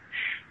do.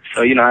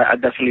 So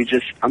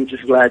I'm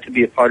just glad to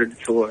be a part of the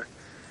tour.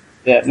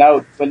 Yeah.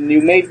 Now, when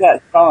you made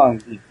that song,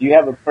 do you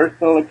have a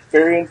personal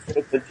experience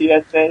with the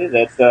TSA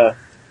that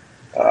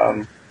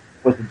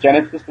was the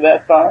genesis of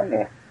that song?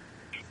 Or?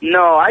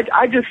 No, I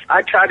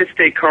try to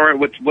stay current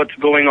with what's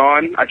going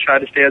on. I try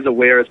to stay as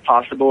aware as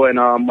possible. And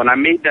when I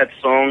made that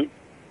song,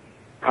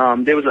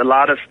 there was a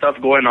lot of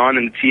stuff going on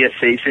in the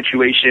TSA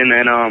situation,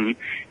 and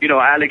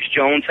Alex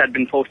Jones had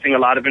been posting a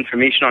lot of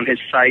information on his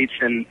sites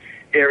and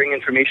airing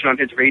information on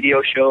his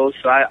radio shows.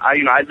 So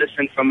I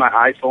listen from my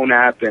iPhone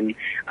app, and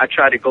I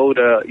try to go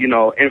to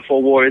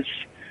InfoWars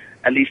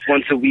at least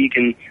once a week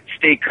and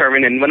stay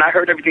current. And when I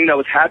heard everything that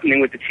was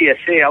happening with the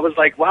TSA, I was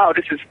like, wow,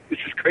 this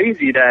is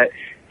crazy that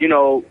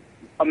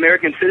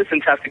American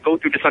citizens have to go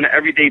through this on an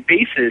everyday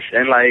basis.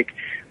 And like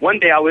one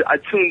day I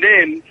tuned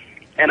in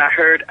and I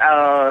heard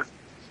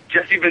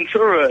Jesse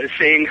Ventura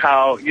saying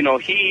how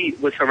he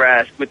was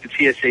harassed with the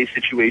TSA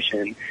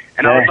situation,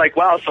 and I was like,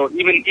 wow, so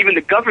even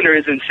the governor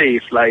isn't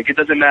safe. Like, it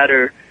doesn't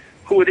matter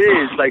who it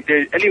is. Like,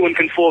 anyone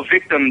can fall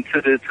victim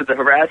to the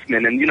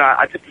harassment, and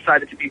I just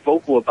decided to be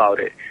vocal about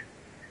it.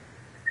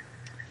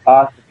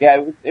 Awesome.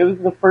 Yeah, it was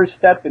the first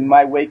step in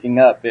my waking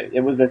up.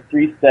 It was a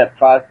 3-step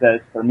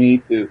process for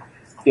me to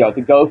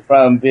go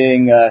from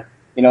being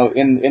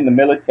in the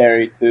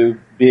military to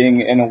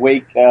being an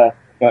awake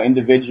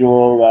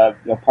individual,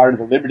 part of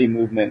the Liberty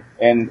movement.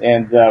 And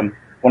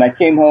when I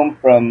came home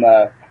from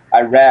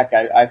Iraq,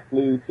 I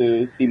flew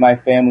to see my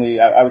family.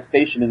 I was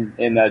stationed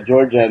in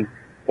Georgia, and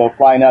so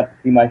flying out to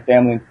see my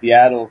family in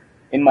Seattle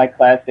in my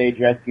Class A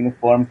dress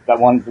uniform because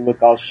I wanted to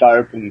look all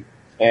sharp and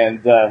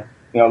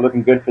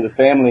looking good for the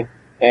family.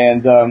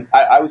 And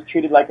I was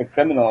treated like a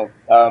criminal,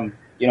 at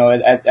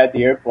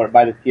the airport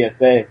by the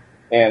TSA.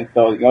 And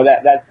so,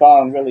 that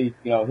song really,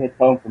 hits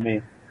home for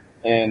me.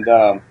 And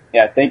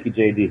thank you,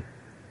 JD.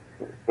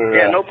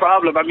 Yeah, no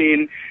problem. I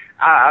mean,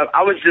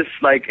 I was just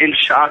like in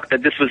shock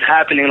that this was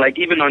happening. Like,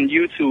 even on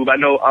YouTube, I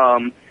know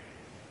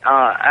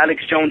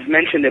Alex Jones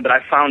mentioned it, but I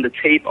found the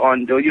tape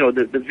on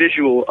the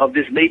visual of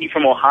this lady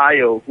from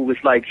Ohio who was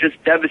like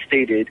just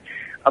devastated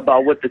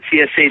about what the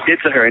TSA did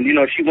to her. And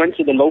she went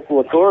to the local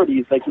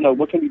authorities like,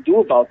 what can we do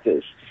about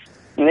this?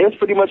 And they was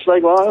pretty much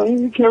like, well,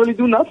 you can't really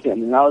do nothing.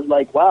 And I was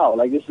like, wow,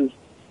 like this is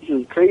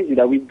crazy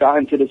that we've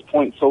gotten to this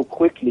point so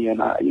quickly.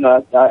 And I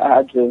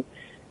had to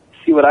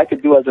see what I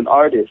could do as an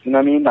artist. You know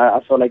what I mean? I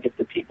felt like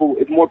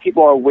if more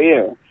people are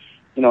aware,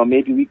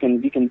 maybe we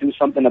can do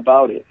something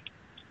about it.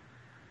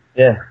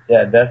 Yeah,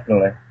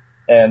 definitely.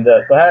 And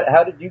so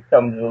how did you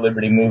come to the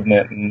Liberty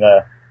movement and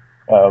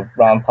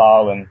Ron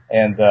Paul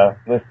and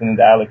listening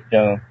to Alex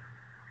Jones?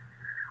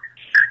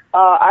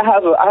 I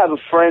have a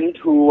friend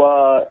who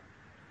I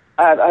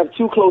have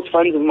two close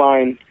friends of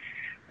mine,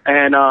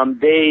 and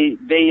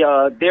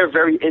they're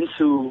very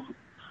into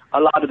a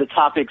lot of the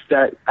topics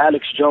that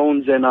Alex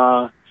Jones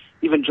and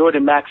even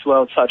Jordan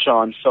Maxwell touch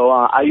on.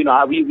 So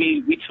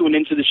we tune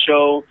into the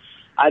show.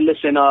 I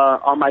listen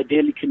on my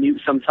daily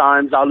commute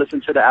sometimes. I'll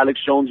listen to the Alex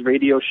Jones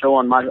radio show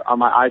on my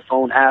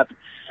iPhone app,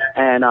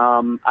 and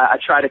I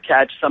try to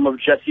catch some of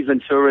Jesse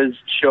Ventura's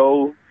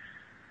show.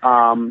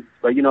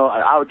 But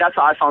that's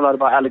how I found out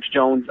about Alex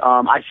Jones.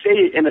 I say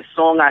it in a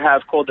song I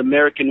have called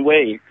American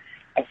Way.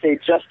 I say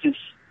justice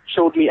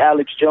showed me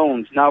Alex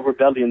Jones, now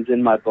rebellion's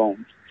in my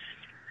bones.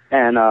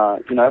 And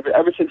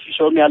ever since he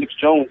showed me Alex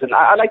Jones, and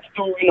I like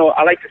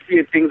to see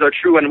if things are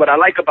true. And what I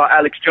like about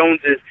Alex Jones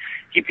is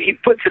he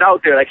puts it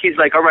out there. Like, he's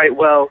like, all right,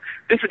 well,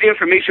 this is the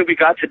information we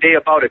got today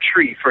about a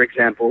tree, for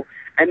example.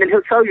 And then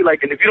he'll tell you,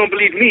 like, and if you don't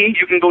believe me,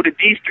 you can go to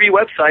these 3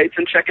 websites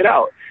and check it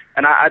out.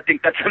 And I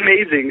think that's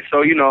amazing.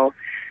 So,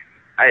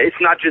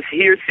 it's not just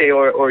hearsay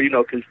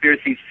or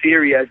conspiracy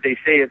theory, as they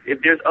say.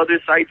 If there's other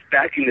sites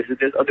backing this, if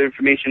there's other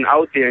information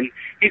out there, and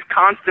he's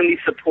constantly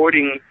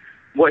supporting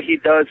what he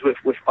does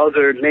with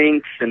other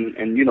links and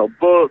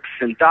books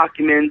and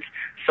documents.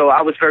 So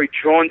I was very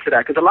drawn to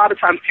that, because a lot of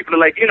times people are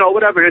like,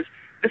 whatever,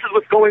 this is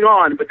what's going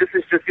on, but this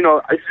is just,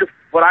 it's just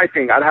what I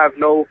think. I have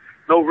no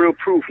real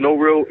proof, no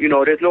real,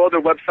 there's no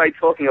other website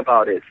talking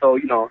about it. So,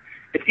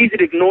 it's easy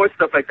to ignore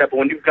stuff like that. But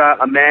when you've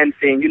got a man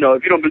saying,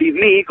 if you don't believe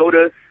me, go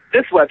to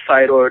this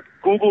website or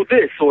Google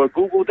this or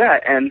Google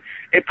that, and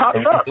it pops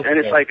up, and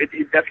it's like it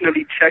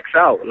definitely checks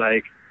out.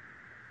 Like,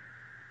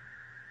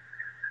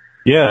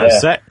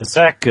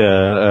 Zach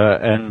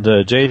and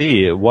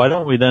JD, why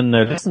don't we then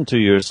listen to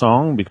your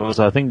song, because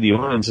I think the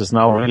audience is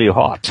now really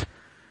hot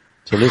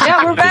to listen.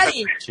 Yeah, we're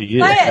ready. To you.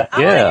 Play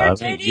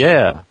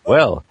it.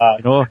 Well,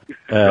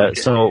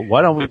 so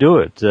why don't we do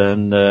it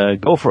and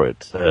go for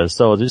it?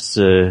 So just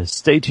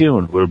stay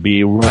tuned. We'll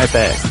be right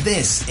back.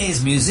 This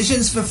is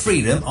Musicians for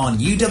Freedom on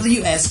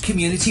UWS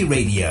Community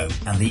Radio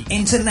and the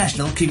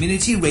International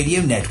Community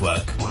Radio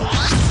Network.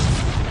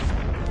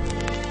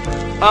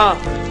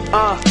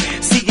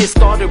 See, it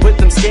started with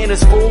them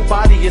scanners, full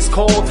body is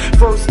cold.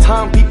 First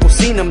time people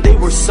seen them, they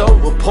were so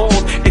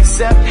appalled.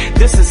 Except,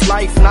 this is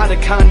life, not a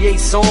Kanye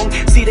song.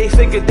 See, they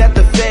figured that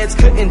the feds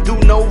couldn't do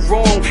no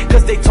wrong,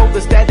 cause they told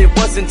us that it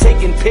wasn't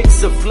taking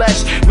pics of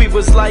flesh. We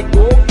was like,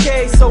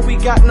 okay, so we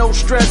got no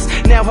stress.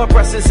 Now her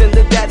breast is in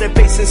the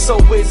database and so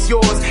is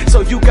yours.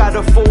 So you got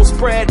a full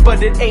spread,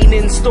 but it ain't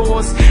in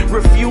stores.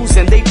 Refuse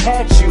and they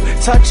pat you,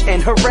 touch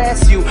and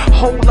harass you.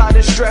 Whole lot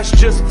of stress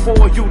just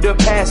for you to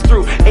pass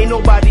through. Ain't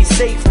nobody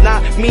safe,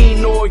 not me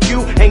nor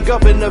you. And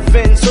Governor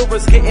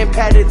Ventura's getting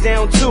patted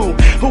down too.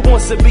 Who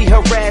wants to be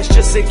harassed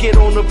just to get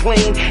on the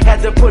plane?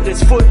 Had to put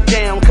his foot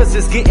down cause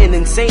it's getting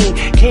insane.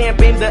 Can't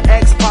blame the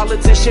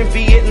ex-politician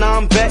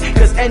Vietnam vet,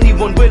 cause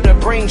anyone with a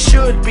brain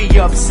should be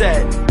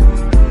upset.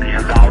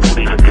 You now don't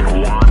even get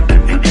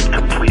wanted, you get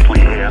completely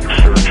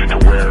hand-searched to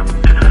where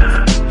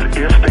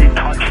if they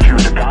touched you,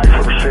 the guy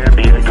from San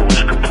Diego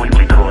was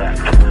completely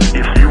correct.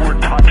 If you were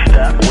touched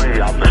that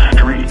way on the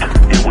street,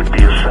 it would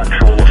be a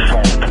sexual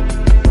assault.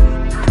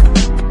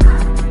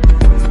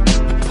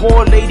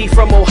 Poor lady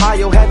from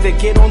Ohio had to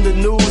get on the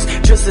news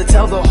just to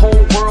tell the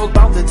whole world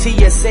about the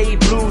TSA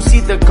blues. See,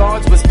 the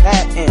guards was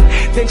patting,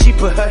 then she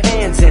put her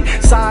hands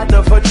inside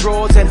of her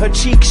drawers and her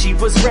cheek she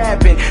was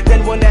grabbing.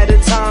 Then one at a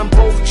time,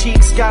 both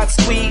cheeks got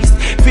squeezed.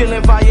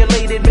 Feeling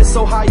violated, Miss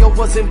Ohio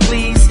wasn't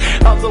pleased.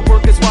 Other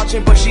workers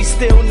watching, but she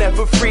still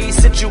never free.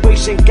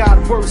 Situation got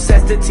worse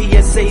as the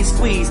TSA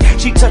squeezed.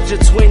 She touched her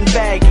twin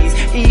baggies,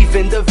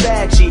 even the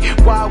vaggie.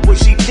 Why would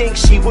she think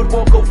she would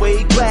walk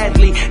away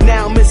gladly?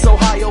 Now Miss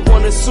Ohio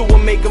wanna sue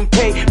and make them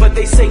pay, but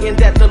they saying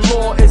that the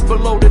law is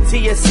below the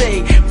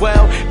TSA.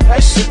 Well,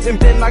 that shit, and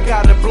then I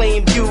gotta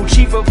blame you.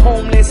 Chief of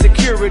Homeland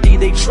Security,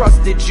 they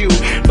trusted you,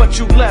 but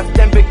you left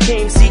and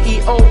became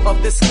CEO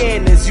of the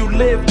scanners. You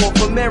live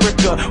off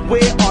America,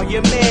 where are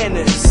your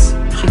manners?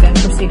 She then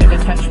proceeded to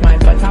touch my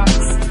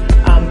buttocks,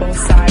 both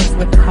sides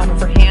with the palm of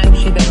her hand.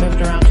 She then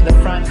moved around to the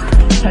front,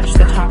 touched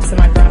the tops of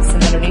my breasts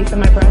and underneath of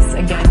my breasts.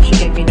 Again, she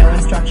gave me no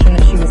instruction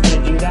that she was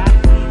going to do that.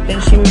 Then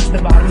she moved to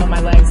the bottom of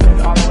my legs,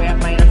 moved all the way up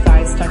my inner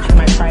thighs, touching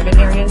my private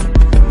areas.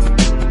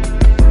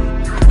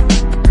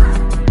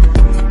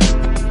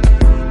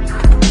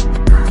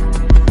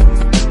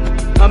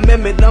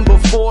 Amendment number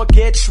 4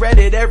 gets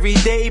shredded every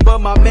day, but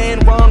my man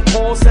Ron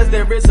Paul says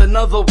there is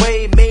another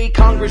way. Made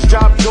Congress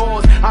drop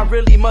jaws. I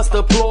really must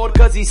applaud,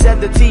 cause he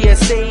said the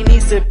TSA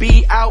needs to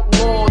be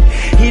outlawed.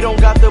 He don't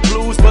got the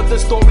blues, but the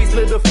stories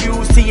lit a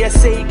fuse.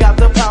 TSA got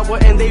the power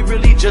and they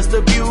really just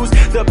abuse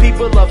the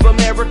people of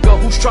America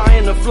who's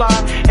trying to fly.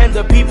 And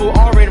the people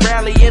aren't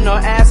rallying or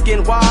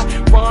asking why.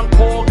 Ron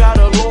Paul got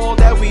a law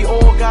that we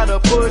all gotta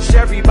push.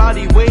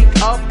 Everybody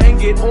wake up and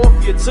get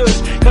off your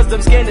tush, cause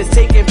them scanners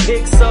taking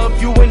pics of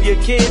you and your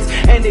kids,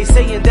 and they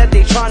saying that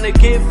they trying to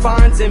give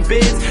fines and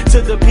bids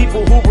to the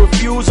people who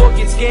refuse or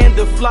get scanned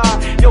to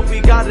fly. Yo, we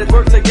gotta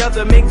work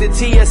together, make the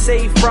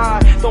TSA fry.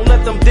 Don't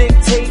let them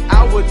dictate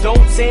our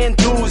don'ts and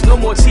do's. No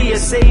more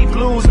TSA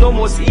blues, no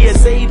more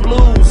TSA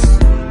blues.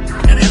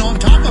 And on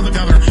top of it,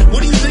 Governor,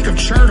 what do you think of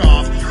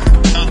Chertoff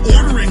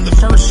ordering the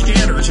first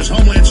scanners as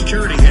Homeland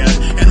Security head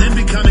and then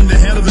becoming the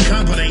head of the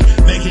company,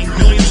 making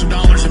millions of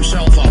dollars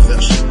himself off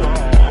this?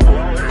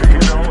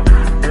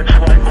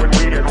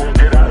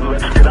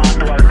 Let's get on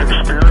to our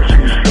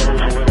conspiracy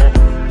shows a little.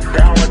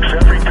 Alex,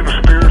 every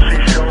conspiracy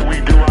show we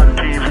do on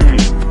TV,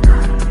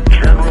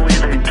 generally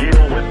they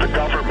deal with the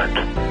government.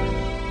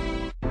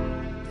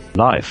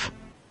 Live.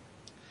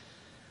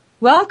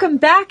 Welcome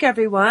back,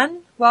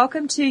 everyone.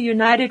 Welcome to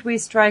United We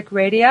Strike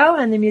Radio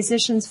and the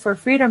Musicians for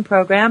Freedom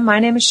program. My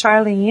name is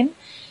Sharlene,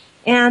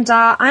 and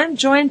I'm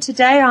joined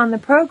today on the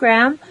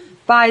program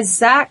by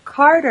Zach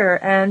Carter.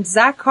 And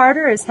Zach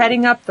Carter is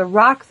heading up the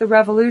Rock the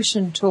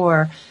Revolution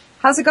tour.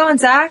 How's it going,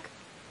 Zach?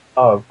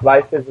 Oh,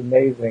 life is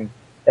amazing.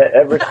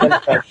 Ever since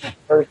I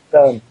first,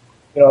 had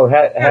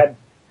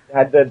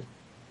the,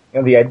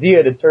 the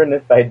idea to turn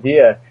this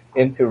idea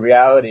into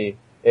reality,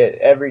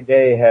 every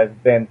day has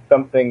been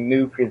something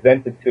new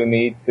presented to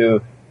me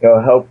to,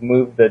 help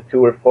move the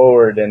tour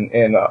forward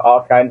in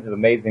all kinds of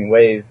amazing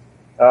ways.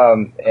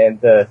 I'm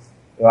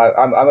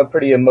a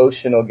pretty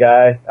emotional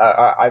guy.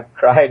 I've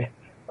cried,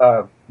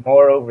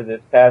 more over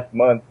this past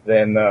month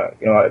than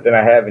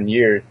I have in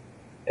years.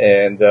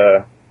 And,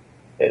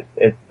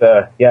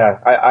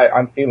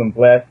 I'm feeling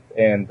blessed,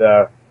 and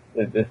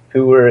this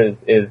tour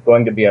is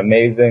going to be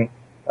amazing.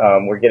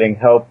 We're getting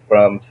help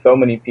from so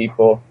many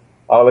people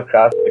all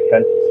across the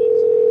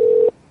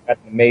country. Got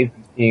an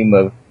amazing team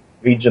of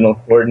regional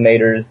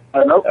coordinators,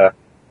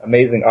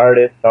 amazing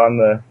artists on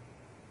the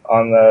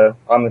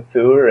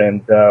tour,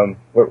 and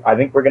I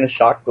think we're going to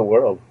shock the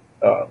world.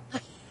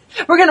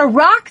 We're going to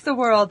rock the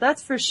world,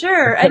 that's for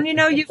sure. And you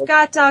know, you've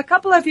got a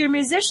couple of your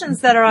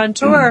musicians that are on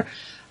tour.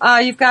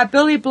 You've got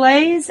Billy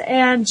Blaze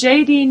and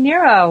JD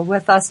Nero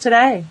with us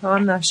today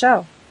on the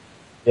show.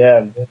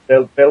 Yeah,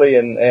 Billy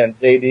and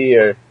JD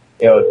are,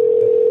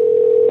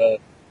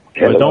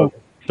 well,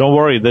 don't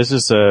worry. This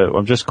is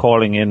I'm just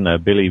calling in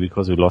Billy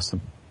because we lost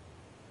him.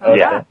 Oh,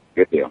 yeah,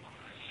 good deal.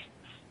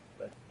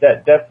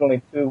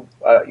 Definitely two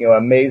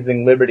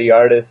amazing Liberty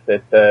artists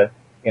that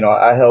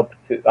I hope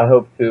to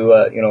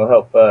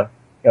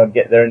help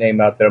get their name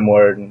out there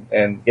more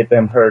and get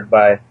them heard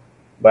by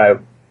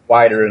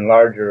wider and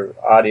larger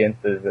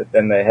audiences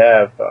than they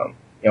have.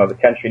 The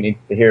country needs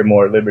to hear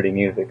more Liberty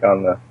music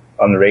on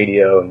the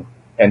radio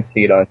and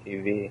see it on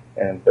TV.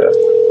 And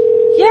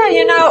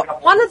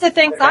one of the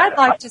things I'd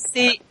like to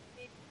see,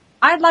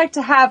 I'd like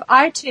to have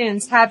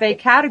iTunes have a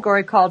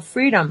category called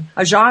freedom,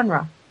 a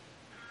genre.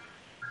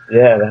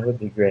 Yeah, that would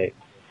be great.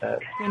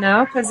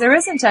 Because there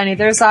isn't any.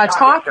 There's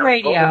talk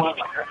radio.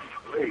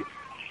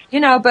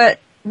 But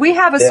we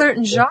have a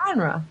certain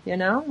genre,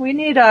 We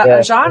need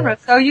a genre.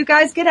 So you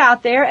guys get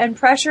out there and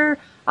pressure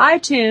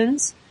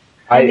iTunes.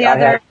 And I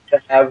have to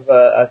have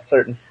a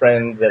certain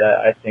friend that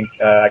I think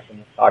I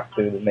can talk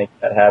to make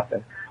that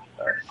happen.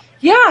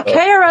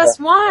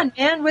 KRS-One,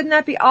 man, wouldn't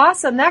that be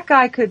awesome? That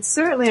guy could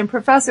certainly, and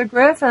Professor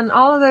Griff and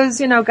all of those,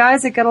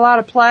 guys that get a lot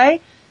of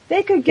play,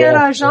 they could get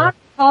a genre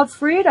called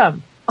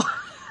freedom.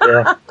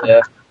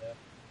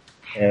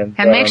 And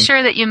make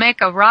sure that you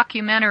make a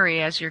rockumentary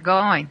as you're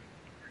going.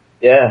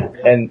 Yeah,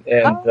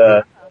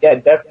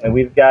 definitely.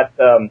 We've got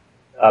a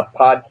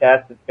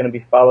podcast that's going to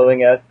be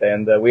following us,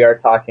 and we are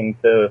talking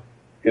to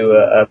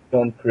a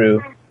film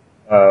crew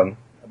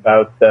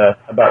about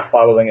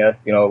following us.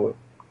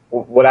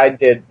 What I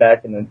did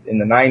back in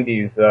the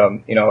 90s.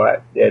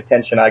 The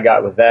attention I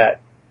got with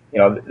that.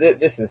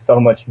 This is so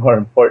much more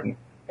important.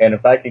 And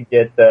if I could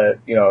get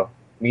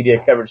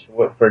media coverage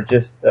for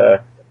just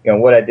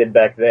what I did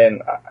back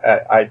then,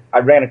 I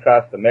ran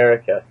across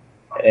America,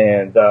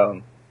 and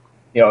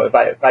if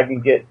I can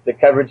get the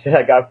coverage that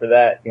I got for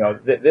that,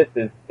 this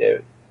is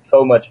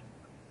so much.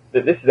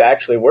 This is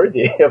actually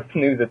worthy of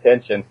news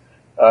attention,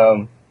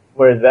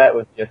 whereas that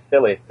was just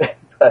silly.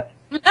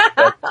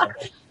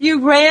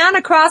 You ran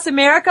across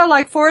America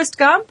like Forrest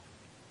Gump?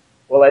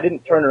 Well, I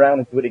didn't turn around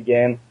and do it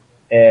again,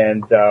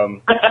 and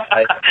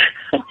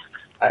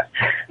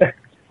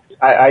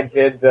I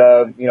did.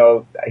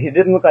 He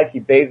didn't look like he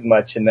bathed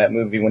much in that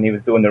movie when he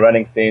was doing the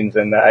running scenes,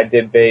 and I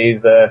did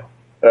bathe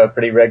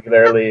pretty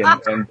regularly,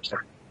 and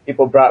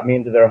people brought me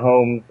into their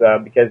homes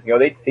because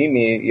they'd see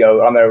me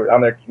on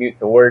their commute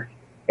to work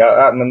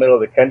out in the middle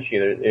of the country.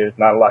 There's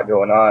not a lot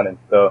going on, and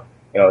so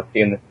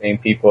seeing the same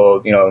people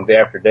day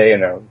after day,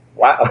 and they're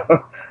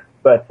wow.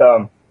 But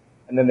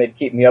and then they'd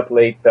keep me up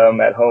late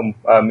at home,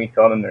 me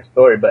telling them their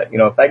story. But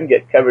if I can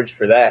get coverage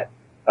for that,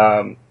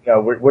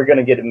 we're going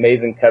to get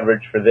amazing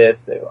coverage for this.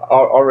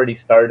 Already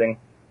starting.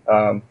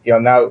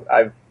 Now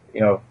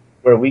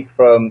we're a week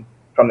from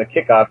the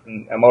kickoff,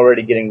 and I'm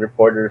already getting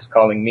reporters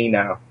calling me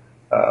now,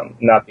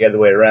 not the other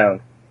way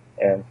around.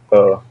 And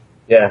so,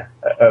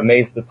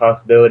 amazed at the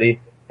possibility.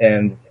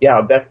 And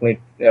I'll definitely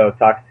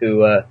talk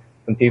to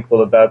some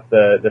people about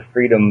the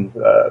freedom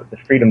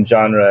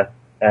genre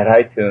at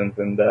iTunes.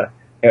 And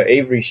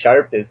Avery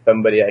Sharp is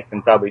somebody I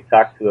can probably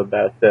talk to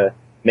about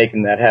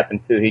making that happen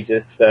too. He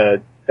just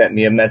sent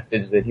me a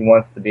message that he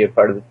wants to be a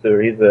part of the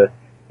tour. He's a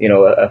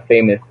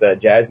famous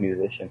jazz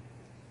musician.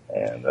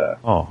 And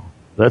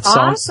that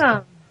sounds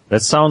awesome.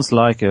 That sounds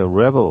like a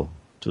rebel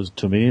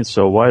to me.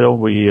 So why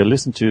don't we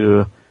listen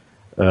to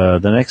the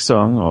next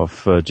song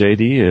of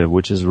JD,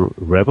 which is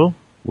Rebel?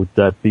 Would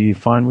that be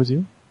fine with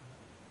you?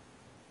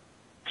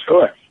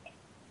 Sure.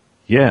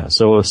 Yeah,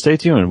 so stay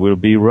tuned. We'll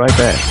be right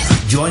back.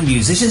 Join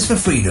Musicians for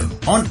Freedom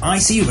on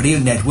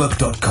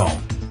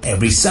ICRN-Radio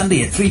every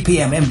Sunday at 3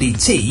 p.m.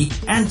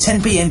 MDT and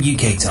 10 p.m.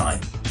 UK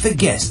time for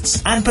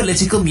guests and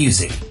political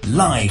music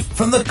live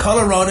from the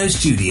Colorado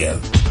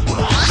studio.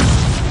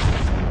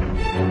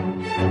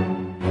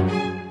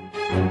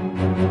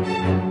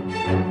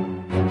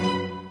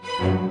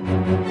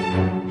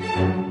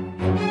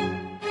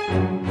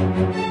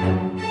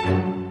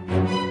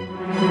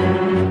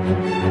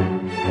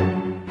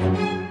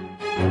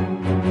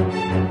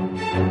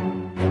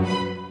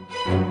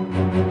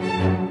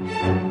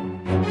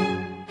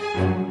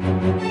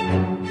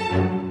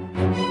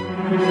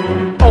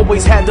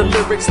 Always had the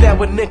lyrics that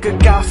when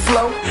nigga got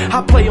flow.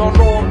 I play on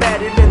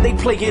Madden and they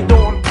play it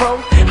on pro.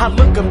 I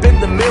look up in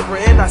the mirror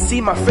and I see see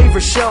my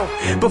favorite show.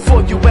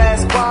 Before you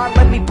ask why,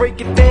 let me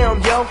break it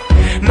down, yo.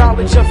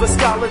 Knowledge of a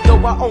scholar,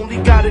 though I only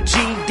got a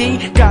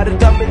GD. Gotta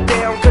dumb it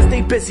down, cause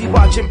they busy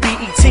watching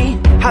BET.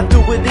 I do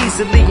it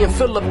easily and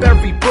fill up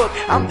every book.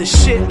 I'm the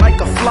shit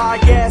like a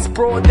fly-ass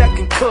broad that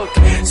can cook.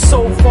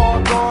 So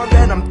far gone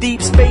that I'm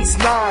Deep Space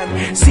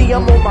Nine. See,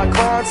 I'm on my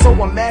grind, so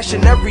I'm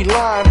mashing every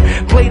line.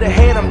 Play the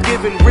hand I'm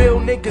giving, real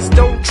niggas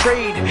don't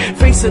trade.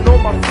 Facing all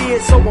my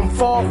fears, so I'm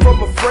far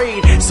from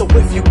afraid. So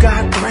if you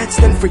got threats,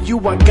 then for you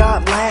I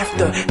got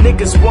laughter.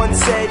 Niggas once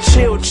said,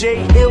 chill Jay,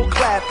 he'll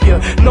clap ya.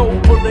 No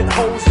bullet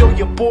holes, yo,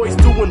 your boy's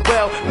doing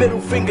well.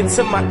 Middle finger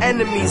to my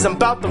enemies, I'm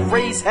about to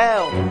raise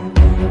hell.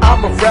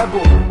 I'm a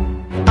rebel,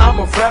 I'm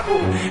a rebel.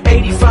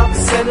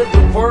 85% of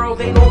the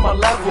world ain't on my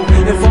level.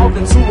 Evolved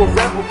into a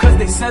rebel, cause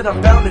they said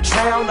I'm bound to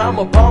drown. I'm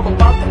a bomb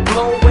about to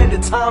blow and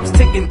the time's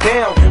ticking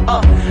down.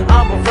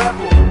 I'm a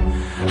rebel,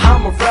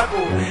 I'm a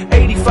rebel.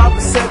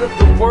 85% of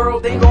the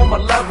world ain't on my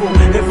level.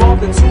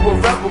 Evolved into a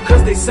rebel,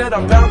 cause they said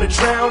I'm bound to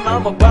drown.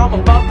 I'm a bomb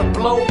about to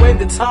blow and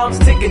the time's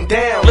ticking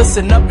down.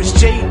 Listen up, it's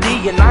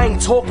JD and I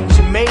ain't talking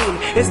Jermaine.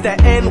 It's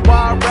that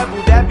NY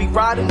rebel that be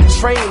riding the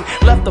train.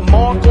 Left a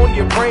mark on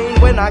your brain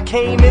when I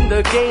came in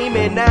the game.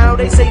 And now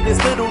they say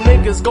this little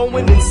nigga's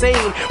going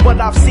insane. What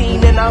I've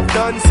seen and I've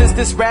done since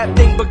this rap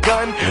thing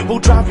begun will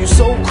drive you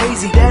so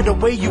crazy that the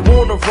way you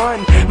wanna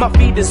run. My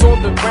feet is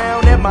on the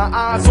ground and my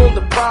eyes on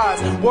the prize.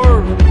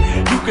 Word,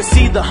 you can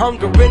see the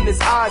hunger in his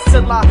eyes.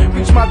 Till I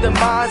reach my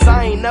demise,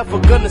 I ain't never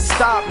gonna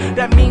stop.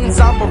 That means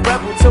I'm a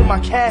rebel till my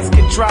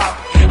casket drop.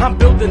 I'm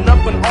building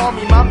up an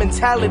army, my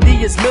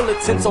mentality is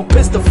militant. So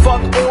piss the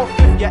fuck off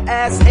if your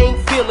ass ain't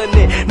feeling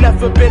it.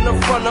 Never been a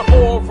fronter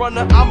or a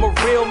runner, I'm a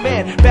real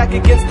man. Back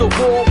against the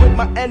wall with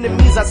my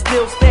enemies, I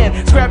still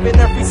stand. Scrapping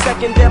every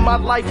second that my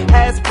life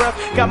has breath.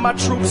 Got my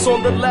troops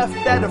on the left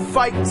that'll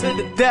fight to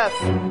the death.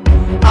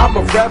 I'm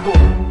a rebel,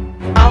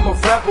 I'm a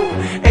rebel.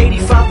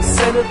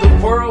 85% of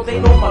the world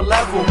ain't on my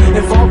level.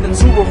 Evolved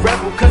into a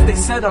rebel, cause they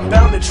said I'm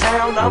bound to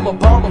drown. I'm a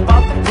bomb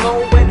about to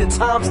blow and the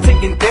time's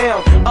ticking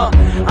down.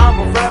 I'm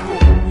a rebel,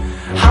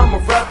 I'm a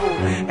rebel.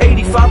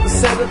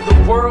 85% of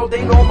the world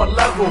ain't on my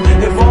level.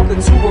 Evolved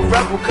into a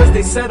rebel, cause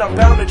they said I'm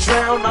bound to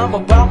drown. I'm a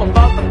bomb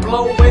about to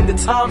blow and the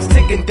time's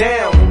ticking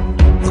down.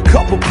 A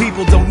couple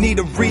people don't need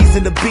a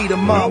reason to beat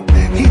them up.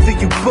 Either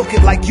you book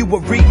it like you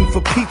were reading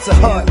for Pizza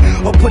Hut,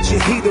 or put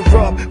your heater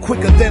up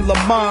quicker than Le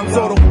Mans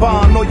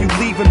Autobahn, or you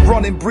leaving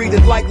running,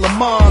 breathing like Le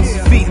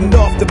Mans. Beating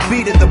off the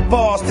beat of the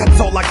bars, that's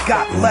all I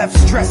got left.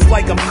 Stressed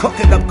like I'm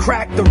cooking up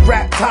crack, the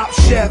rap top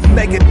chef.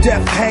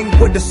 Megadeth, hang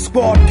with the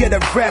squad, get a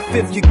rep.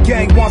 If your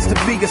gang wants to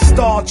be a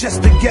star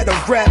just to get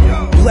a rep,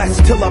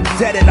 blessed till I'm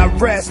dead and I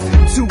rest.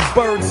 2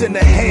 birds in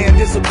the hand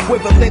is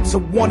equivalent to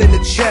 1 in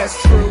the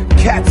chest.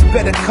 Cats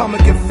better come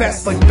and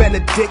confess like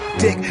Benedict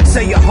Dick.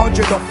 Say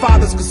 100 on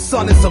fathers cause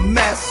son is a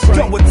mess.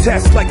 Don't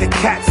attest like a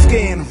CAT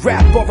scan.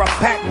 Rap or I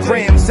pack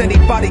grams.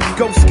 Anybody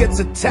ghost gets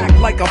attacked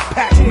like a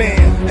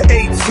Pac-Man.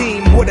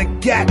 A-team with a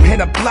gap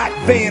and a black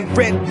van.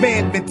 Red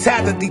man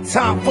mentality,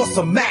 time for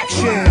some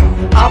action.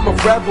 I'm a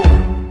rebel,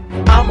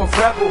 I'm a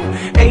rebel.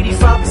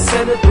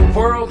 85% of the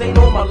world ain't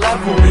on my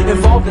level.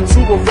 Evolved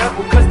into a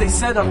rebel, cause they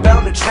said I'm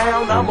bound to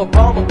drown. I'm a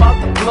bomb about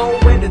to blow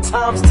and the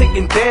time's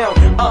ticking down.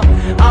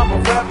 I'm a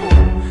rebel,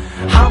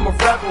 I'm a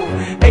rebel.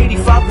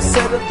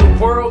 85% of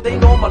the world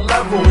ain't on my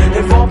level.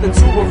 Evolved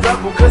into a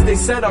rebel, cause they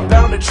said I'm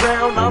bound to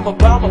drown. I'm a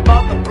bomb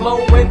about to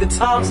blow and the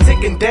time's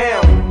ticking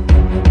down.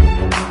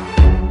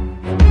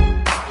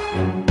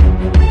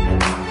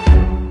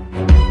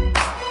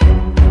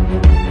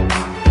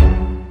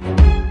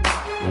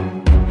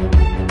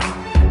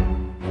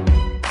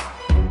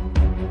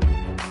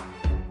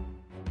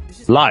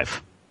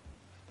 Live.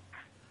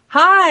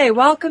 Hi,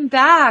 welcome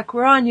back.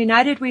 We're on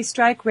United We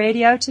Strike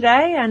Radio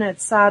today, and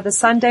it's the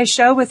Sunday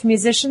show with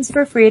Musicians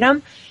for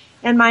Freedom.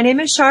 And my name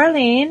is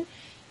Sharlene,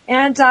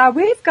 and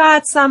we've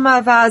got some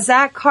of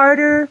Zach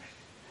Carter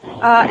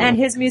and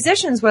his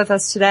musicians with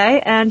us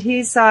today, and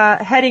he's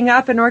heading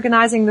up and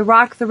organizing the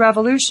Rock the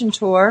Revolution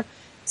tour.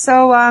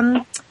 So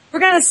we're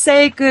going to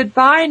say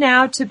goodbye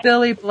now to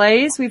Billy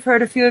Blaze. We've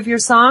heard a few of your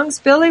songs.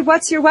 Billy,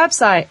 what's your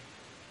website?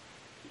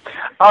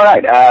 All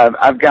right,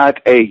 I've got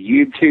a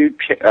YouTube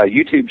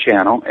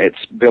channel.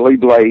 It's Billy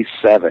Blaze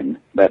 7.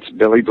 That's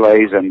Billy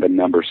Blaze and the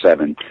number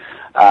 7,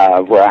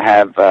 where I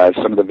have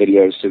some of the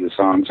videos to the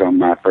songs on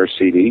my first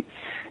CD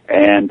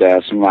and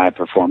some live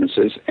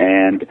performances.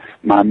 And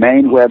my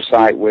main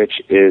website,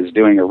 which is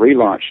doing a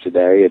relaunch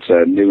today, it's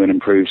a new and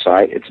improved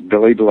site. It's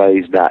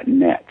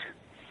billyblaze.net.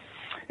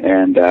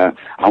 And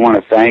I want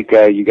to thank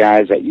you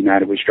guys at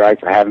United We Strike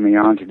for having me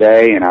on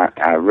today, and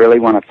I really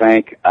want to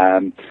thank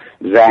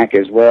Zach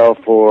as well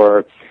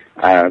for,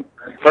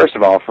 first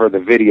of all, for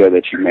the video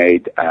that you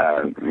made.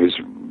 It was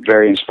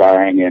very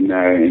inspiring, and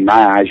in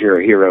my eyes,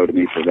 you're a hero to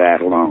me for that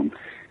alone.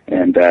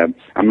 And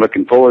I'm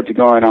looking forward to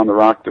going on the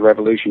Rock the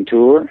Revolution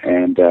tour,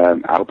 and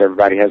I hope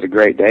everybody has a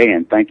great day,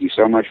 and thank you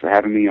so much for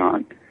having me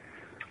on.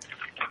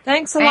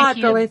 Thanks a lot,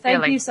 Billy.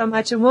 Thank you so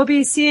much. And we'll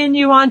be seeing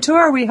you on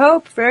tour, we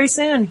hope, very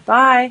soon.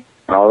 Bye.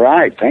 All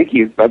right. Thank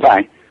you.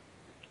 Bye-bye.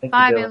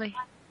 Bye, Billy.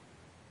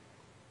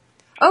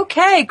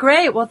 Okay,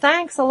 great. Well,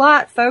 thanks a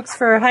lot, folks,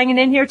 for hanging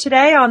in here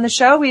today on the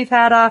show. We've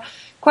had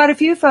quite a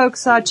few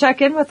folks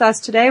check in with us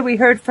today. We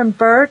heard from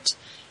Burt,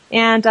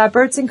 and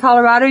Burt's in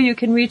Colorado. You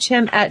can reach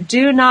him at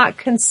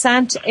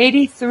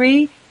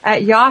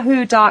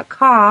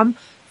donotconsent83@yahoo.com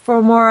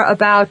for more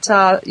about,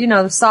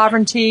 the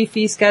sovereignty,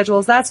 fee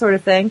schedules, that sort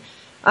of thing.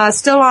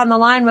 Still on the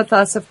line with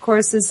us, of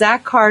course, is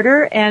Zach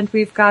Carter, and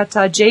we've got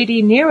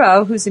J.D.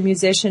 Nero, who's a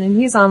musician, and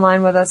he's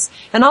online with us,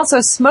 and also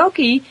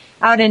Smokey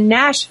out in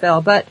Nashville.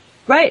 But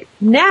right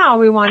now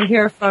we want to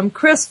hear from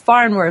Chris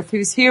Farnworth,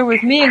 who's here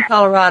with me in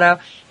Colorado.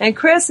 And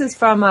Chris is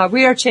from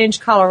We Are Change,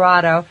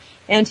 Colorado,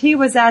 and he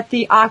was at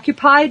the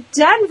Occupy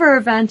Denver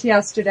event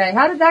yesterday.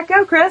 How did that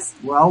go, Chris?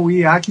 Well,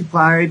 we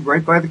occupied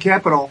right by the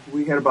Capitol.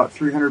 We had about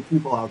 300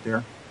 people out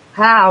there.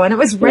 Wow, and it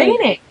was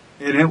raining.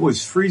 And it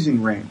was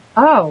freezing rain.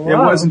 Oh, wow. It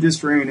wasn't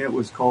just rain, it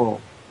was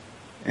cold.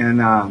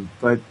 And,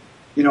 but,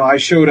 I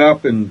showed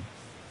up and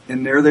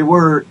there they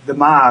were, the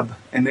mob,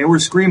 and they were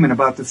screaming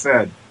about the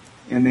Fed.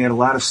 And they had a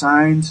lot of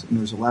signs, and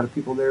there's a lot of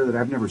people there that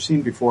I've never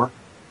seen before.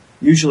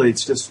 Usually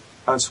it's just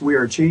us We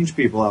Are Change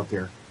people out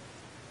there.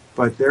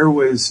 But there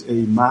was a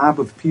mob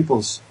of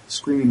people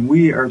screaming,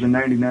 "We are the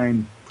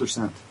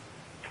 99%.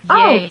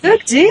 Oh,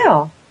 good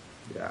deal.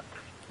 Yeah.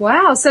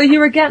 Wow. So you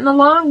were getting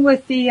along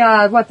with the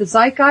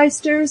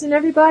Zeitgeisters and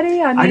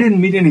everybody? I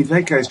didn't meet any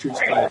Zeitgeisters,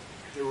 but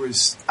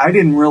I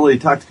didn't really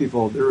talk to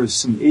people. There was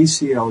some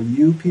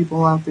ACLU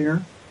people out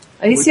there.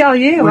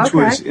 ACLU, which okay.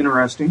 was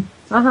interesting.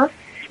 Uh-huh.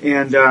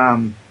 And,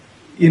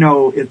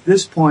 at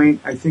this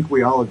point, I think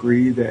we all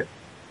agree that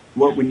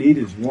what we need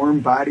is warm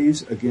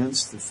bodies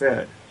against the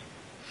Fed.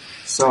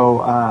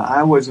 So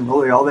I wasn't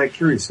really all that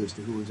curious as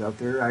to who was out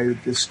there. I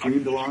just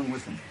screamed along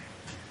with them.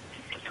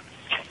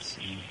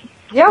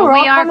 Yeah,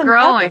 we are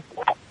growing.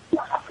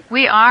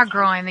 We are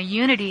growing. The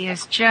unity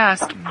is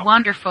just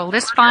wonderful.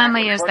 This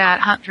finally is that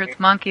 100th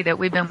monkey that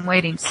we've been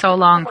waiting so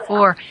long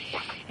for.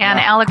 And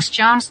Alex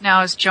Jones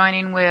now is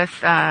joining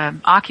with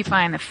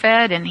Occupying the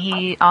Fed, and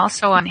he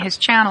also on his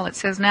channel, it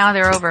says now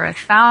there are over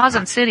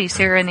 1,000 cities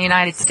here in the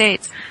United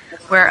States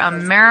where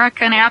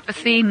American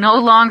apathy no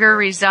longer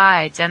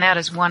resides, and that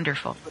is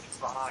wonderful.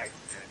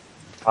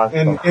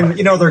 And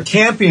they're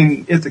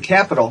camping at the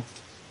Capitol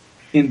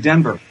in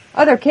Denver.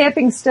 Oh, they're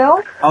camping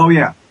still? Oh,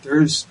 yeah.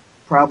 There's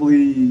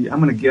probably,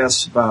 I'm going to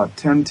guess, about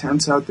 10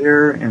 tents out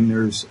there, and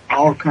there's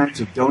all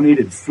kinds of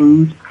donated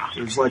food.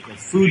 There's like a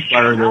food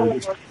bar there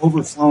that's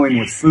overflowing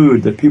with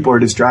food that people are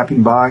just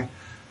dropping by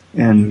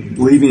and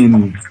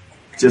leaving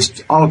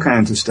just all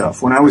kinds of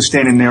stuff. When I was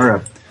standing there,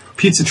 a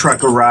pizza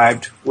truck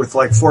arrived with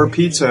like 4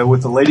 pizza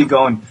with a lady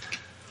going,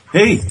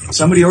 "Hey,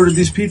 somebody ordered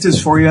these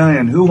pizzas for you,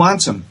 and who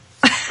wants them?"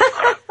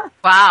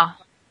 Wow.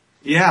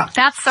 Yeah.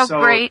 That's so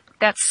great.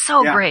 That's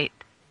so great.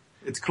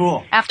 It's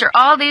cool. After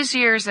all these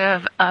years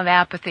of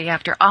apathy,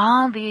 after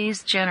all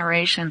these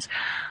generations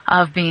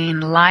of being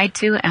lied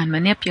to and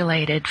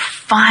manipulated,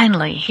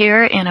 finally,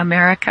 here in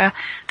America,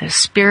 the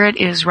spirit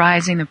is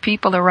rising, the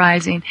people are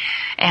rising,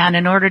 and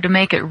in order to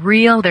make it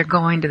real, they're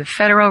going to the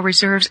Federal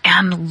Reserves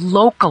and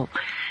local.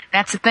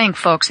 That's the thing,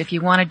 folks. If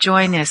you want to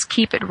join this,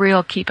 keep it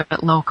real, keep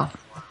it local.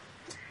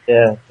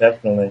 Yeah,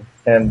 definitely.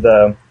 And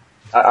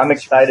I'm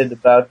excited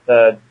about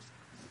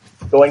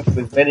going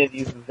to as many of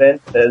these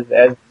events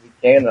as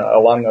can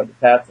along the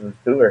path of the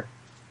tour,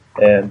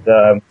 and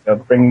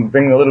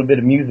bring a little bit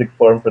of music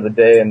for them for the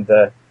day, and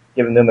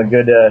giving them a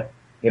good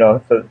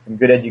some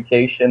good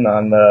education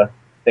on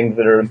things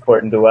that are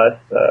important to us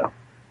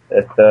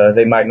that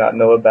they might not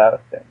know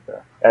about. And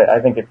I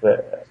think it's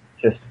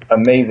just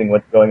amazing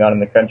what's going on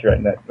in the country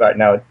right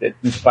now. It's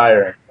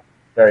inspiring,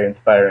 very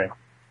inspiring.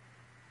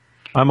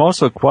 I'm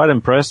also quite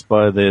impressed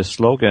by the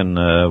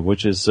slogan,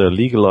 which is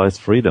legalize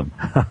freedom.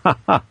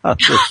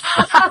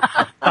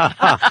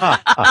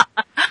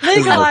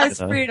 Legalize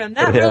freedom.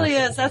 That really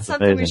is. That's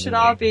something we should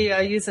all be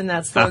using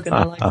that slogan.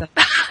 I like that.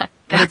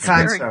 That's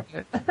very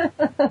good.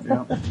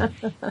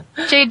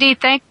 JD,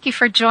 thank you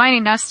for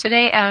joining us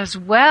today as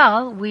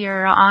well. We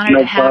are honored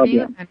to have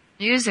you and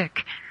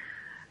music.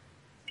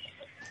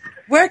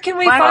 Where can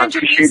we find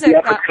your music,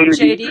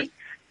 JD?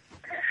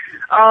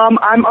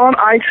 I'm on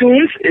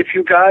iTunes. If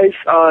you guys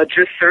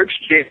just search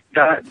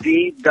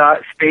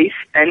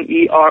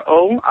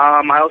j.d.space-NERO.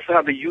 I also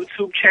have a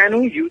YouTube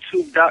channel,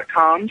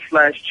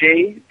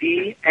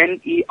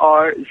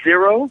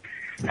 youtube.com/JDNER0.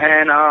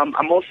 And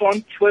I'm also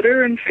on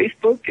Twitter and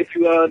Facebook. If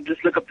you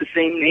just look up the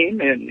same name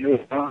and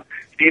you'll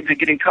be able to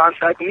get in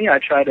contact with me, I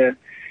try to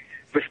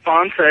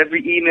respond to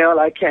every email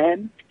I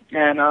can.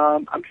 And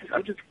I'm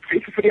just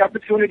grateful for the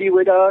opportunity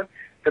with the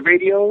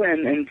radio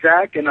and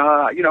Zach. And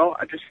I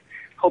just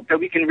hope that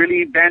we can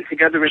really band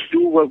together and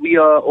do what we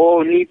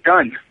all need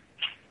done.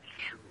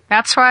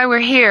 That's why we're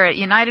here. At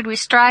United We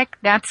Strike,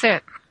 that's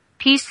it.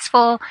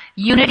 Peaceful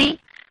unity,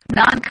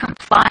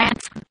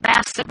 non-compliance,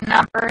 massive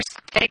numbers,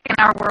 taking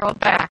our world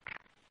back.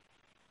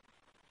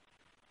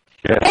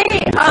 Yes.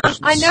 Hey,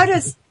 I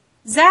noticed,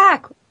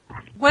 Zach,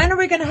 when are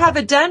we going to have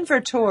a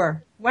Denver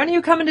tour? When are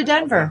you coming to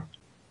Denver?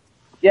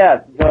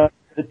 Yeah, the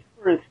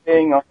tour is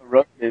staying on the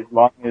road as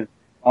long as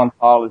Ron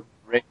Paul is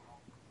ready.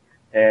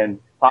 And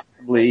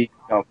possibly,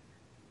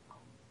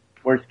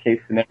 worst case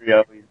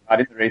scenario, he's not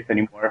in the race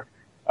anymore.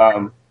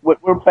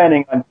 We're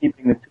planning on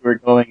keeping the tour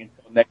going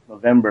until next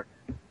November.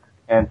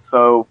 And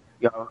so,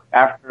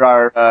 after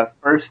our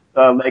first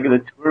leg of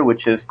the tour,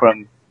 which is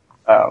from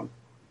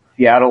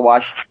Seattle,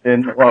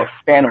 Washington,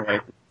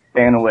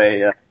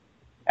 Stanaway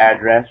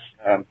address,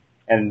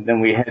 and then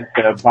we head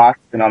to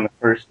Boston on the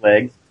first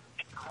leg.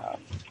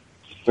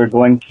 We're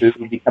going to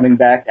be coming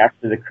back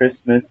after the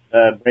Christmas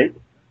break,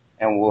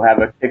 and we'll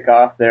have a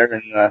kickoff there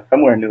in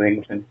somewhere in New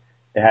England.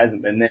 It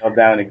hasn't been nailed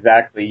down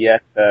exactly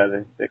yet,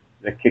 the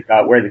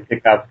kickoff, where the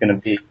kickoff's going to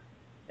be,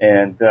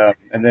 and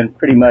then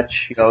pretty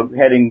much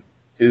heading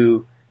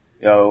to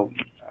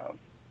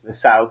the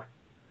south,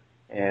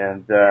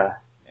 and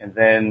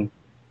then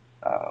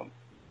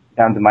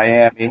down to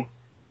Miami,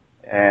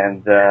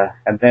 and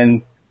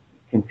then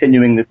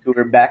continuing the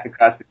tour back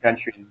across the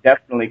country, and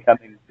definitely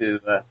coming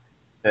to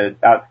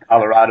out to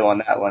Colorado on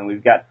that one.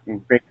 We've got some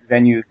great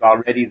venues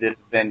already that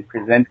have been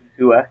presented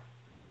to us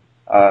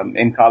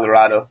in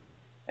Colorado,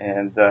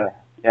 and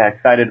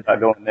excited about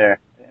going there.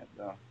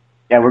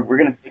 And, we're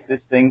going to take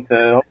this thing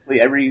to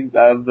hopefully every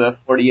of the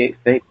 48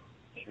 states.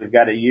 We've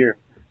got a year,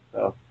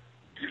 so.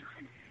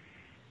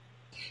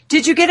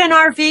 Did you get an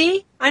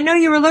RV? I know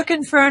you were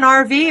looking for an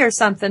RV or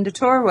something to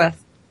tour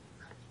with.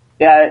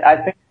 Yeah, I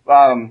think.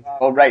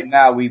 Right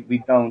now we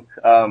don't.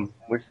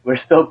 We're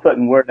still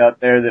putting word out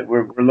there that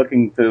we're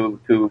looking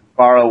to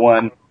borrow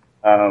one.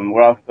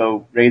 We're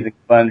also raising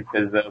funds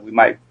because we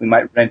might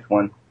rent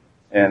one,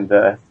 and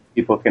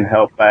people can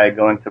help by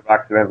going to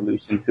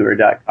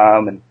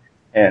rocktherevolutiontour.com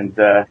and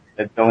the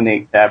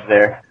donate tab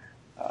there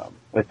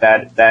with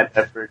that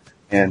effort,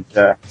 and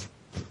that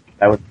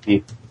would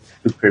be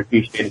super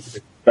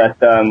appreciated. But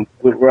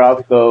we're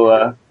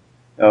also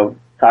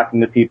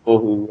talking to people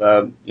who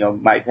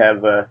might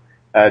have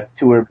a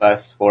tour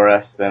bus for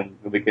us, and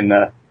we can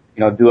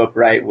do up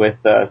right with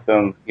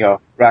some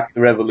Rock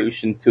the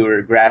Revolution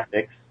tour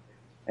graphics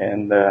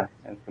and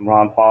some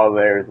Ron Paul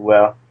there as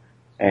well,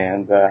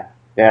 and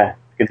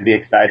it's going to be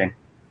exciting.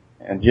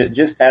 And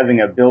just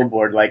having a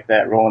billboard like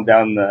that rolling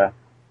down the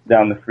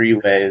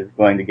freeway is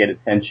going to get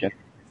attention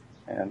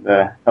and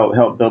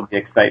help build the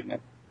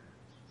excitement.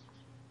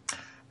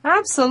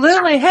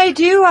 Absolutely. Hey,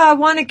 do you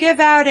want to give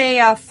out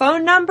a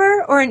phone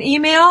number or an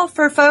email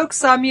for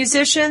folks,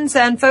 musicians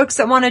and folks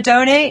that want to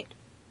donate?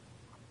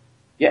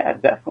 Yeah,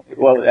 definitely.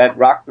 Well, at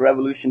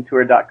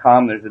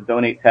rocktherevolutiontour.com, there's a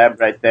donate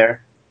tab right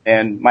there.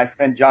 And my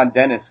friend John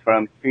Dennis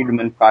from Freedom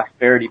and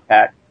Prosperity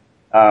PAC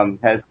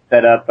has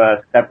set up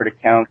a separate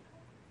account.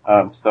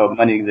 So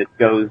money that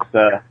goes,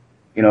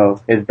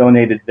 is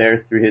donated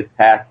there through his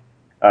PAC,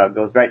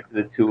 goes right to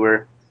the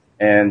tour.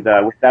 And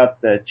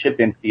without the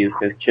chip-in fees,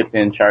 because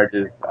chip-in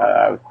charges,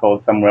 I was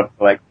told somewhere up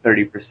to like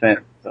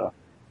 30%. So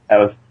that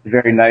was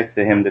very nice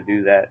of him to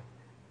do that.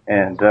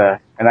 And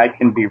I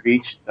can be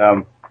reached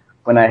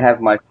when I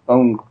have my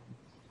phone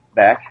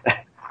back.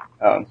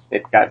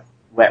 It got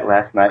wet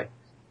last night.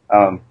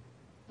 I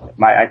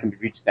can be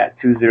reached at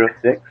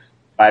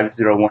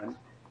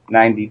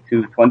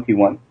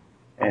 206-501-9221.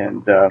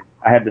 And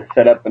I had to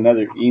set up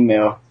another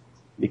email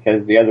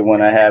because the other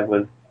one I have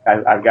was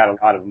I've got a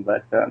lot of them,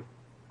 but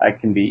I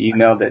can be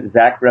emailed at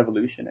Zach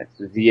Revolution. It's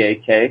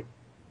ZAK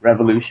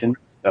Revolution,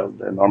 so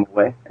the normal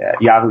way,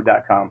 at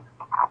yahoo.com.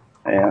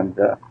 And,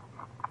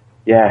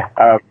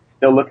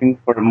 still looking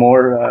for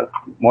more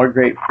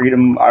great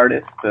freedom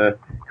artists to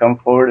come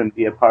forward and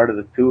be a part of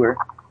the tour.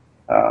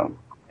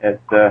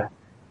 It's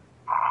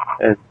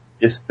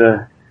just,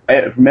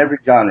 from every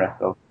genre.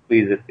 So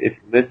please, if you're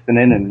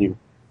listening and you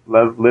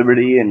love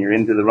liberty and you're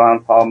into the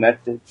Ron Paul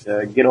message,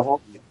 get a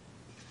hold of me.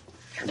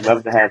 I'd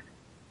love to have you.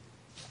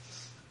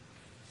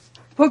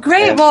 Well,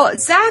 great. Well,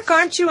 Zach,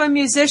 aren't you a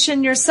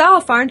musician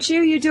yourself? Aren't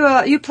you?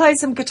 You play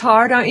some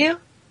guitar, don't you?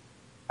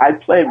 I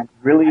play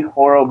really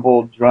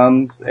horrible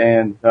drums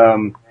and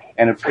a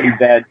pretty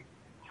bad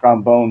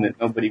trombone that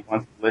nobody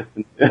wants to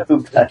listen to.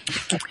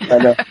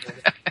 but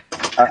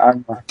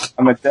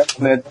I'm a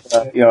definite.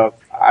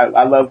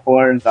 I love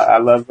horns. I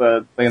love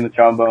playing the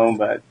trombone,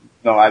 but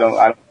no, I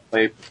don't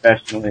play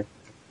professionally.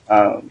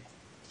 I'm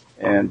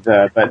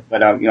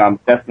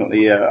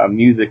definitely a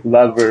music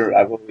lover.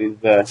 I've always,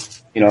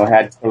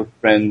 had close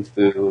friends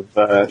who've,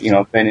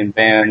 been in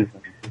bands,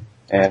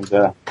 and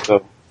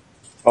so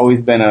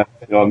always been a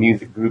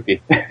music groupie.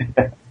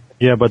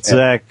 Yeah, but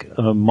Zach,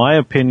 my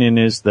opinion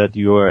is that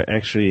you are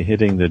actually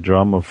hitting the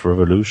drum of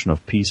revolution,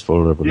 of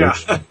peaceful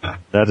revolution. Yeah.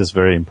 That is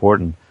very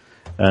important.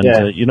 And,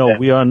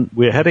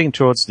 we're heading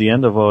towards the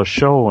end of our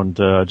show, and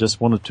I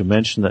just wanted to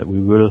mention that we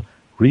will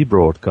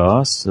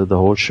rebroadcast the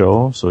whole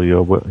show, so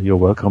you're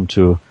welcome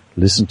to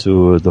listen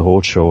to the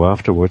whole show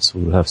afterwards.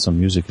 We'll have some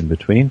music in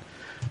between,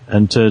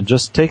 and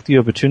just take the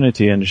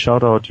opportunity and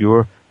shout out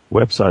your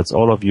websites,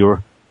 all of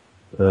your,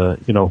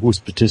 who's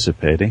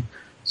participating.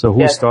 So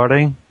who's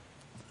starting?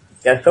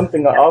 Yeah,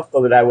 something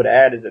also that I would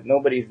add is that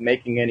nobody's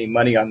making any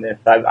money on this.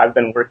 I've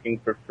been working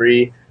for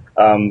free.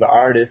 The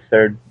artists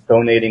are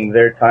donating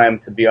their time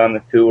to be on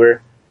the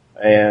tour,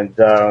 and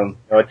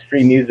it's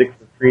free music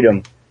for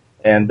freedom.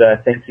 And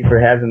thank you for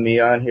having me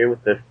on here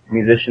with the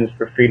Musicians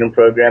for Freedom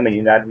program and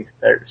United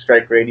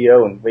Strike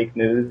Radio and Wake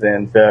News.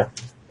 And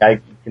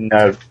you can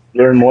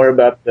learn more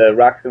about the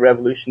Rock the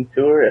Revolution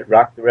tour at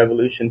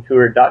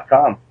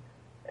rocktherevolutiontour.com.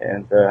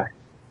 And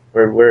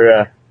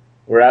we're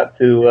out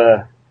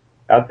to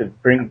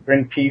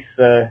bring peace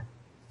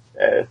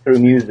through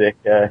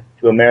music to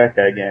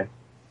America again.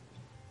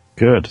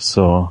 Good.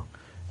 So,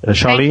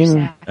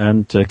 Sharlene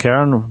and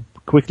Karen,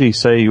 quickly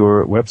say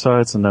your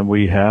websites, and then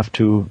we have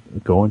to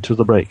go into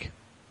the break.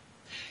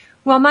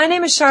 Well, my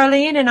name is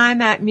Sharlene, and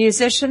I'm at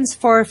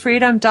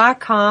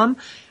musiciansforfreedom.com.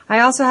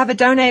 I also have a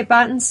donate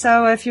button,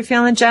 so if you're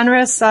feeling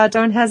generous,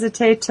 don't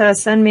hesitate to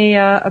send me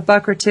a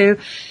buck or two.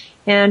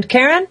 And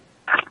Karen?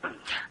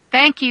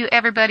 Thank you,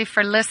 everybody,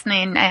 for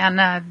listening, and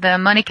the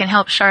money can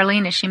help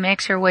Sharlene as she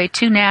makes her way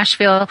to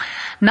Nashville.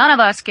 None of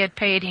us get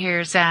paid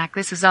here, Zach.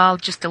 This is all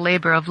just a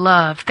labor of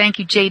love. Thank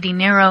you, J.D.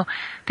 Nero.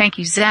 Thank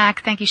you,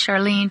 Zach. Thank you,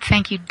 Sharlene.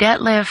 Thank you,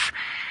 Detlev.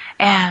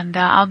 And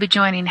I'll be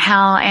joining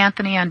Hal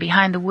Anthony on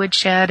Behind the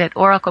Woodshed at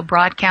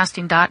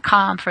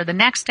oraclebroadcasting.com for the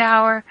next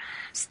hour.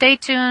 Stay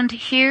tuned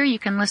here. You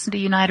can listen to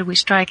United We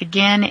Strike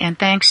again, and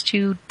thanks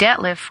to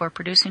Detlev for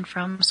producing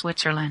from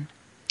Switzerland.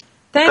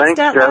 Thanks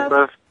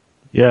Detlev.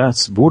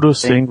 Yes,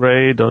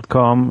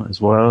 voodoo-stingray.com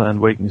as well, and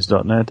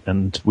wakenews.net,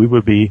 and we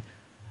will be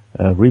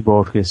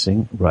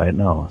rebroadcasting right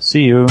now.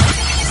 See you.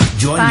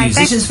 Join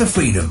Musicians for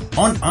Freedom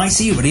on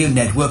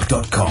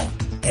ICRN-Radio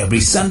every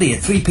Sunday at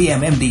 3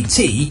 p.m.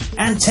 MDT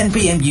and 10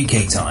 p.m.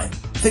 UK time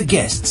for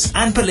guests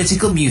and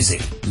political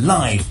music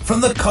live from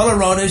the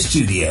Colorado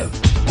studio.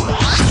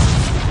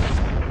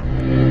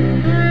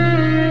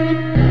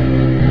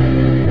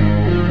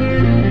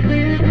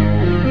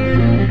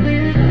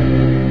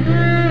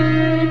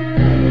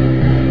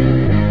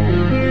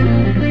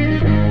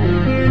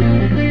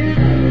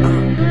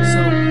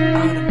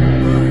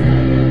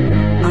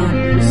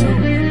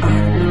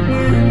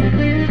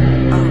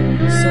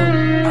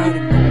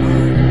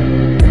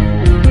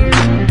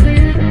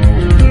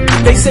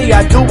 They say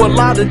I do a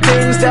lot of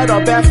things that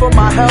are bad for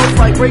my health,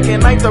 like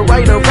breaking like the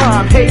right of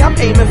rhyme. Hey, I'm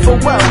aiming for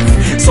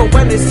wealth, so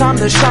when it's time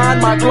to shine,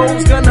 my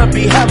glow's gonna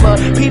be hella.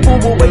 People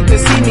will wait to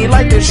see me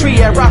like the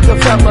tree at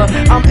Rockefeller.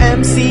 I'm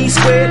MC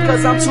squared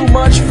cause I'm too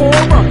much for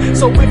 'em.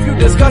 So if you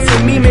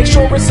discussing me, make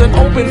sure it's an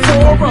open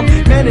forum.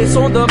 Man, it's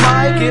on the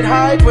mic, get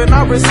hype when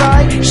I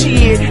recite.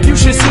 Shit, you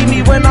should see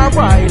me when I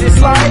write. It's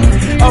like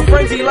a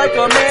frenzy, like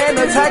a man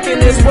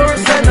attacking his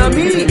worst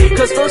enemy.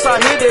 Cause first I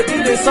hit it,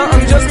 beat, and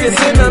something just gets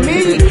into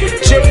me.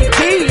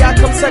 JP, I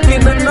come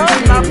second to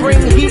none. I bring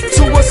heat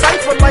to a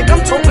cipher like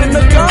I'm toting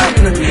a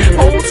gun.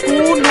 Old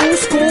school, new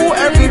school,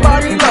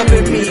 everybody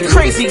loving me.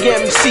 Crazy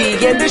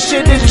MC, and this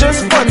shit is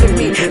just fun to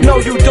me. No,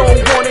 you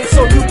don't want it,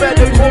 so you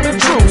better call the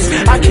truce.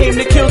 I came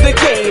to kill the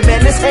game,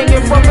 and it's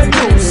hanging from a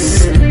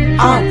noose.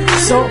 I'm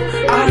so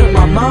out of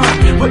my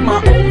mind with my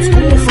old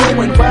school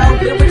flow and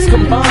wild lyrics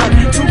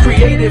combined. Too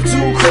creative,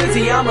 too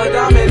crazy, I'm a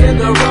diamond in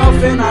the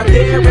rough, and I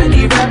dare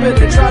any rapper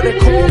to try to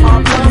call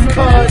my bluff.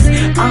 Cause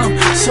I'm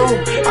so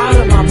out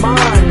of my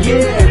mind,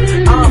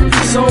 yeah, I'm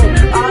so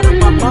out of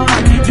my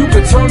mind. You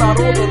could turn out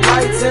all the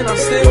lights and I'm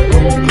still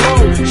gon'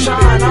 glow.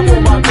 Shine, I'm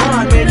on my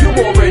grind, man, you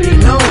already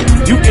know.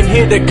 You can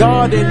hear the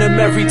God in him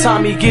every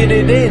time he get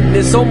it in.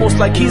 It's almost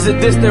like he's a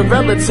distant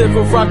relative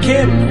of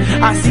Rakim.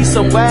 I see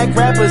some wag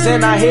rappers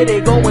and I hear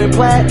they going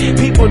plat.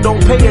 People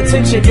don't pay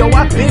attention, yo,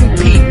 I've been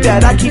peeped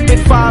at. I keep it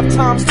 5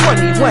 times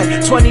 20,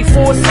 when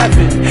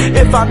 24/7.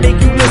 If I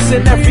make you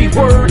listen, every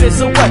word is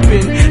a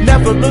weapon.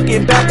 Never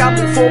looking back, I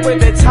move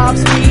forward at top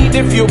speed.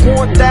 If you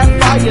want that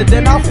fire,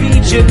 then I'll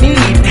feed your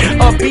need.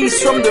 A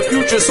beast from the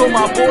future, so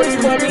my boys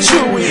call me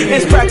Chewy.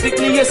 It's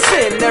practically a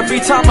sin every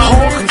time I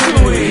walk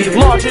to it.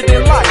 Larger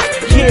than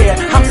life, yeah,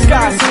 I'm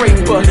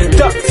skyscraper.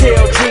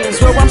 Ducktail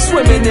dreams where I'm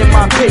swimming in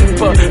my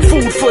paper.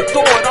 Food for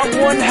thought, I'm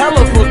one hell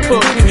of a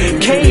cook.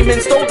 Came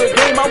and stole the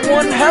game, I'm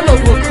one hell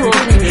of a crook.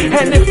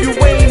 And if you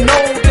ain't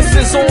know, this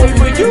is all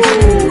for you.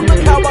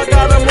 Look how I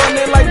got 'em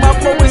running like my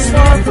flow is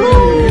fun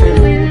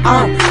through.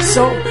 I'm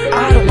so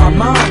out of my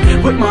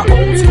mind with my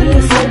old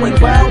school flow and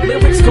wild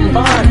lyrics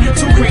combined.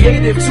 Too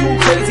creative, too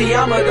crazy,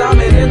 I'm a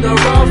diamond in the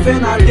rough,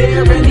 and I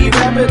dare any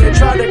rapper to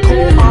try to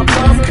call my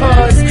bluff.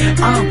 Cause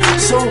I'm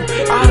so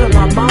out of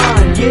my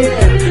mind,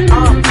 yeah,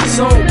 I'm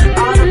so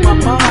out of my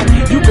mind.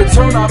 You could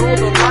turn out all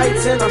the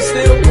lights and I'm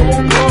still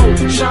gon' glow.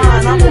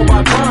 Shine, I'm on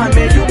my grind,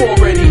 man, you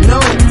already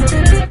know.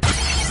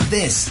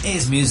 This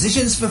is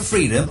Musicians for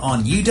Freedom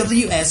on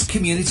UWS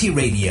Community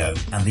Radio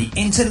and the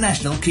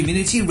International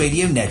Community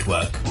Radio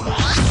Network.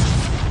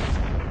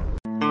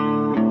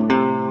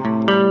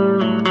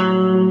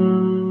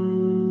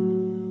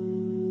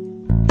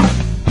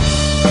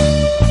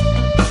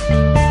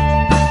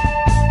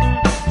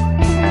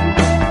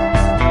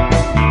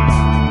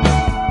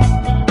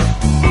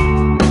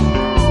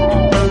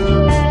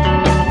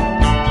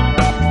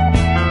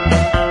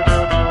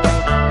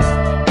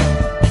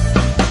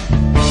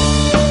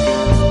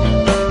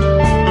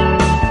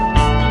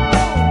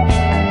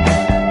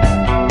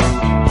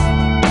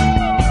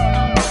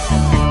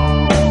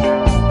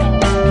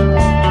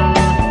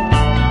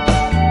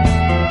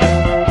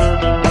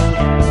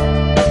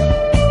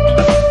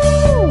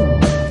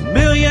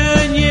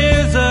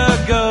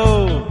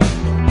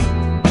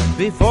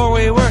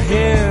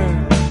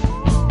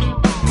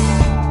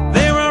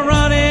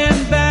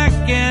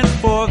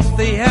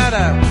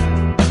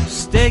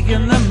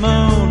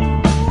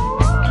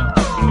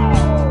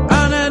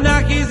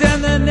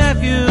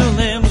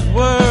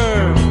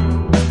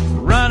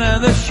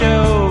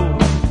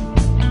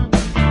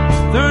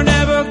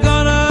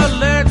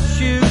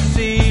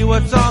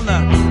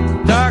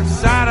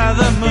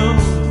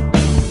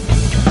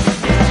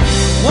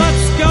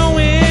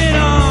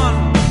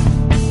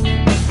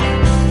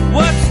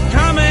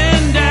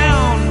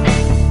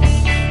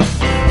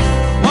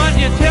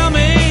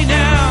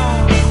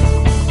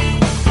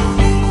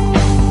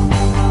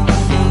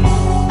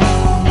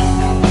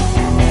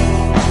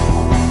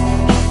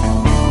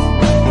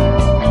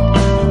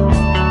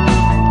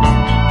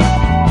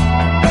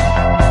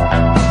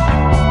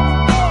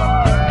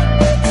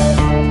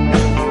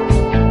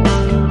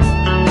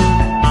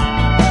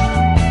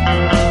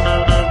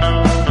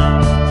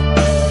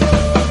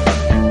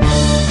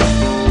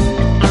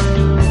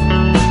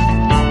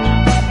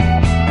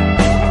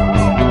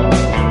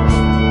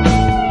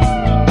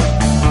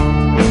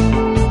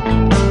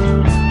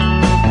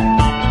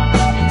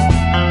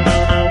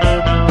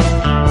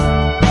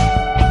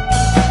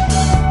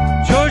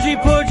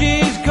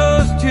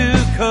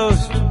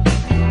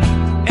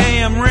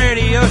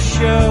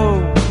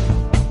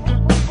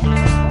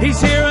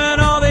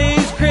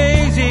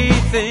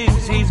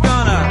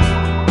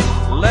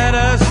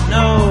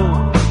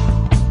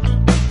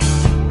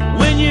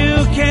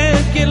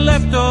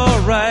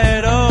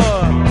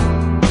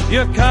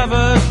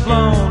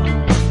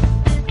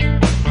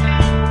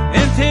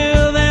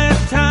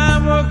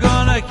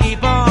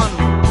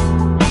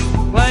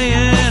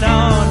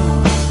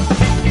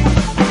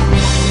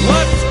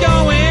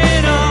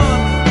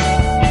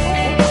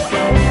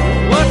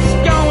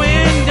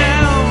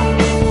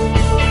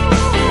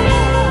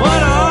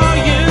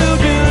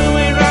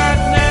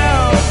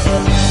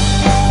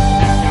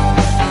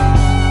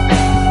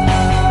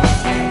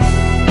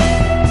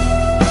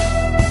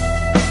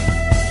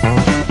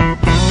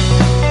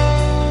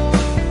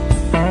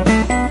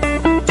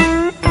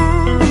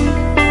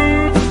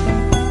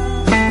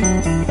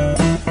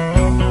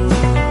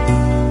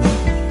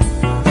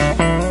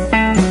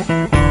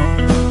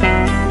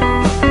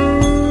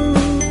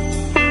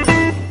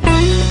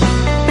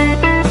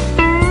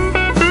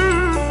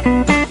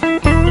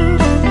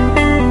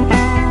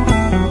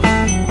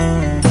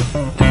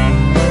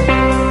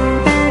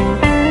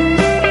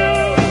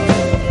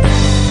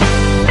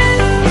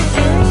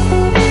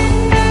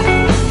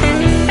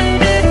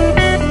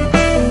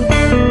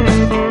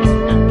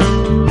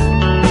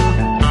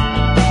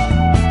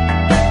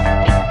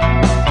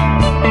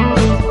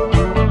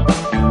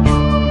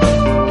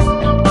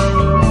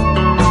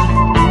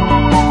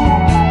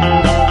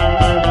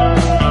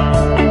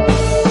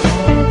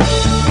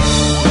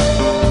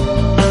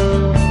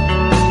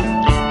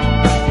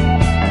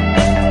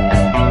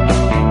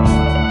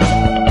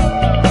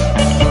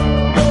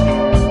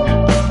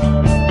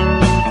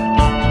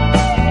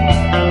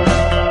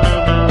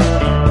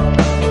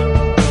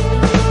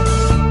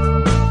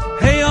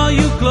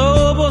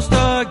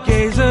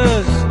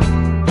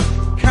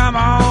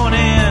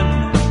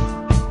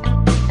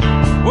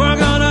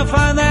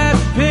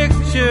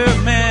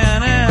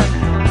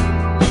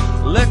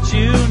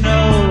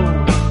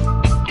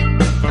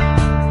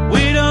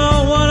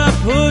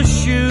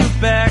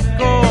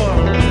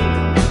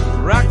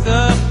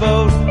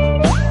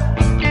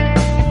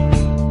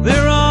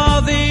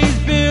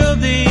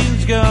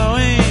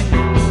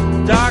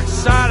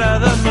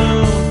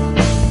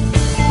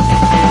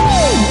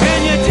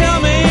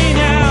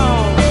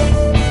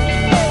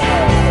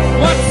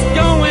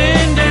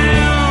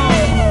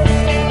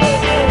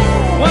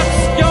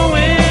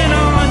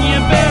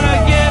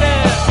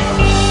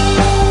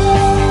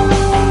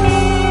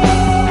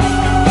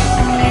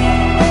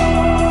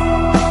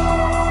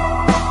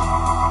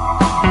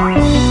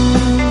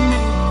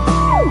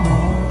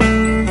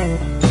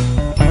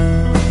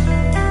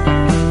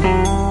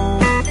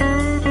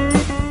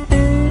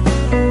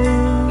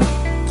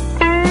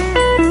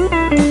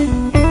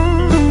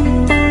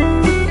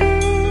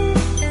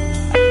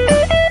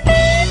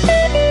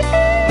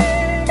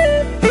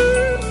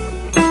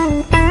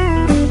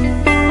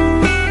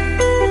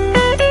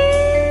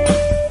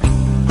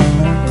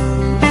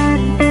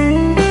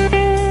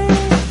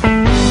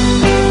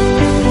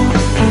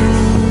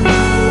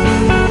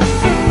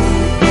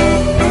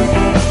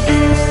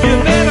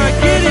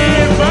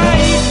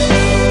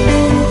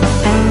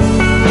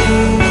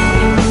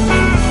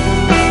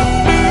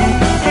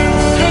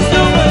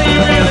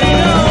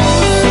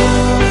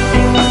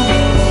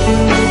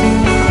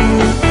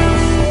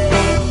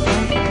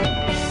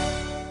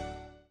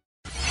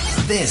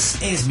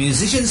 is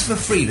Musicians for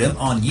Freedom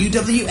on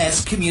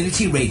UWS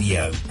Community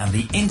Radio and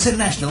the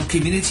International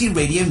Community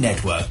Radio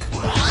Network.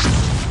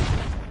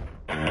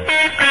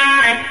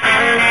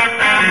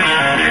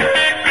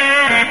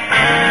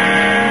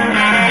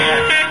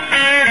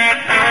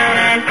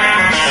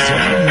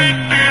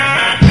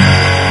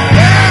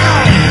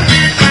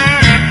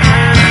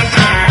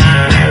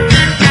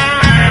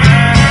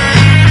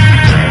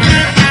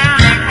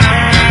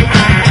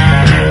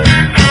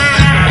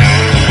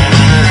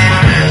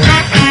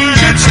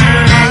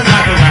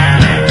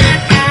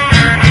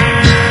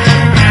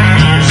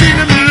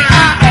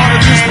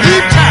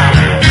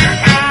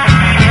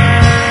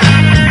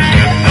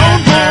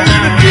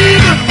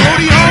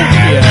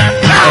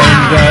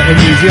 In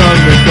New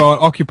Zealand, we've got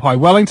Occupy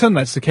Wellington,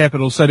 that's the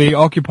capital city.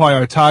 Occupy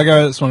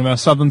Otago, that's one of our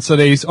southern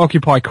cities.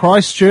 Occupy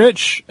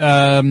Christchurch,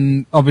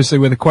 obviously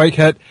where the quake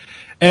hit.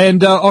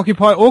 And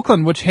Occupy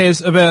Auckland, which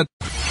has about...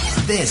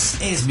 This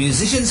is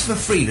Musicians for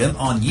Freedom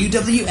on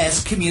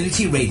UWS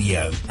Community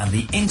Radio and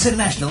the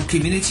International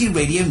Community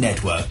Radio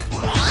Network.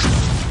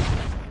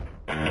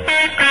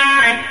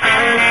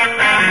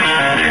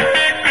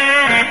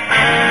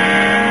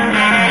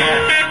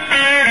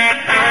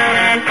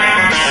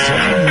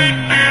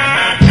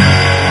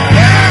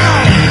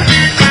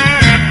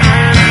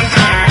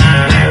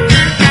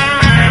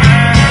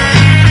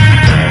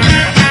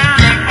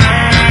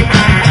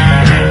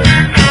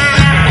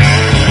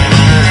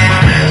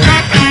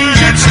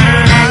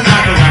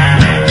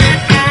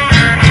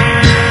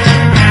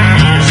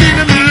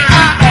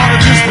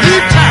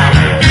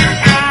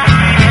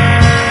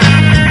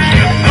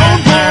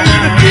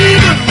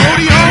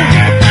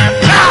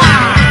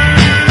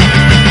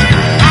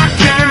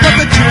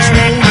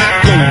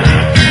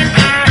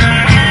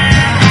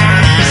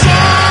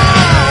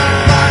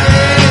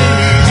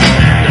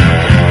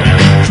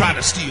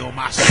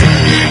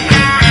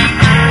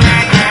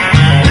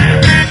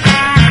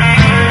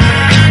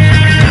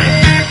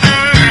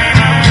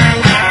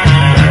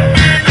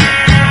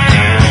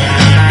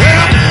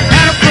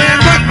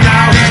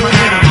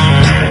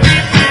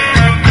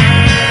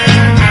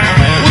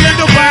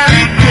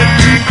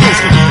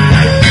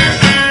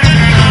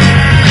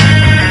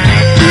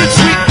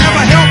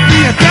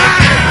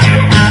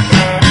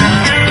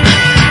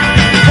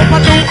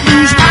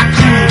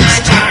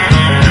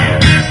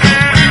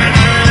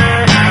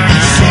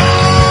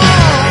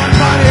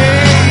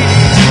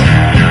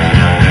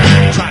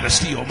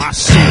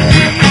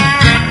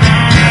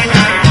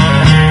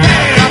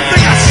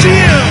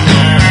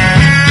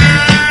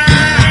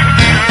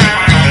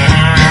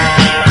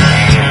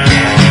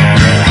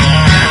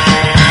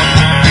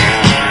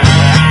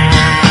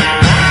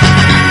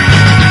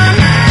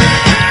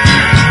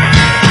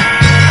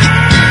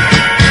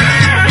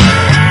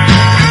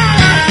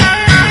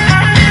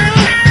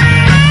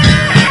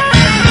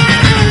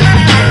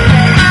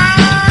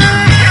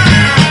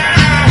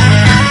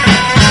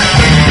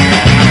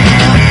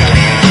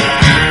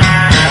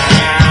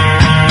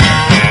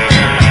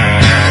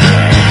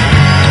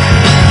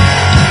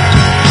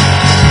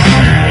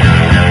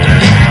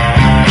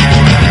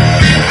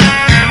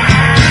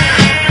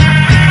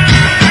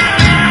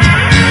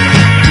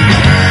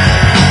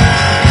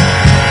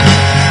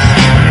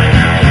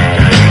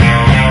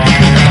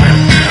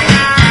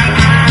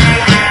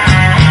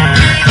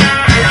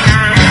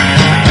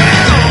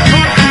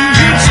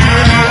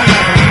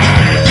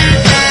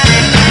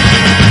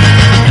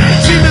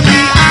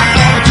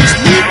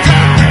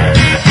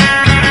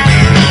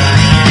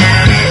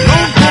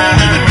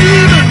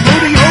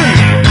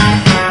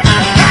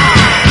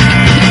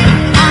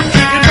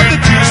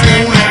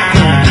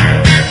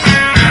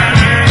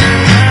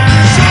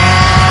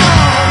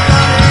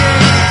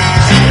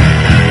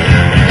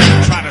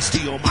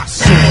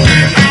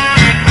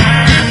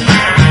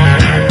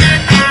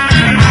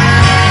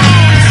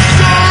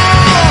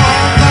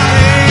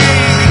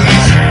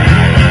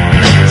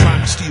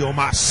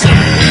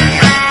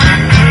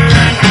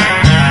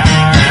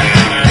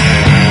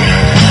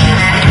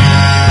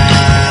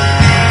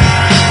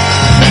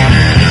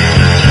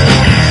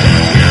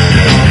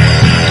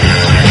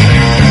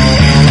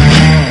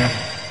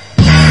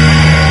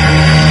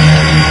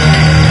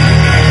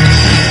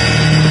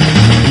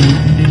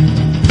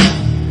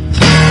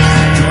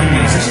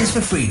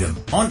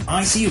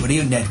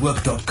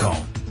 ICRN-Radio.com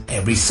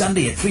every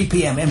Sunday at 3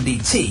 p.m.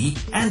 MDT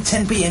and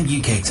 10 p.m.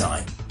 UK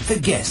time for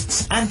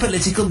guests and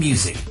political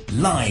music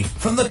live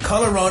from the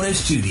Colorado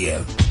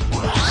studio.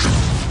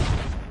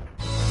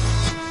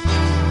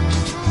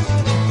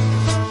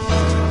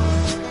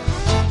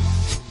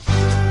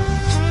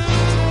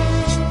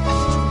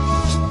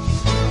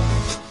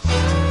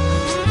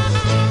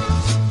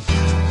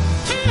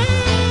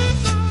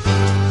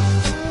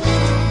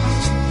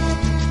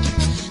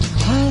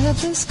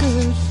 This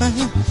good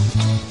friend,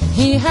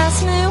 he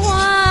asked me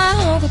why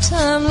all the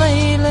time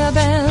lately I've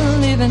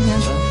been leaving him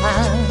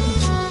behind.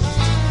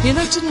 He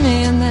looked at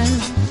me and then,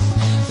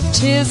 with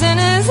tears in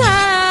his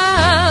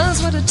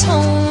eyes, what he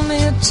told me,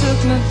 it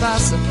took me by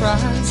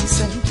surprise. He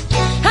said,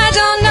 I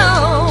don't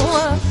know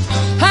what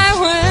I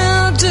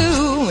will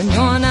do when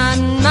you're not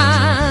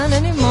mine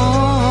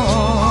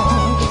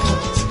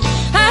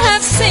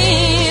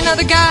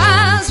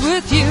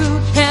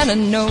and I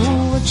know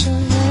what you're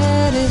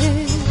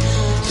headed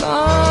for.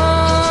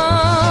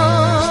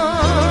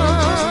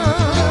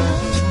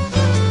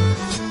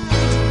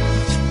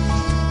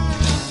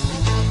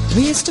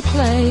 We used to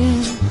play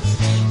in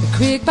the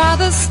creek by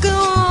the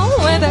school,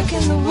 way back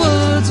in the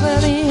woods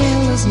where the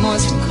air was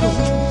moist and cool.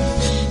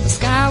 The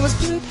sky was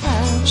blue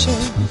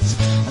patches,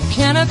 a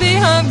canopy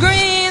of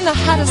green. The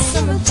hottest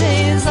summer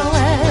days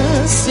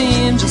always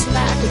seemed just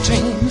like a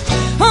dream.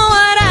 Oh,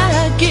 what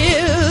I'd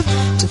give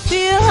to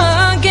feel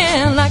her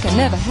again, like I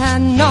never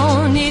had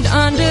no need to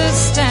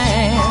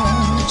understand.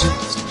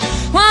 Just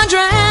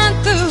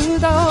wandering through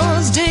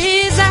those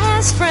days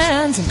as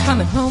friends and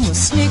coming home with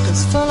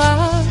sneakers full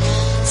of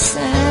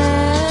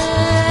sand.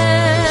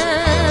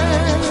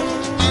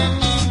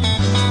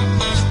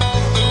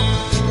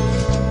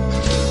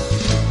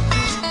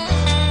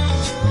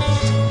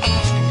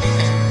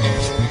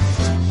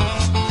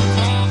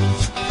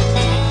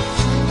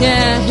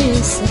 Yeah, he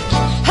said,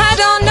 I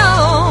don't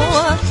know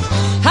what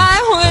I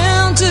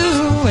will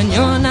do when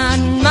you're not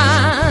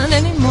mine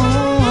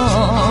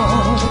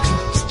anymore,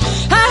 because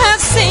I have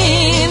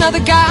seen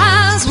other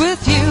guys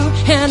with you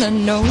and I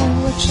know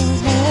what you're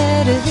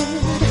headed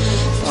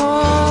for.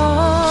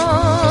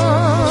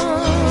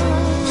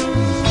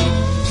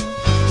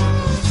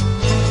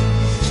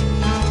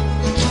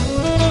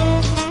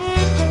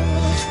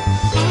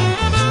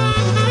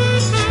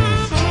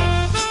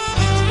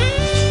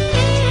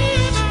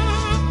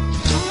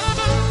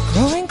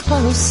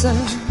 Closer,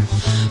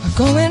 or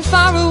going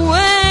far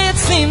away. It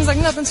seems like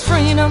nothing's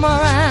free no more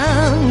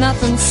and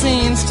nothing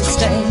seems to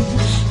stay.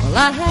 Well,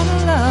 I had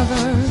a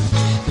lover,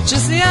 but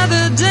just the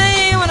other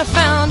day when I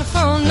found a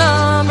phone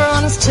number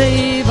on his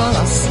table,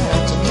 I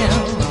said to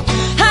him,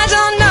 I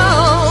don't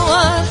know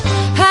what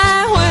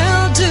I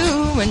will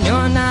do when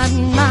you're not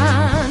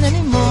mine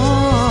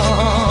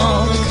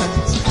anymore,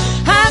 because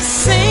I've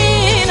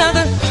seen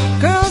other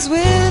girls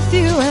with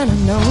you and I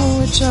know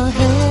what you're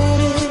headed.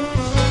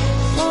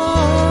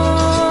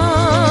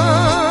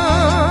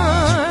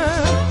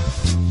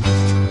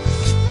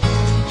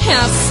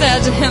 I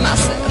said to him, I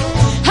said,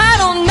 I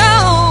don't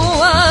know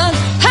what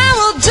I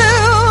will do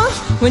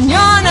when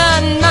you're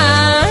not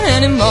mine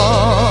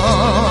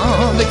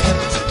anymore,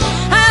 because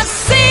I've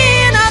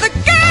seen other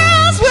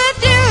girls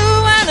with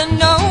you and I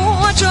know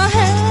what you're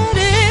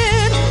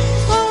headed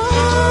for.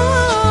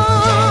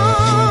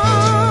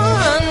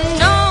 I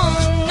know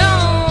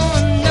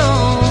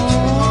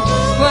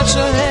what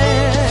you're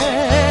headed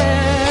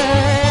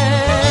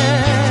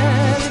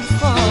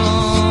for.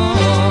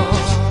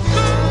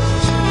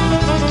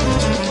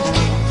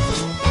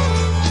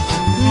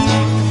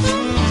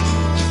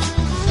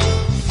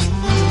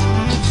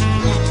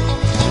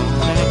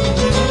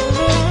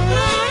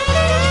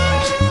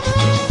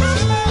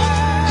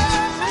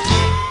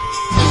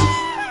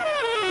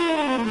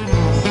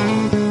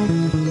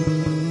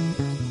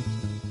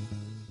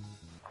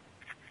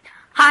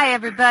 Hi,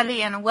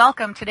 everybody, and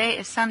welcome. Today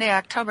is Sunday,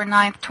 October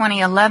 9th,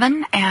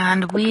 2011,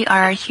 and we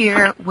are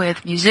here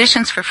with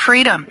Musicians for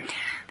Freedom.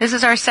 This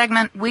is our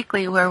segment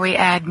weekly where we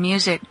add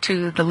music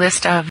to the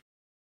list of